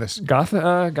fun. three of us. Goth.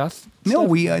 No,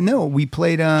 we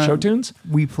played show tunes.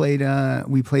 We played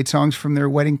songs from their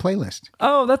wedding playlist.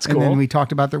 Oh, that's cool. And then we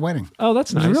talked about their wedding. Oh, that's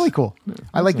It was nice. really cool.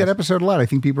 I like that episode a lot. I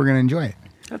think people are going to enjoy it.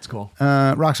 That's cool.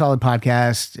 Rock Solid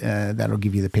Podcast. That'll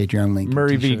give you the Patreon link.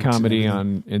 Murray V T-shirts and Comedy everything.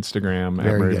 on Instagram Very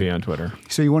and Murray good. V on Twitter.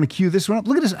 So you want to cue this one up?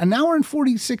 Look at this, an hour and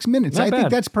 46 minutes. Not I think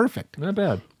bad. that's perfect. Not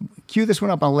bad. Cue this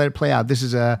one up. I'll let it play out. This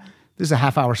is a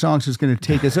half-hour song, so it's going to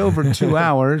take us over 2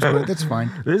 hours, but that's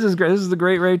fine. This is great. This is the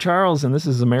great Ray Charles, and this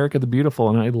is America the Beautiful,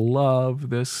 and I love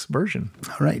this version.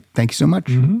 All right. Thank you so much.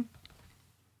 Mm-hmm.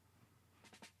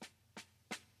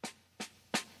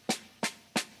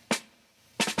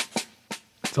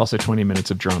 It's also 20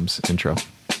 minutes of drums intro.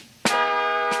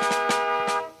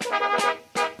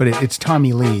 But it's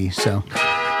Tommy Lee, so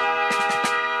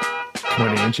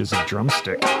 20 inches of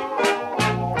drumstick. Oh,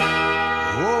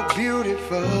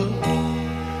 beautiful,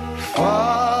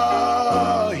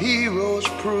 far heroes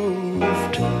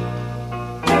proved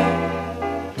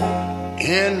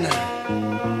in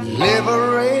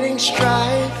liberating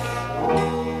strife.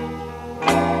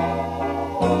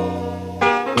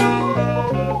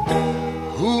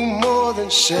 Who more than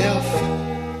self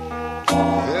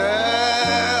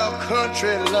their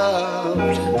country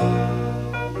loved,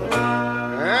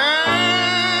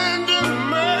 and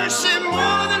mercy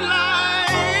more than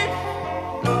life.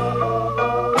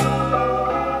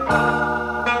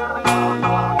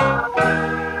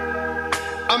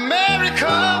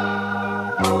 America,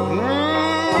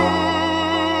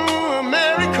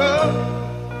 America,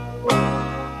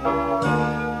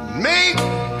 make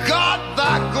God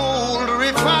thy gold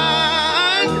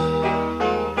refined,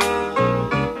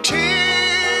 till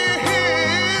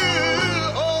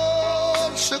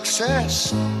all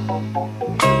success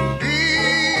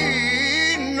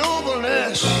be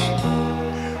nobleness,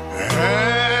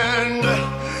 and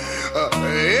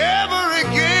ever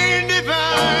again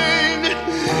divine.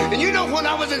 And you know, when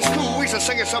I was in school, we used to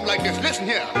sing it something like this. Listen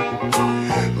here.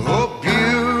 Oh,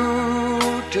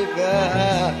 beautiful,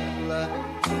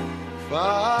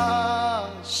 far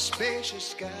spacious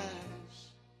sky.